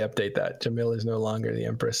probably update that. Jamil is no longer the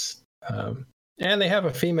Empress, and they have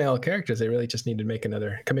a female character. They really just need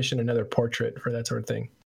to commission another portrait for that sort of thing.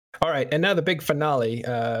 All right, and now the big finale,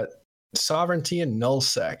 sovereignty and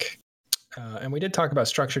nullsec. And we did talk about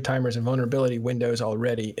structure timers and vulnerability windows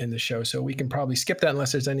already in the show, so we can probably skip that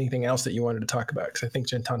unless there's anything else that you wanted to talk about, because I think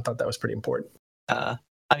Jintan thought that was pretty important. I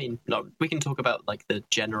mean, no, we can talk about like the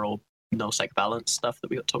general nullsec balance stuff that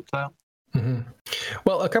we got talked about. Mm-hmm.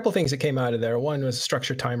 Well, a couple things that came out of there. One was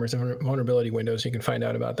structure timers and vulnerability windows. You can find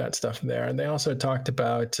out about that stuff there. And they also talked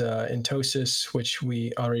about Entosis, which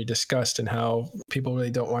we already discussed, and how people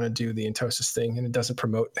really don't want to do the Entosis thing, and it doesn't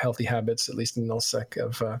promote healthy habits, at least in nullsec,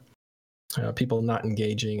 of people not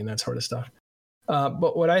engaging and that sort of stuff.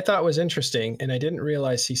 But what I thought was interesting, and I didn't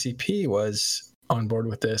realize CCP was on board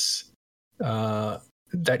with this,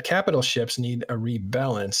 that capital ships need a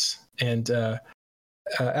rebalance. And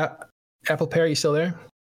Apple Pear, you still there?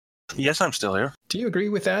 Yes, I'm still here. Do you agree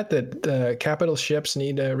with that capital ships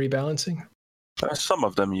need rebalancing? Some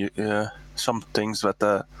of them, some things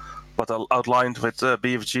that what I outlined with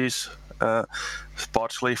BFGs,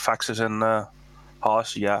 partially Faxes and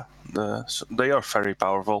Haas, they are very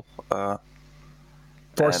powerful.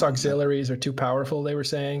 Force auxiliaries are too powerful, they were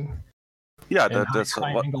saying. Yeah, that's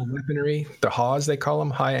high-angle weaponry. The Haas, they call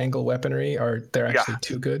them high-angle weaponry, they're actually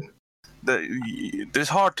too good. It's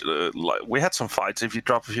hard. We had some fights. If you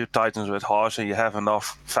drop a few Titans with Haas and you have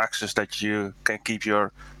enough Faxes that you can keep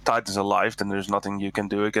your Titans alive, then there's nothing you can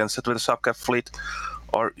do against it with a subcap fleet,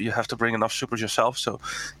 or you have to bring enough supers yourself. So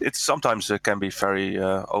sometimes it can be very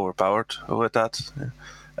overpowered with that.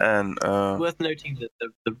 And worth noting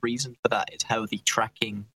that the reason for that is how the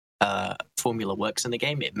tracking formula works in the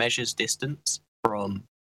game. It measures distance from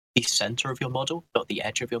the center of your model, not the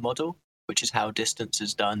edge of your model, which is how distance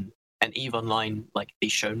is done. And EVE Online, like the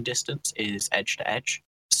shown distance, is edge to edge.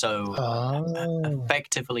 So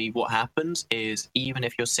effectively what happens is, even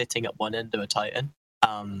if you're sitting at one end of a Titan,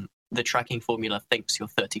 the tracking formula thinks you're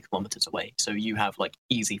 30 kilometers away. So you have like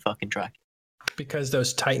easy fucking tracking. Because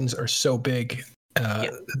those Titans are so big,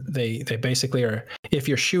 they basically are, if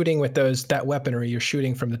you're shooting with that weaponry, you're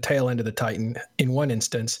shooting from the tail end of the Titan in one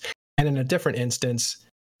instance. And in a different instance,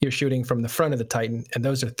 you're shooting from the front of the Titan. And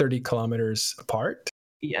those are 30 kilometers apart.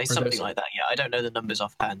 Yeah, something like that. Yeah, I don't know the numbers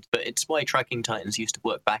offhand, but it's why tracking Titans used to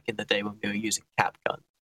work back in the day when we were using cap guns.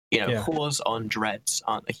 Cores on dreads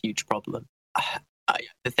aren't a huge problem.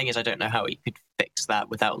 The thing is, I don't know how you could fix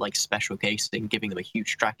that without like special casing, giving them a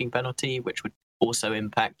huge tracking penalty, which would also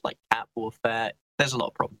impact like cap warfare. There's a lot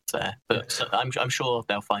of problems there, but I'm sure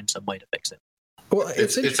they'll find some way to fix it. Well,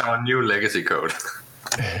 it's our new legacy code.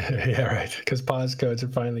 Yeah, right. Because pause codes are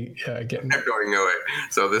finally getting going away.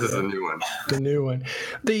 So this is the new one. The new one.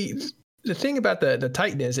 The thing about the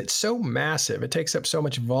Titan is it's so massive. It takes up so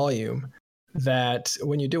much volume that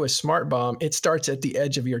when you do a smart bomb, it starts at the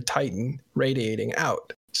edge of your Titan, radiating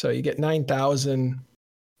out. So you get 9,000.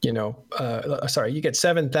 You get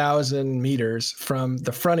 7,000 meters from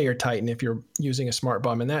the front of your Titan if you're using a smart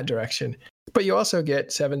bomb in that direction. But you also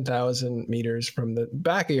get 7,000 meters from the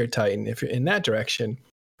back of your Titan if you're in that direction.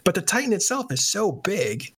 But the Titan itself is so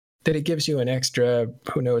big that it gives you an extra,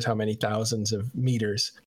 who knows how many thousands of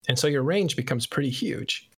meters. And so your range becomes pretty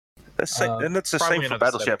huge. And that's the same for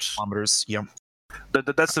battleships. Yeah.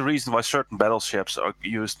 That's the reason why certain battleships are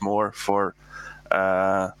used more for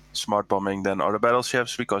smart bombing than other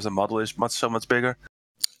battleships, because the model is so much bigger.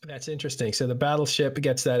 That's interesting. So the battleship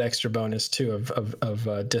gets that extra bonus too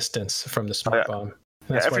of distance from the smart bomb.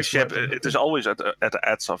 Every ship, it is always at the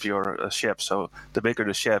edge of your ship. So the bigger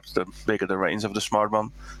the ship, the bigger the range of the smart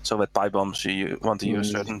bomb. So with pipe bombs, you want to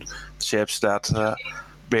use certain ships that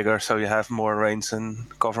bigger, so you have more range and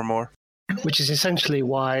cover more. Which is essentially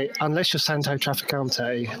why, unless you're Santo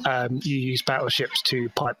Traficante, you use battleships to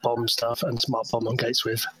pipe bomb stuff and smart bomb on gates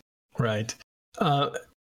with. Right.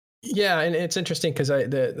 Yeah, and it's interesting because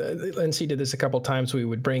the NC did this a couple times. We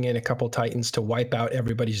would bring in a couple Titans to wipe out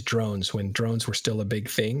everybody's drones when drones were still a big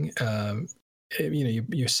thing.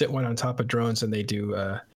 You sit one on top of drones and they do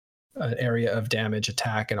an area of damage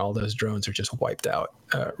attack, and all those drones are just wiped out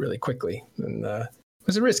really quickly. And it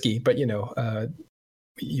was risky, but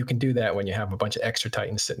you can do that when you have a bunch of extra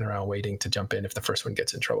Titans sitting around waiting to jump in if the first one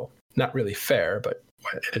gets in trouble. Not really fair, but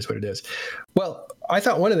it is what it is. Well, I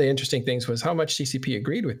thought one of the interesting things was how much CCP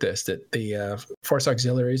agreed with this, that the force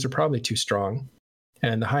auxiliaries are probably too strong,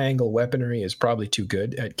 and the high-angle weaponry is probably too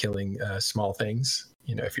good at killing small things,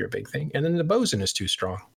 if you're a big thing. And then the boson is too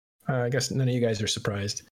strong. I guess none of you guys are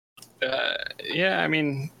surprised. Yeah, I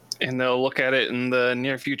mean, and they'll look at it in the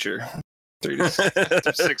near future.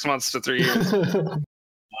 6 months to 3 years.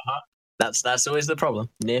 That's always the problem.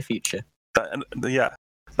 Near future.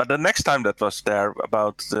 But the next time that was there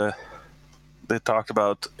about they talked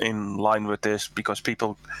about in line with this, because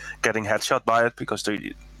people getting headshot by it because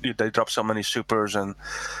they drop so many supers and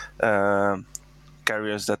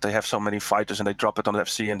carriers that they have so many fighters and they drop it on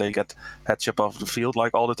FC and they get headshot off the field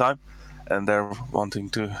like all the time. And they're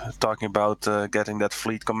talking about getting that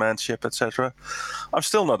fleet command ship, etc. I'm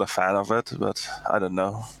still not a fan of it, but I don't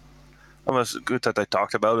know. It was good that they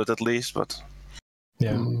talked about it at least, but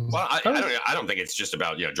Yeah. Well, I don't think it's just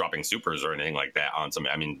about dropping supers or anything like that on some.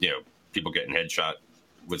 I mean, people getting headshot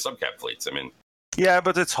with subcap fleets. I mean, yeah,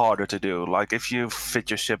 but it's harder to do. Like if you fit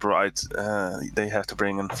your ship right, they have to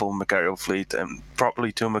bring in full Macario fleet and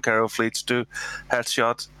probably 2 Macario fleets to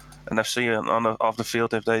headshot an FC off the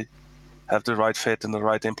field if they have the right fit and the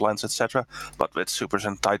right implants, etc. But with supers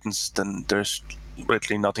and titans, then there's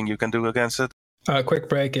literally nothing you can do against it. Quick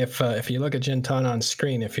break. If you look at Jintan on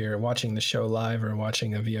screen, if you're watching the show live or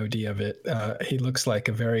watching a VOD of it, he looks like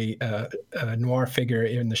a very noir figure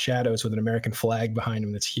in the shadows with an American flag behind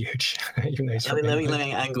him that's huge. Let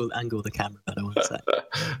me angle the camera better one sec.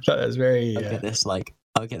 That was very.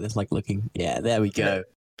 I'll get this looking. Yeah, there we go.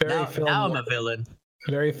 Now I'm a villain.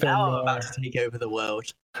 Very film now noir. I'm about to take over the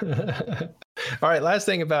world. All right, last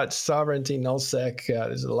thing about sovereignty nullsec.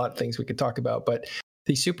 There's a lot of things we could talk about, but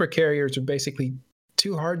these super carriers are basically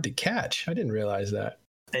too hard to catch. I didn't realize that.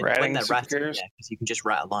 When they're ratting, because you can just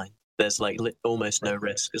rat a line. There's almost no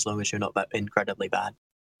risk as long as you're not incredibly bad.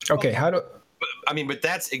 Okay, but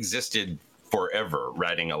that's existed forever,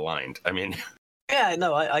 ratting aligned. I mean, yeah,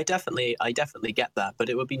 no, I definitely get that, but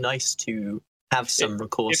it would be nice to have some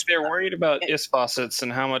recourse. If they're worried about IS faucets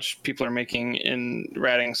and how much people are making in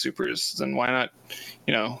ratting supers, then why not,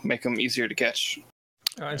 make them easier to catch?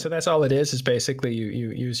 And so that's all it is basically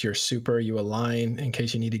you use your super, you align in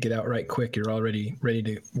case you need to get out right quick. You're already ready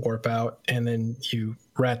to warp out, and then you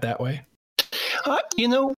rat that way. I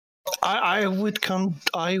would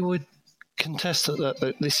contest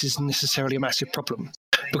that this isn't necessarily a massive problem,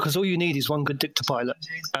 because all you need is one good dictator pilot,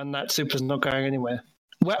 and that super's not going anywhere.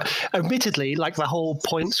 Well, admittedly, like the whole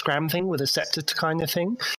point scram thing with a scepter kind of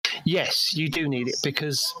thing, yes, you do need it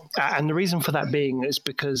because, and the reason for that being is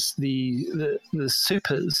because the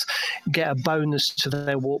supers get a bonus to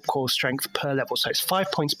their warp core strength per level, so it's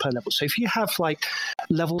 5 points per level. So if you have like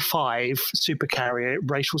level 5 super carrier,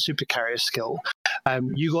 racial super carrier skill,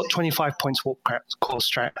 you got 25 points warp core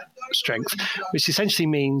strength, which essentially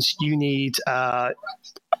means you need.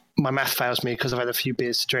 My math fails me because I've had a few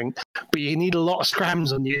beers to drink, but you need a lot of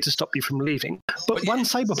scrams on you to stop you from leaving. But one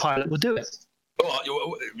Saber pilot will do it. Well,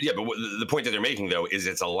 yeah, but the point that they're making though is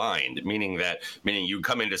it's aligned, meaning you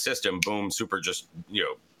come into system, boom, super just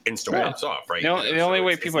instant warps off, right? The only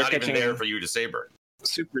way people are catching catching there for you to saber.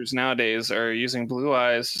 Supers nowadays are using blue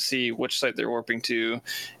eyes to see which site they're warping to,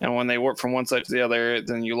 and when they warp from one site to the other,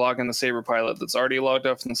 then you log in the Saber pilot that's already logged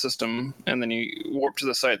off in the system, and then you warp to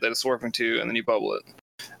the site that it's warping to, and then you bubble it.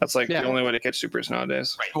 That's the only way to catch supers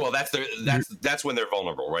nowadays. Right. Well, that's when they're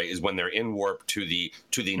vulnerable, right? Is when they're in warp to the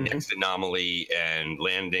next anomaly and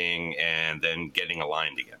landing, and then getting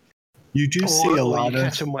aligned again. You do see a lot of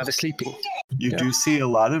catch them while they're sleeping. You do see a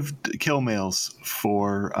lot of kill mails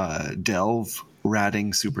for Delve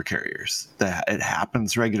ratting super carriers. That it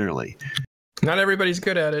happens regularly. Not everybody's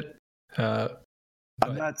good at it. I'm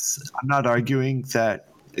not arguing that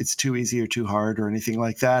it's too easy or too hard or anything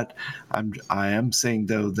like that. I am saying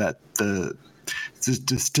though that the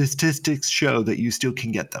statistics show that you still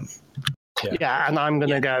can get them. Yeah, and I'm going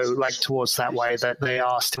to go towards that way, that they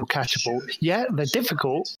are still catchable. Yeah, they're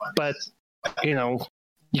difficult, but you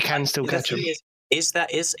can still catch them. Is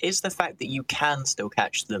the fact that you can still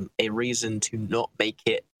catch them a reason to not make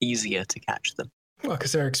it easier to catch them? Well,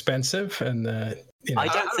 because they're expensive, and I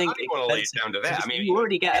don't think I want to lay it down to that. I mean, you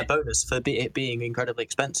already get a bonus for it being incredibly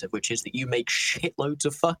expensive, which is that you make shitloads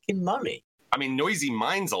of fucking money. I mean, Noisy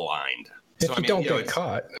Mind's aligned. If you don't get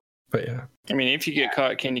caught, but yeah. I mean, if you get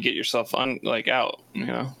caught, can you get yourself out?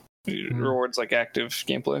 Rewards like active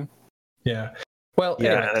gameplay. Yeah. Well,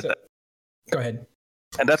 anyway, go ahead.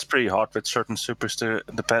 And that's pretty hard with certain supers,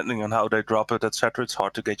 depending on how they drop it, etc. It's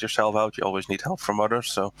hard to get yourself out. You always need help from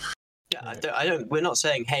others. So. Yeah, I don't. We're not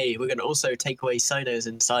saying, hey, we're going to also take away Sinos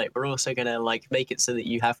in sight. We're also going to make it so that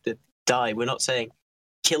you have to die. We're not saying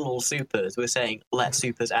kill all supers. We're saying let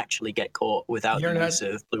supers actually get caught without the use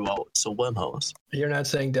of blue ults or wormholes. You're not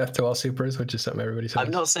saying death to all supers, which is something everybody says.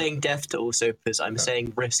 I'm not saying death to all supers. I'm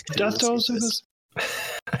saying risk to all supers.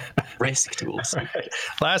 Risk to all supers. Right.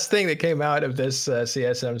 Last thing that came out of this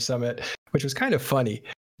CSM summit, which was kind of funny.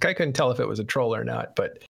 I couldn't tell if it was a troll or not,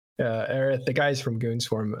 but Aerith, the guys from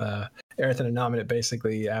Goonswarm, Aerith and Anominate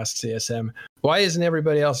basically asked CSM, why isn't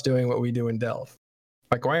everybody else doing what we do in Delve?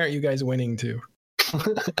 Why aren't you guys winning too?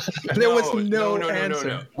 There was no answer.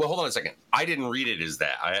 No. Well, hold on a second. I didn't read it as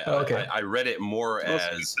that. I read it more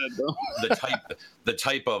as the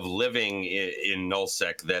type of living in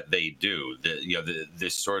nullsec that they do.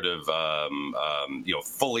 This sort of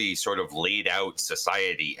fully sort of laid out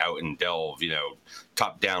society out in Delve.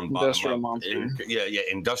 Top down, bottom up.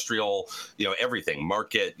 Industrial. Everything.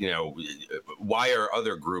 Market. Why are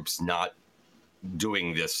other groups not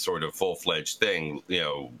doing this sort of full-fledged thing?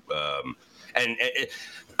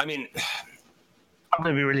 I mean, I'm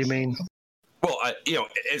gonna be really mean. Well,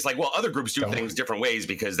 it's like, other groups do things different ways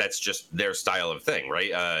because that's just their style of thing,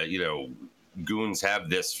 right? Goons have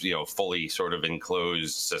this, fully sort of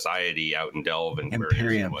enclosed society out in Delve and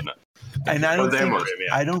Imperium and whatnot. And I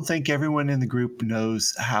don't think everyone in the group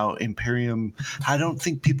knows how Imperium. I don't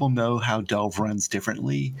think people know how Delve runs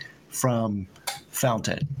differently from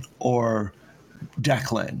Fountain or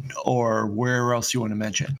Declan or where else you want to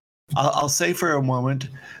mention. I'll say for a moment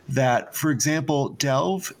that, for example,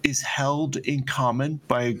 Delve is held in common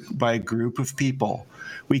by a group of people.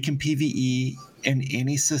 We can PvE in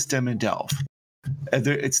any system in Delve.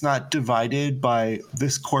 It's not divided by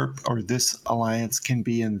this corp or this alliance can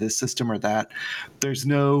be in this system or that. There's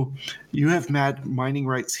no, you have mining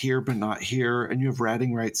rights here but not here, and you have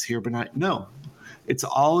ratting rights here but not. No, it's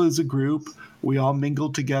all as a group. We all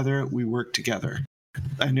mingle together. We work together.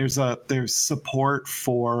 And there's support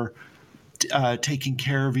for taking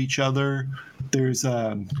care of each other. There's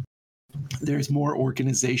more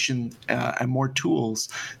organization and more tools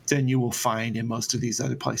than you will find in most of these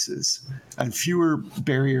other places, and fewer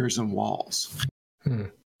barriers and walls.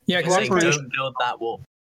 Yeah, because don't build that wall.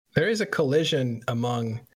 There is a collision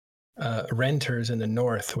among renters in the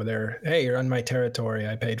north where you're on my territory,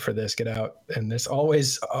 I paid for this, get out. And there's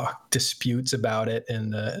always disputes about it,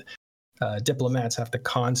 and diplomats have to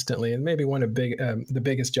constantly, and maybe one of the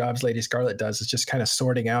biggest jobs Lady Scarlet does is just kind of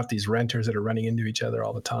sorting out these renters that are running into each other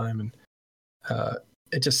all the time. And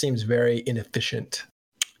it just seems very inefficient.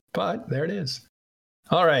 But there it is.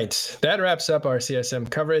 All right. That wraps up our CSM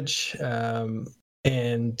coverage.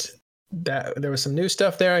 And there was some new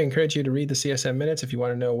stuff there. I encourage you to read the CSM minutes if you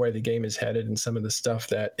want to know where the game is headed and some of the stuff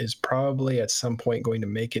that is probably at some point going to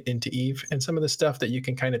make it into EVE, and some of the stuff that you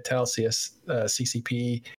can kind of tell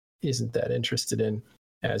CCP isn't that interested in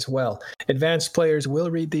as well. Advanced players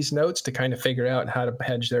will read these notes to kind of figure out how to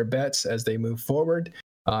hedge their bets as they move forward.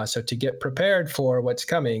 So to get prepared for what's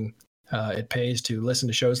coming, it pays to listen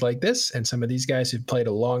to shows like this and some of these guys who've played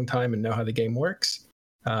a long time and know how the game works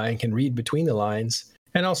and can read between the lines,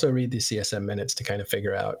 and also read the CSM minutes to kind of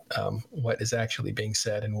figure out what is actually being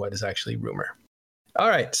said and what is actually rumor. All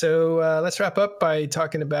right, so let's wrap up by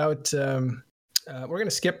talking about... we're going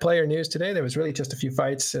to skip player news today. There was really just a few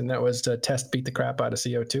fights, and that was to Test beat the crap out of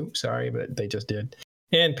CO2. Sorry, but they just did.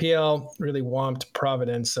 And PL really whomped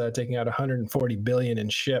Providence, taking out 140 billion in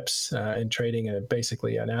ships and trading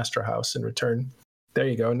basically an Astra House in return. There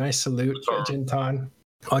you go. Nice salute, Jintan.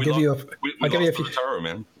 I'll give you a few. Taro,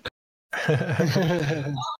 man.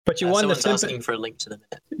 But you won the asking for a link to the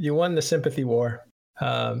minute. You won the sympathy war.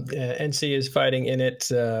 NC is fighting in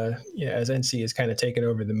it as NC is kind of taking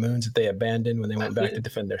over the moons that they abandoned when they went back to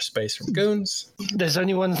defend their space from goons. There's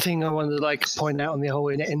only one thing I want to point out on the whole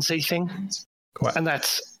NC thing, and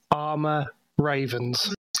that's armor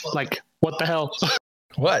ravens. What the hell?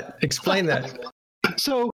 What? Explain that.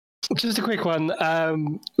 So, just a quick one.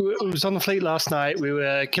 It was on the fleet last night. We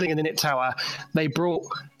were killing an init tower. They brought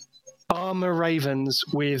armor ravens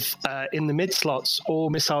with in the mid slots all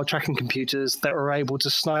missile tracking computers that were able to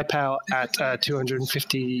snipe out at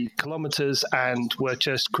 250 kilometers and were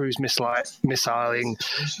just cruise missiling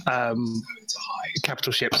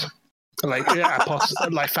capital ships like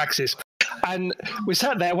faxes. And we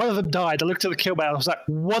sat there, one of them died. I looked at the kill barrel, I was like,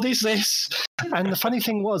 what is this? And the funny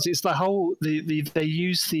thing was, it's the whole, they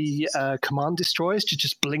use the command destroyers to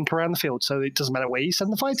just blink around the field, so it doesn't matter where you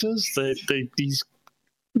send the fighters,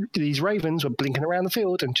 these ravens were blinking around the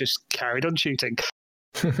field and just carried on shooting.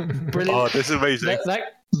 Brilliant. Oh, this is amazing.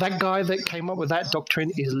 That guy that came up with that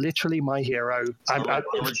doctrine is literally my hero.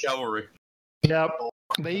 Cavalry. Yeah.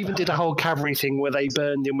 They even did a whole cavalry thing where they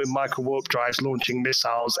burned in with micro warp drives launching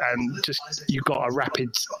missiles, and just you got a rapid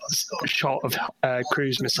shot of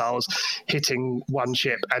cruise missiles hitting one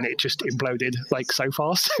ship, and it just imploded so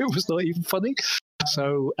fast it was not even funny.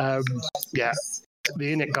 So yeah,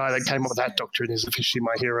 the init guy that came up with that doctrine is officially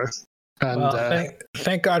my hero. And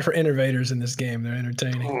thank God for innovators in this game. They're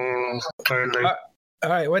entertaining. Totally. All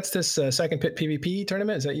right, what's this second pit PvP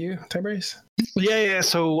tournament? Is that you, Tiberius? Yeah.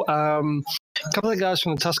 So A couple of guys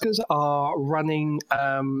from the Tuskers are running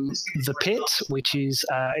the Pit, which is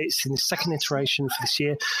it's in the second iteration for this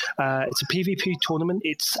year. It's a PvP tournament.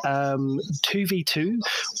 It's 2v2,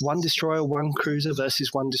 one destroyer, one cruiser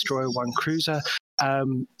versus one destroyer, one cruiser.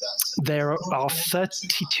 There are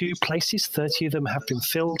 32 places, 30 of them have been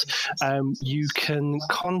filled. You can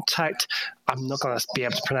contact, I'm not going to be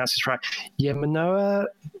able to pronounce this right, Yemenoa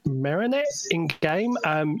Marinet in game.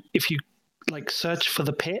 If you search for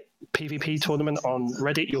the Pit PvP tournament on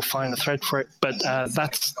Reddit, you'll find a thread for it. But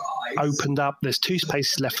that's opened up. There's 2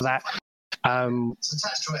 spaces left for that.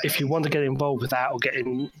 If you want to get involved with that or get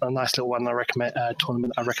in a nice little one, I recommend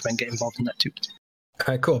get involved in that too.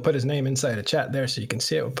 Cool. Put his name inside a chat there so you can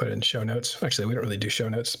see it. We'll put it in show notes. Actually, we don't really do show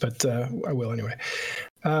notes, but I will anyway.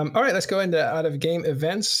 All right, let's go into out-of-game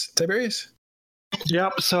events. Tiberius?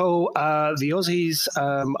 Yep, so the Aussies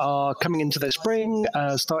are coming into their spring,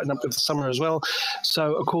 starting up with the summer as well.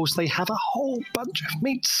 So, of course, they have a whole bunch of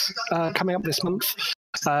meets coming up this month.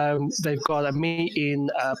 They've got a meet in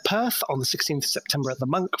Perth on the 16th of September at the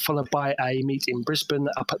Monk, followed by a meet in Brisbane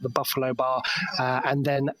up at the Buffalo Bar, and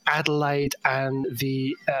then Adelaide and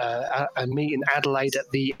a meet in Adelaide at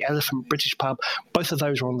the Elephant British Pub. Both of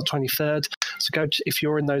those are on the 23rd. So if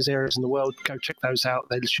you're in those areas in the world, go check those out.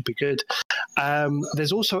 They should be good.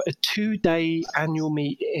 There's also a 2-day annual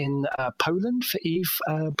meet in Poland for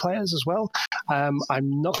EVE players as well. I'm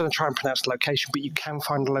not going to try and pronounce the location, but you can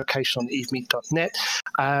find the location on evemeet.net.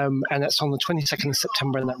 And that's on the 22nd of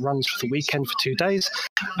September, and that runs for the weekend for 2 days.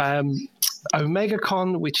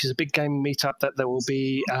 OmegaCon, which is a big game meetup that there will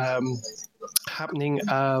be happening.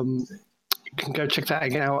 You can go check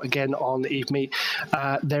that out again on EveMeet.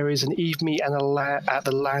 There is an EveMeet and at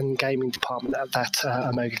the LAN gaming department at that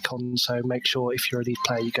OmegaCon, so make sure if you're an EVE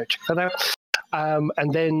player, you go check that out.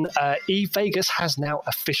 And then EVE Vegas has now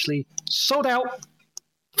officially sold out.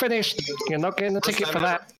 Finished. You're not getting a ticket for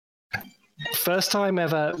that. First time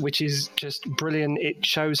ever, which is just brilliant. It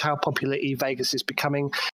shows how popular EVE Vegas is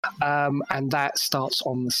becoming, and that starts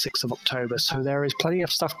on the 6th of October. So there is plenty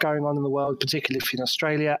of stuff going on in the world, particularly if you're in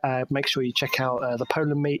Australia. Make sure you check out the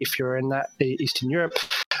Poland meet if you're in that Eastern Europe,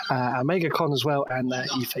 OmegaCon as well, and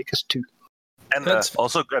EVE Vegas too. And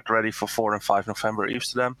also get ready for 4 and 5 November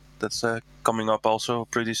Amsterdam. That's coming up also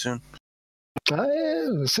pretty soon. Yeah,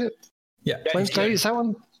 that's it. Yeah. Wednesday, is that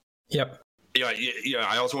one? Yep. Yeah.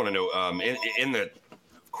 I also want to know, in the,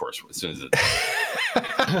 of course, as soon as it...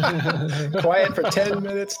 Quiet for 10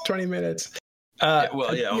 minutes, 20 minutes. Let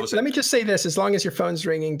me just say this: as long as your phone's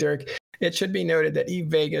ringing, Dirk, it should be noted that EVE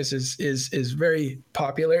Vegas is very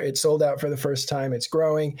popular. It sold out for the first time. It's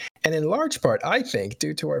growing, and in large part, I think,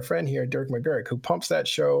 due to our friend here, Dirk McGurk, who pumps that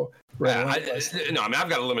show. I've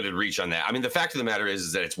got a limited reach on that. I mean, the fact of the matter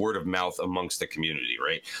is that it's word of mouth amongst the community,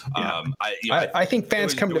 right? Yeah. I think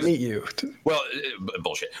fans come to meet you. Well,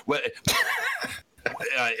 bullshit. Well.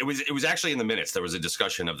 It was actually in the minutes. There was a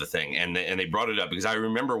discussion of the thing, and they brought it up because I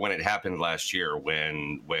remember when it happened last year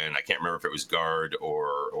when I can't remember if it was Guard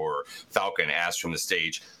or Falcon asked from the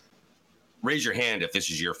stage, raise your hand if this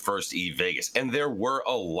is your first EVE Vegas, and there were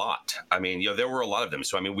a lot. I mean, there were a lot of them.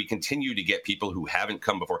 So I mean, we continue to get people who haven't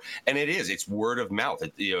come before, and it's word of mouth.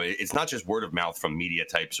 It's not just word of mouth from media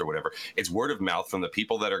types or whatever. It's word of mouth from the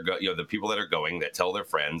people that are the people that are going, that tell their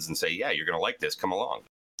friends and say, yeah, you're going to like this. Come along.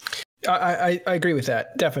 I agree with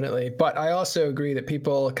that, definitely. But I also agree that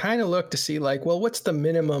people kind of look to see what's the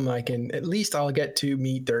minimum at least I'll get to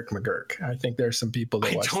meet Dirk McGurk. I think there's some people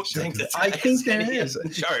that watch the show. I think there is.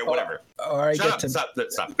 All right, whatever.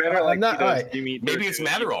 Stop. Better like all right. Maybe it's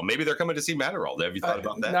Matterall. Maybe they're coming to see Matterall. Have you thought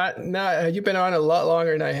about that? You've been on a lot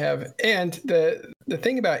longer than I have. And the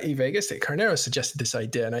thing about EVE Vegas that Carnero suggested this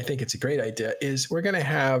idea, and I think it's a great idea, is we're going to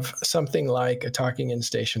have something like a Talking in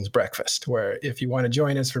Stations breakfast, where if you want to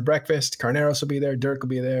join us for breakfast, Carneros will be there, Dirk will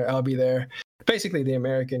be there, I'll be there. Basically the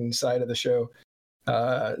American side of the show.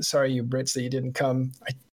 Sorry, you Brits, that you didn't come.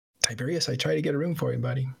 Tiberius, I try to get a room for you,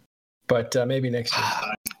 buddy. But maybe next year.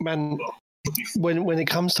 Man, when it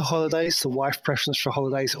comes to holidays, the wife preference for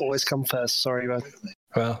holidays always come first. Sorry, man.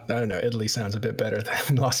 Well, I don't know. Italy sounds a bit better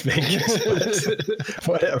than Las Vegas, but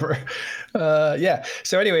whatever. Yeah.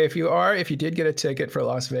 So anyway, if you did get a ticket for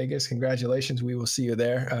Las Vegas, congratulations. We will see you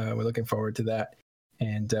there. We're looking forward to that.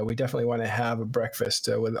 And we definitely want to have a breakfast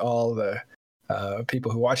with all the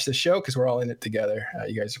people who watch the show, because we're all in it together.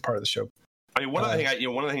 You guys are part of the show. I mean, one other thing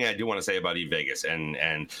I do want to say about EVE Vegas,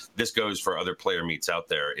 and this goes for other player meets out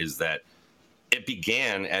there, is that it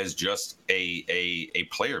began as just a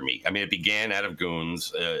player meet. I mean, it began out of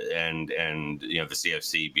Goons and the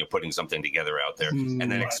CFC putting something together out there, and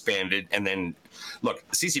then expanded. And then, look,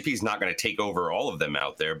 CCP is not going to take over all of them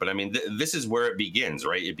out there, but I mean, this is where it begins,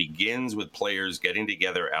 right? It begins with players getting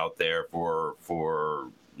together out there for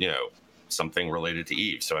something related to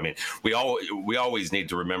EVE. So I mean, we always need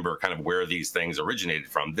to remember kind of where these things originated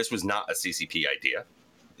from. This was not a CCP idea.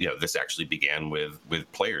 This actually began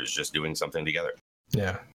with players just doing something together.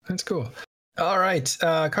 Yeah, that's cool. All right,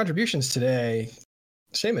 contributions today.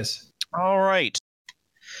 Seamus. All right.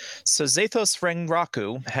 So Zathos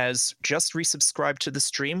Renraku has just resubscribed to the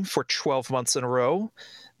stream for 12 months in a row.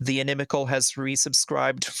 The Inimical has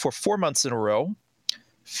resubscribed for 4 months in a row.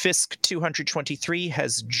 Fisk 223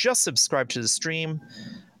 has just subscribed to the stream.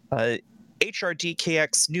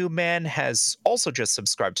 HRDKX Newman has also just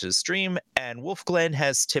subscribed to the stream, and Wolf Glenn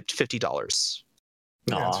has tipped $50.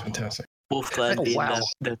 Yeah, that's fantastic. Wolf Glenn being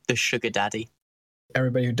the sugar daddy.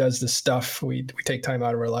 Everybody who does this stuff, we take time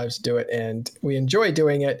out of our lives to do it, and we enjoy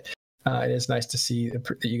doing it. It is nice to see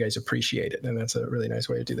that you guys appreciate it, and that's a really nice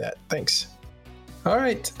way to do that. Thanks. All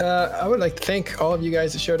right. I would like to thank all of you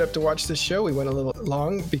guys that showed up to watch this show. We went a little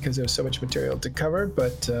long because there was so much material to cover,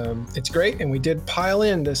 but it's great, and we did pile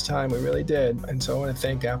in this time. We really did. And so I want to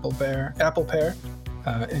thank Apple Pear,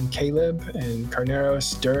 and Caleb, and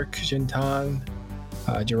Carneros, Dirk, Jintan,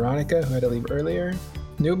 Jeronica, who had to leave earlier,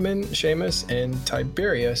 Newman, Seamus, and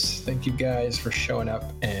Tiberius. Thank you guys for showing up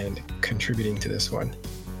and contributing to this one.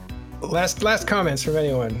 Last comments from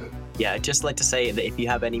anyone. Yeah, I'd just like to say that if you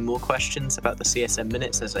have any more questions about the CSM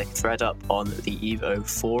minutes, there's a thread up on the Evo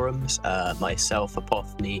forums. Myself,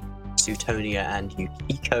 Apophany, Suetonia, and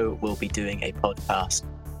Yukiko will be doing a podcast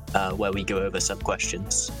where we go over some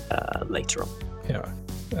questions later on. Yeah.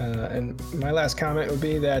 And my last comment would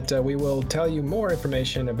be that we will tell you more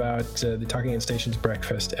information about the Talking in Stations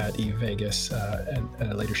breakfast at EVE Vegas at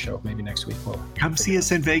a later show, maybe next week. Come see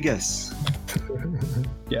us in Vegas.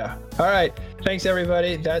 Yeah. All right. Thanks,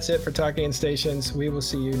 everybody. That's it for Talking in Stations. We will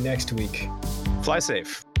see you next week. Fly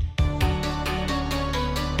safe.